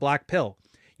this as a black pill.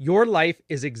 Your life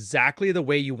is exactly the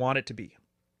way you want it to be,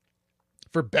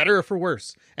 for better or for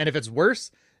worse. And if it's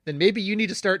worse, then maybe you need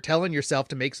to start telling yourself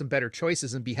to make some better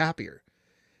choices and be happier.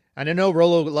 And I know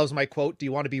Rolo loves my quote, do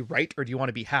you want to be right or do you want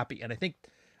to be happy? And I think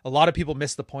a lot of people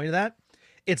miss the point of that.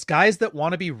 It's guys that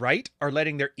want to be right are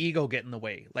letting their ego get in the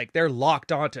way. Like they're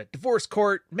locked onto divorce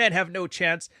court. Men have no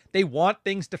chance. They want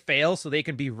things to fail so they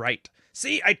can be right.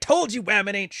 See, I told you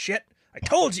women ain't shit. I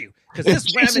told you. Because this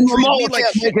woman treated me like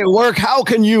shit. Make it work. How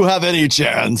can you have any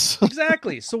chance?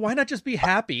 Exactly. So why not just be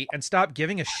happy and stop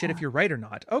giving a shit if you're right or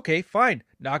not? Okay, fine.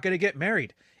 Not going to get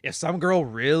married. If some girl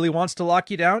really wants to lock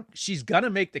you down, she's going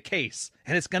to make the case.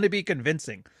 And it's going to be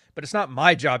convincing. But it's not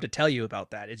my job to tell you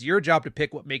about that. It's your job to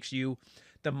pick what makes you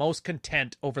the most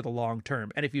content over the long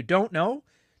term. And if you don't know,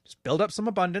 just build up some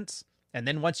abundance. And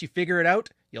then once you figure it out,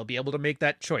 you'll be able to make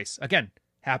that choice. Again,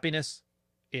 happiness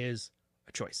is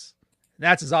a choice. And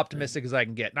that's as optimistic as I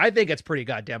can get. And I think it's pretty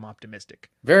goddamn optimistic.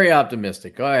 Very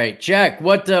optimistic. All right, Jack,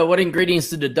 what ingredients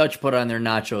did the Dutch put on their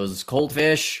nachos? Cold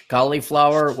fish,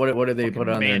 cauliflower? What do they put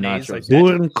on mayonnaise, their nachos?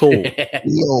 Boer and coal.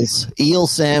 Eel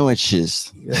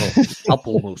sandwiches.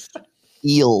 Appelmoes.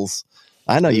 Eels.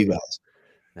 I know you guys.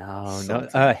 No.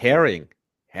 Herring.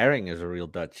 Herring is a real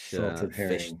Dutch Salted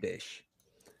fish herring. dish.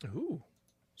 Ooh.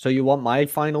 So you want my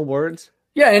final words?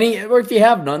 Yeah, or if you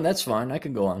have none, that's fine. I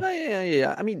can go on.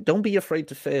 Yeah. I mean, don't be afraid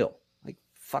to fail. Like,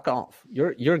 fuck off.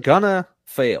 You're gonna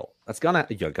fail.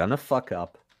 You're gonna fuck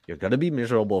up. You're gonna be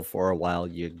miserable for a while.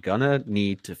 You're gonna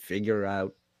need to figure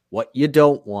out what you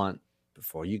don't want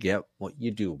before you get what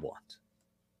you do want.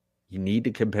 You need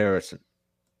the comparison.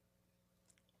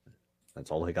 That's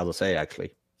all I gotta say,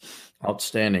 actually.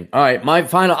 Outstanding. All right, my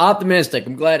final optimistic.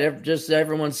 I'm glad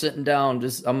everyone's sitting down.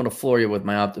 I'm going to floor you with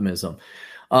my optimism.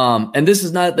 And this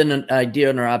has not been an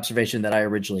idea or observation that I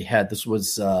originally had. This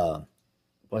was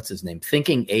what's his name?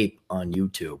 Thinking Ape on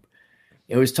YouTube.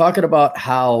 It was talking about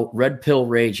how red pill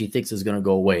rage he thinks is going to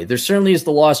go away. There certainly is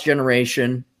the lost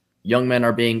generation. Young men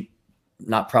are being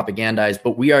not propagandized,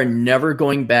 but we are never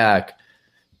going back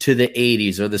to the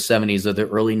 80s or the 70s or the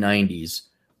early 90s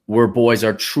where boys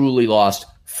are truly lost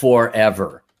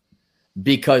forever,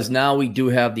 because now we do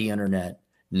have the internet.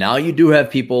 Now you do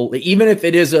have people, even if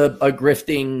it is a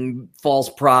grifting false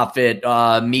prophet,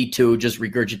 Me Too just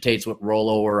regurgitates what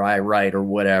Rollo or I write or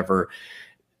whatever.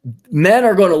 Men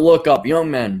are going to look up,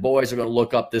 young men, boys are going to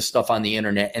look up this stuff on the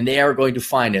internet, and they are going to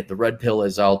find it. The red pill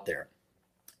is out there.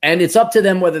 And it's up to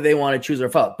them whether they want to choose or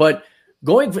fail. But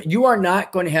you are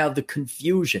not going to have the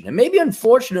confusion. And maybe,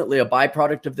 unfortunately, a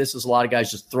byproduct of this is a lot of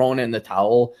guys just throwing in the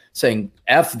towel saying,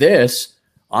 F this,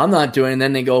 I'm not doing it. And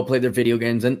then they go play their video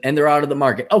games and they're out of the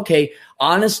market. Okay,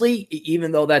 honestly,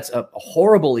 even though that's a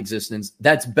horrible existence,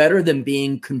 that's better than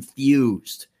being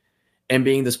confused and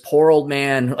being this poor old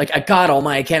man. Like, God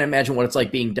almighty, I can't imagine what it's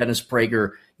like being Dennis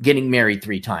Prager getting married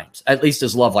 3 times, at least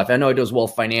his love life. I know he does well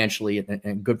financially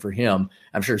and good for him.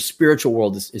 I'm sure his spiritual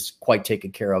world is quite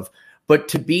taken care of. But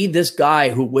to be this guy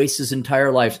who wastes his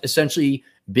entire life essentially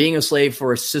being a slave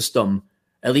for a system,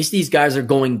 at least these guys are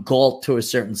going gulp to a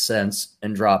certain sense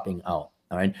and dropping out.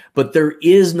 All right. But there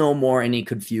is no more any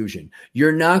confusion.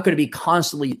 You're not going to be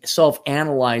constantly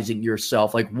self-analyzing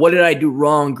yourself. Like, what did I do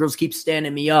wrong? Girls keep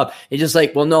standing me up. It's just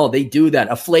like, well, no, they do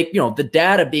that. A flake, the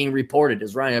data being reported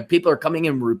is right. People are coming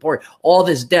in and report all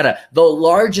this data. The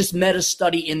largest meta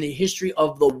study in the history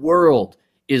of the world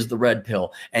is the red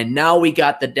pill. And now we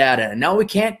got the data. And now we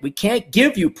can't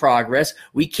give you progress.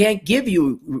 We can't give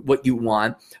you what you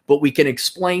want, but we can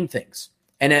explain things.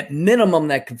 And at minimum,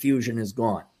 that confusion is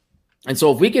gone. And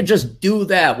so if we could just do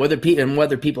that, whether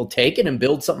people take it and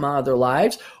build something out of their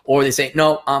lives, or they say,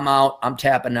 no, I'm out, I'm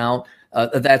tapping out,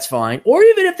 that's fine. Or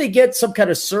even if they get some kind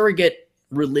of surrogate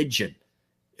religion,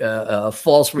 a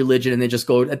false religion, and they just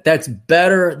go, that's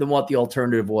better than what the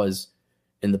alternative was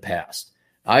in the past.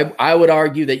 I would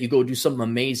argue that you go do something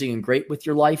amazing and great with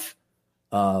your life,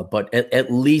 but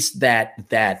at least that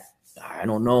I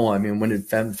don't know. I mean, when did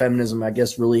feminism, I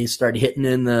guess, really start hitting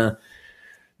in the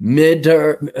mid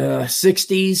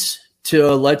 60s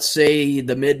to, let's say,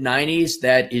 the mid 90s?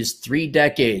 That is 3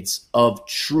 decades of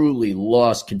truly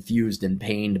lost, confused, and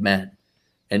pained men.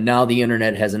 And now the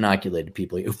internet has inoculated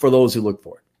people, for those who look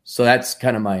for it. So that's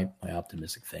kind of my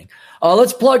optimistic thing.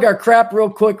 Let's plug our crap real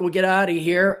quick. We'll get out of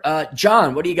here.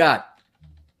 John, what do you got?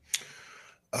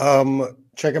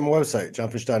 Check out my website,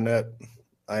 johnfish.net.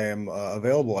 I am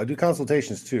available. I do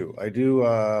consultations too. I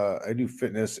do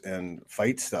fitness and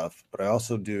fight stuff, but I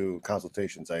also do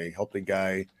consultations. I helped a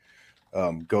guy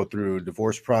go through a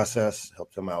divorce process,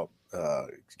 helped him out,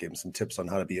 gave him some tips on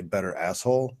how to be a better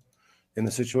asshole in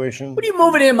the situation. What are you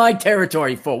moving in my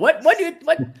territory for? What? But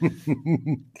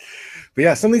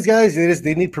yeah, some of these guys,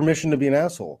 they need permission to be an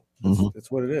asshole. That's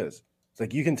what it is. It's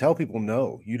like, you can tell people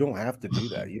no. You don't have to do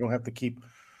that. You don't have to keep,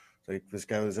 like this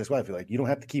guy with his wife, like, you don't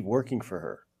have to keep working for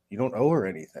her. You don't owe her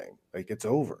anything. Like, it's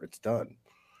over. It's done.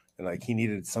 And like, he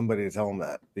needed somebody to tell him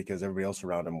that, because everybody else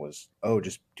around him was, oh,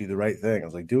 just do the right thing. I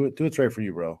was like, do what's right for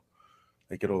you, bro.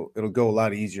 Like, it'll go a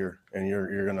lot easier, and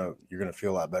you're gonna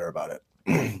feel a lot better about it.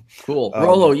 Cool.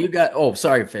 Rollo, you got,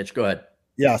 sorry, Fitch, go ahead.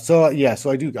 So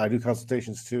I do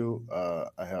consultations too.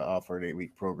 I offer an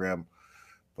 8-week program,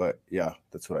 but yeah,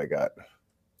 that's what I got.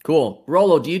 Cool.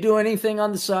 Rolo, do you do anything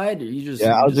on the side? Or you just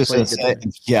I was just gonna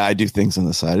say, I do things on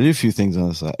the side. I do a few things on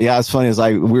the side. Yeah, it's funny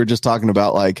we were just talking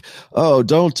about like, oh,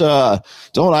 don't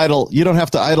idle. You don't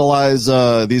have to idolize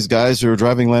these guys who are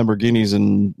driving Lamborghinis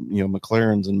and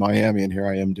McLarens in Miami, and here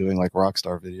I am doing like rock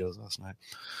star videos last night.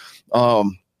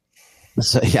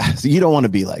 So you don't want to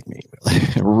be like me,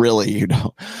 really, you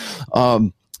don't.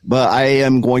 But I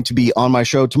am going to be on my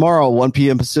show tomorrow, 1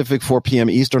 p.m. Pacific, 4 p.m.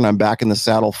 Eastern. I'm back in the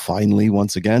saddle finally,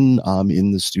 once again. I'm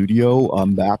in the studio.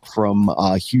 I'm back from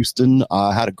Houston.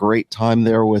 I had a great time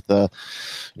there with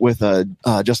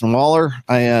Justin Waller,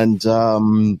 and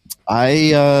I'm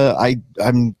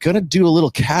gonna do a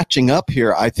little catching up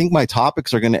here. I think my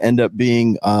topics are going to end up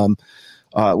being.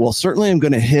 Certainly I'm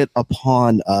going to hit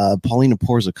upon Paulina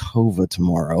Porzakova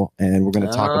tomorrow, and we're going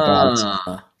to talk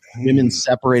about women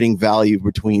separating value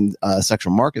between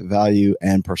sexual market value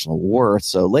and personal worth.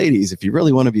 So, ladies, if you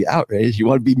really want to be outraged, you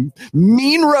want to be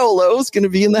mean, Rolo's going to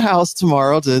be in the house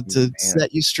tomorrow to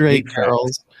set you straight,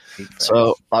 girls.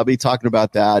 So I'll be talking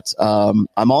about that.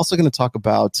 I'm also going to talk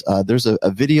about there's a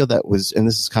video that was, and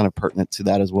this is kind of pertinent to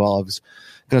that as well. I was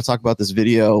going to talk about this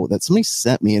video that somebody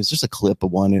sent me. It's just a clip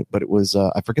of one, but it was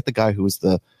I forget the guy who was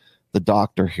the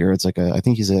doctor here. It's like I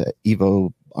think he's a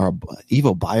Evo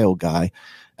Bio guy.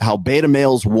 How beta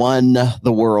males won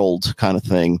the world kind of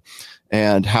thing,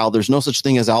 and how there's no such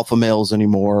thing as alpha males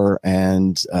anymore.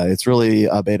 And it's really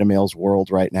a beta male's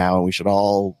world right now. And we should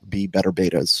all be better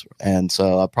betas. And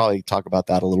so I'll probably talk about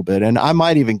that a little bit. And I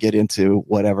might even get into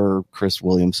whatever Chris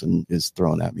Williamson is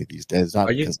throwing at me these days. Not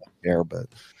because I care, but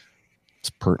it's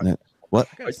pertinent. What?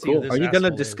 Cool. Are you going to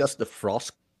discuss the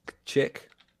Frost chick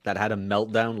that had a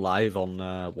meltdown live on,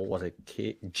 what was it,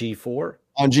 G4?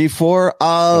 On G4,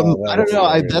 I don't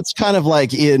know. That's kind of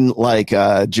like in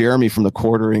Jeremy from the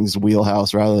Quartering's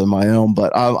wheelhouse rather than my own.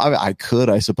 But I could,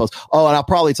 I suppose. Oh, and I'll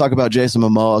probably talk about Jason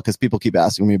Momoa because people keep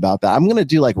asking me about that. I'm going to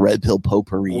do like red pill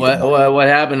potpourri. What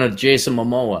happened to Jason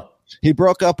Momoa? He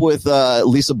broke up with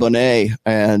Lisa Bonet,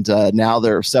 and now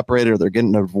they're separated or they're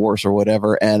getting a divorce or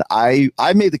whatever. And I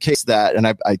made the case that, and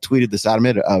I tweeted this out. I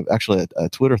made actually a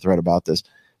Twitter thread about this.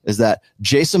 Is that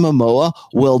Jason Momoa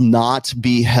will not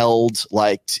be held,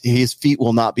 like his feet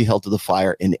will not be held to the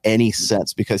fire in any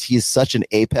sense, because he is such an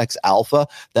apex alpha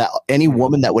that any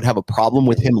woman that would have a problem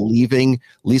with him leaving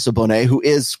Lisa Bonet, who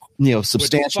is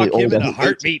substantially older in a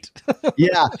heartbeat.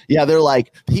 yeah, they're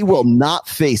like, he will not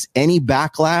face any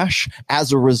backlash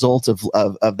as a result of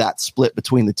that split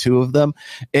between the two of them.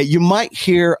 You might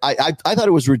hear, I thought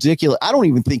it was ridiculous. I don't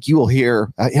even think you will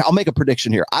hear. I'll make a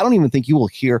prediction here. I don't even think you will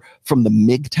hear from the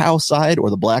MGTOW side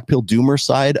or the Black Pill Doomer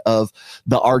side of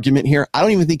the argument here. I don't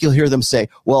even think you'll hear them say,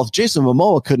 well, if Jason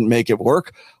Momoa couldn't make it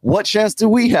work, what chance do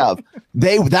we have?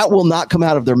 That will not come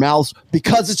out of their mouths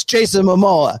because it's Jason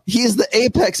Momoa. He is the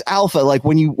apex alpha. Like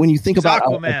when you think about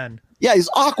Aquaman. Yeah, he's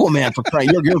Aquaman, for crying.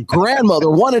 Your grandmother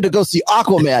wanted to go see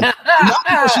Aquaman. Not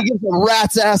because she gives a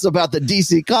rat's ass about the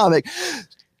DC comic.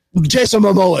 Jason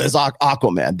Momoa is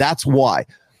Aquaman. That's why.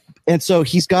 And so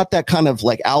he's got that kind of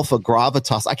like alpha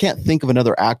gravitas. I can't think of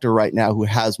another actor right now who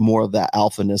has more of that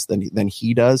alphaness than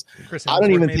he does. I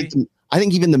don't even think. I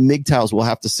think even the MGTOWs will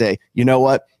have to say, you know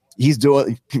what? He's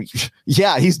doing,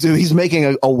 he's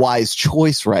making a wise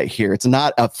choice right here. It's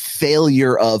not a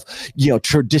failure of,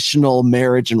 traditional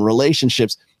marriage and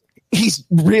relationships. He's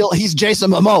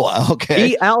Jason Momoa. Okay.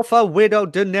 The alpha widow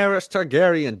Daenerys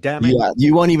Targaryen. Damn it. Yeah.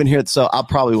 You won't even hear it. So I'll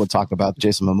probably will talk about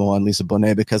Jason Momoa and Lisa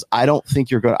Bonet because I think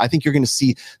you're going to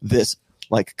see this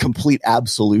like complete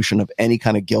absolution of any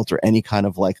kind of guilt or any kind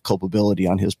of like culpability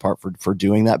on his part for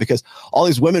doing that, because all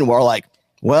these women were like,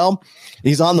 well,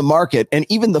 he's on the market. And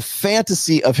even the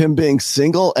fantasy of him being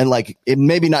single and like it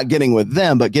maybe not getting with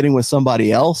them, but getting with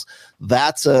somebody else,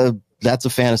 that's a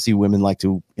fantasy women like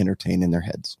to entertain in their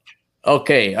heads.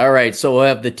 Okay. All right. So we'll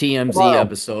have the TMZ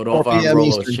episode over on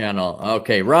Rolo's channel.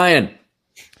 Okay. Ryan.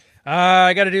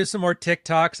 I got to do some more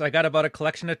TikToks. I got about a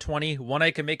collection of 20. One I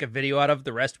can make a video out of.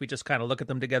 The rest we just kind of look at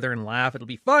them together and laugh. It'll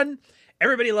be fun.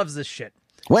 Everybody loves this shit.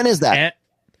 When is that?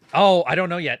 I don't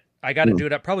know yet. I got to do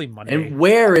it up probably Monday. And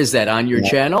where is that? On your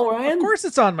channel, Ryan? Of course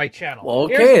it's on my channel.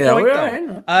 Okay.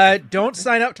 Right. Don't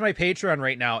sign up to my Patreon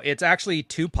right now. It's actually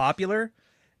too popular.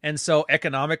 And so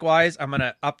economic-wise, I'm going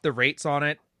to up the rates on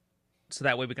it so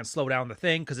that way we can slow down the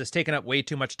thing because it's taking up way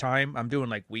too much time. I'm doing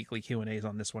like weekly Q&As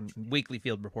on this one, weekly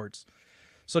field reports.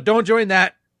 So don't join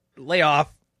that. Lay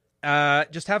off.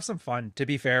 Just have some fun, to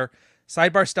be fair.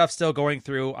 Sidebar stuff still going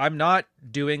through. I'm not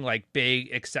doing like big,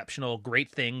 exceptional,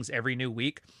 great things every new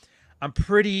week. I'm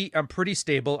pretty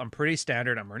stable. I'm pretty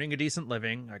standard. I'm earning a decent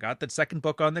living. I got the second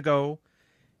book on the go.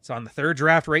 It's on the third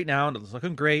draft right now, and it's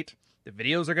looking great. The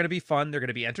videos are going to be fun. They're going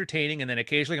to be entertaining. And then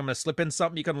occasionally I'm going to slip in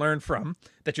something you can learn from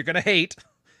that you're going to hate.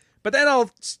 But then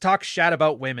I'll talk shat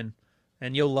about women,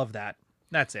 and you'll love that.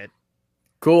 That's it.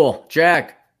 Cool.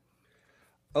 Jack.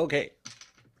 Okay.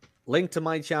 Link to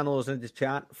my channel is in the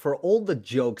chat. For all the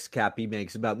jokes Cappy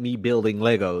makes about me building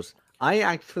Legos, I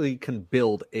actually can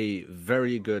build a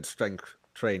very good strength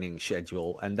training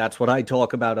schedule. And that's what I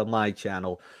talk about on my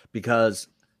channel, because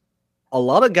a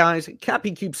lot of guys,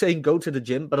 Cappy keeps saying go to the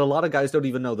gym, but a lot of guys don't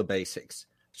even know the basics.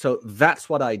 So that's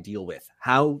what I deal with.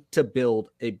 How to build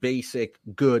a basic,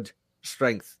 good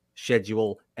strength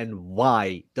schedule, and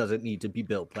why does it need to be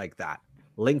built like that.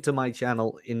 Link to my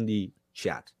channel in the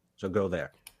chat. So go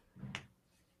there.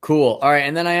 Cool. All right.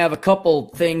 And then I have a couple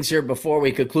things here before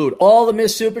we conclude. All the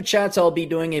Miss Super Chats, I'll be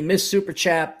doing a Miss Super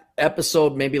Chat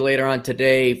episode maybe later on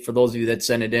today for those of you that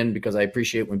send it in, because I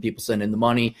appreciate when people send in the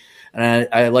money. And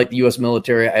I like the U.S.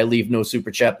 military. I leave no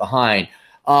Super Chat behind.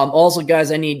 Also,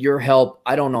 guys, I need your help.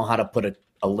 I don't know how to put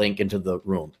a link into the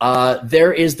room.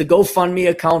 There is the GoFundMe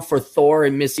account for Thor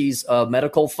and Missy's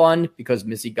medical fund, because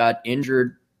Missy got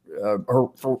injured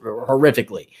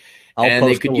horrifically. And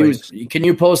they could use. Can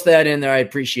you post that in there? I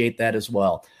appreciate that as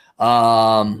well.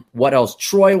 What else?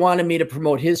 Troy wanted me to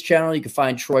promote his channel. You can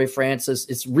find Troy Francis.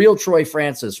 It's real Troy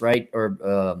Francis, right?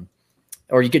 Or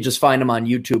you could just find him on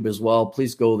YouTube as well.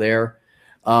 Please go there.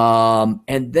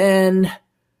 And then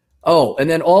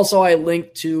also I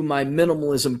linked to my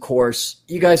minimalism course.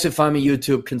 You guys can find me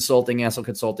YouTube, Consulting, Ansel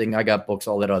Consulting. I got books,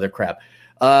 all that other crap.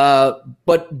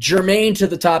 But germane to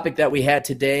the topic that we had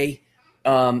today,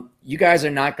 you guys are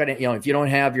not going to, if you don't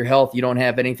have your health, you don't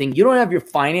have anything. You don't have your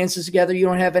finances together, you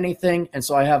don't have anything. And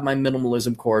so I have my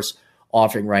minimalism course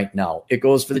offering right now. It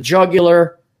goes for the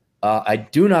jugular. I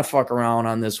do not fuck around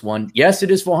on this one. Yes, it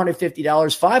is $450,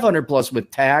 $500 plus with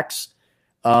tax.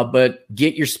 But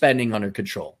get your spending under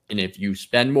control. And if you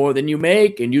spend more than you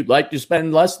make and you'd like to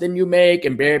spend less than you make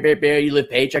and you live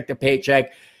paycheck to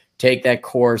paycheck, take that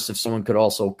course. If someone could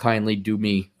also kindly do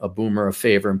me a boomer a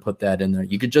favor and put that in there.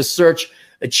 You could just search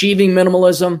Achieving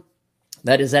Minimalism.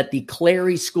 That is at the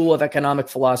Clarey School of Economic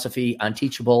Philosophy on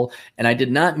Teachable. And I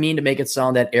did not mean to make it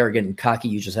sound that arrogant and cocky.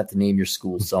 You just have to name your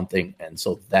school something. And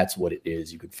so that's what it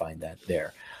is. You could find that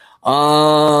there.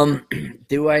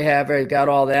 Do I got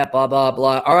all that? Blah, blah,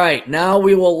 blah. All right. Now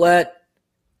we will let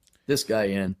this guy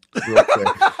in real quick.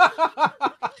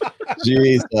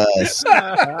 Jesus.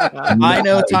 I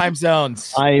know time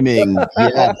zones. Timing.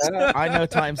 Yes. I know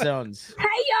time zones. Hey,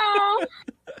 y'all.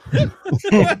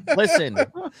 Listen,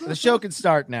 the show can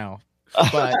start now.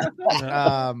 But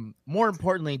more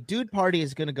importantly, Dude Party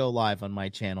is going to go live on my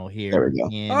channel here. There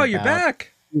we go. Oh, you're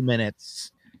back. 2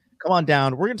 minutes. Come on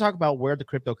down. We're going to talk about where the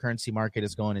cryptocurrency market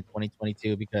is going in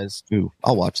 2022 because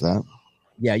I'll watch that.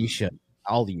 Yeah, you should.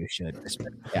 All of you should.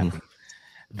 Cappy.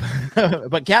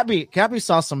 But Cappy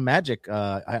saw some magic.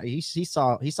 He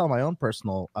saw my own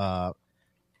personal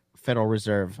Federal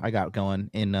Reserve I got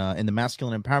going in the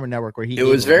Masculine Empowerment Network, where it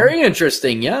was very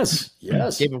interesting. Yes.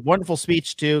 Gave a wonderful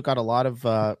speech too. Got a lot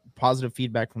of positive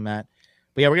feedback from that.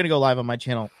 But yeah, we're gonna go live on my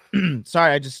channel.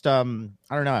 Sorry, I just I don't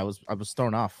know. I was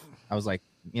thrown off. I was like,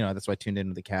 that's why I tuned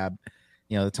into the cab.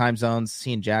 The time zones,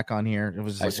 seeing Jack on here. It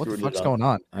was like, what the fuck's going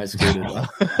on? I screwed it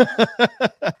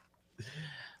up.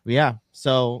 Yeah.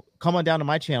 So come on down to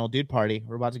my channel, Dude Party.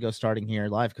 We're about to go starting here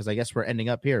live because I guess we're ending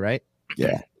up here, right?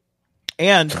 Yeah.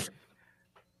 And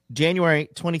January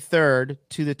 23rd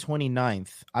to the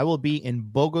 29th, I will be in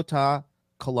Bogota,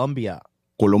 Colombia.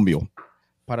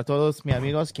 Para todos mis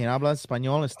amigos quien habla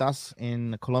español, estás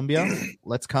en Colombia.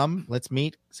 Let's come. Let's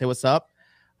meet. Say what's up.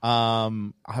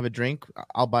 I'll have a drink.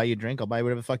 I'll buy you a drink. I'll buy you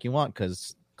whatever the fuck you want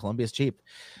because Colombia's cheap.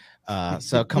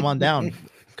 So come on down.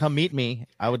 Come meet me.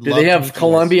 I would love. Do they have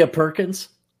Columbia Perkins?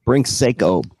 Bring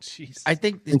Seiko. Jeez. I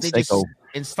think they just,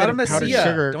 instead of powdered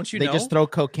sugar, don't you they know? just throw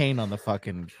cocaine on the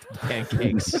fucking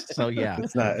pancakes. So yeah,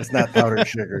 it's not powdered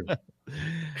sugar.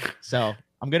 So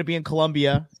I'm gonna be in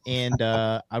Colombia, and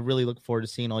I really look forward to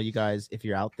seeing all you guys if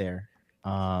you're out there.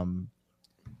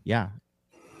 Yeah,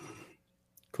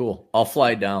 cool. I'll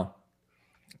fly down.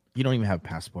 You don't even have a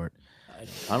passport.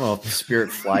 I don't know if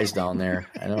Spirit flies down there.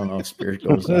 I don't know if Spirit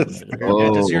goes down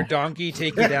there. Does your donkey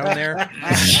take you down there?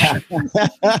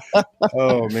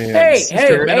 Oh man! Hey!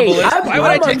 Why would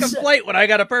I take a flight when I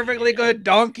got a perfectly good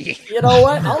donkey? You know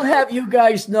what? I'll have you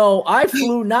guys know I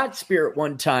flew not Spirit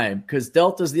one time because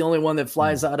Delta's the only one that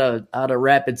flies out of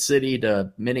Rapid City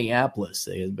to Minneapolis.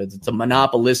 But it's a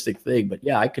monopolistic thing. But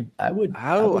yeah, I would.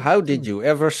 How did you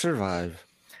ever survive?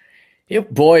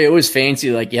 It was fancy.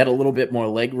 Like you had a little bit more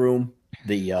leg room.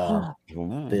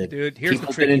 Dude, here's the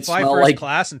people trick: you didn't fly smell first like-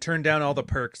 class and turn down all the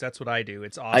perks. That's what I do.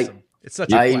 It's awesome. It's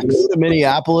such You a flew flex. to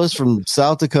Minneapolis from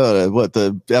South Dakota. What,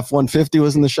 the F-150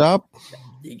 was in the shop?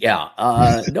 Yeah.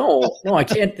 No, I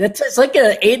can't. It's like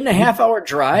an 8.5 hour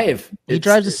drive. He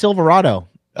drives a Silverado.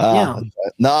 Yeah.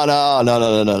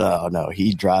 No.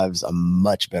 He drives a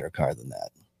much better car than that.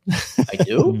 I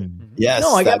do. Yes.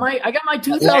 No, I got my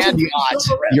 2000 land yacht.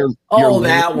 Your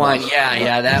that one.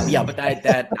 Yeah, but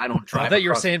that I don't drive. I thought you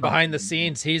were across saying the behind the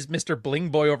scenes, he's Mr. Bling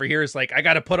Boy over here. Is like, I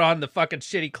got to put on the fucking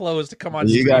shitty clothes to come on.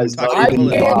 You stream guys and talk don't to even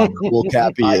people. know how cool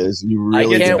Cappy is. You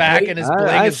really Gets don't. back and his bling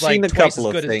I've is like seen a twice as couple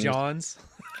of good as things. John's.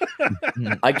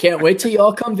 I can't wait till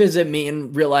y'all come visit me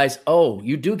and realize, oh,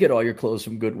 you do get all your clothes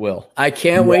from Goodwill. I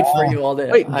can't wait for you all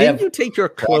day. Wait, didn't you take your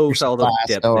clothes out of Glass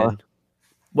Dead door. Men?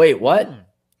 Wait, what?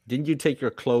 Didn't you take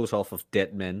your clothes off of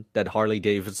Dead Men? That Harley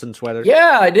Davidson sweater?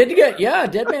 Yeah, I did get. Yeah,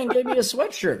 Dead Man gave me a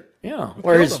sweatshirt. Yeah,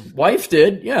 or his wife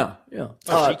did. Yeah.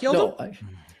 Oh, she killed him?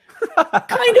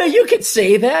 Kind of. You could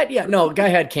say that. Yeah. No, guy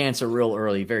had cancer real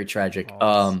early. Very tragic.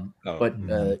 But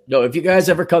no, if you guys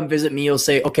ever come visit me, you'll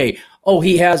say, okay,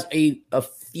 he has a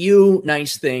few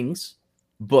nice things,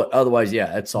 but otherwise,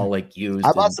 yeah, it's all like used.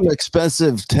 I bought some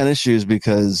expensive tennis shoes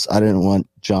because I didn't want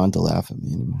John to laugh at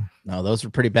me anymore. No, those were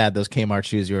pretty bad. Those Kmart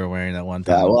shoes you were wearing that one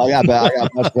time. Yeah, well, I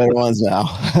got much better ones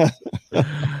now.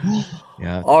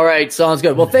 Yeah. All right, sounds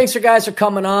good. Well, thanks for guys for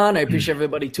coming on. I appreciate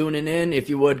everybody tuning in. If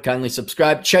you would kindly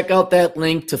subscribe, check out that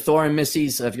link to Thor and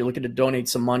Missy's. If you're looking to donate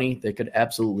some money, they could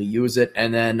absolutely use it.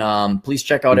 And then please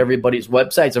check out everybody's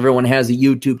websites. Everyone has a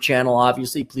YouTube channel,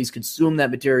 obviously. Please consume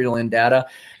that material and data.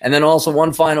 And then also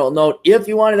one final note: if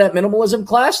you wanted that minimalism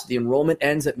class, the enrollment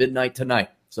ends at midnight tonight.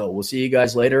 So we'll see you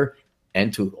guys later,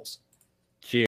 and toodles.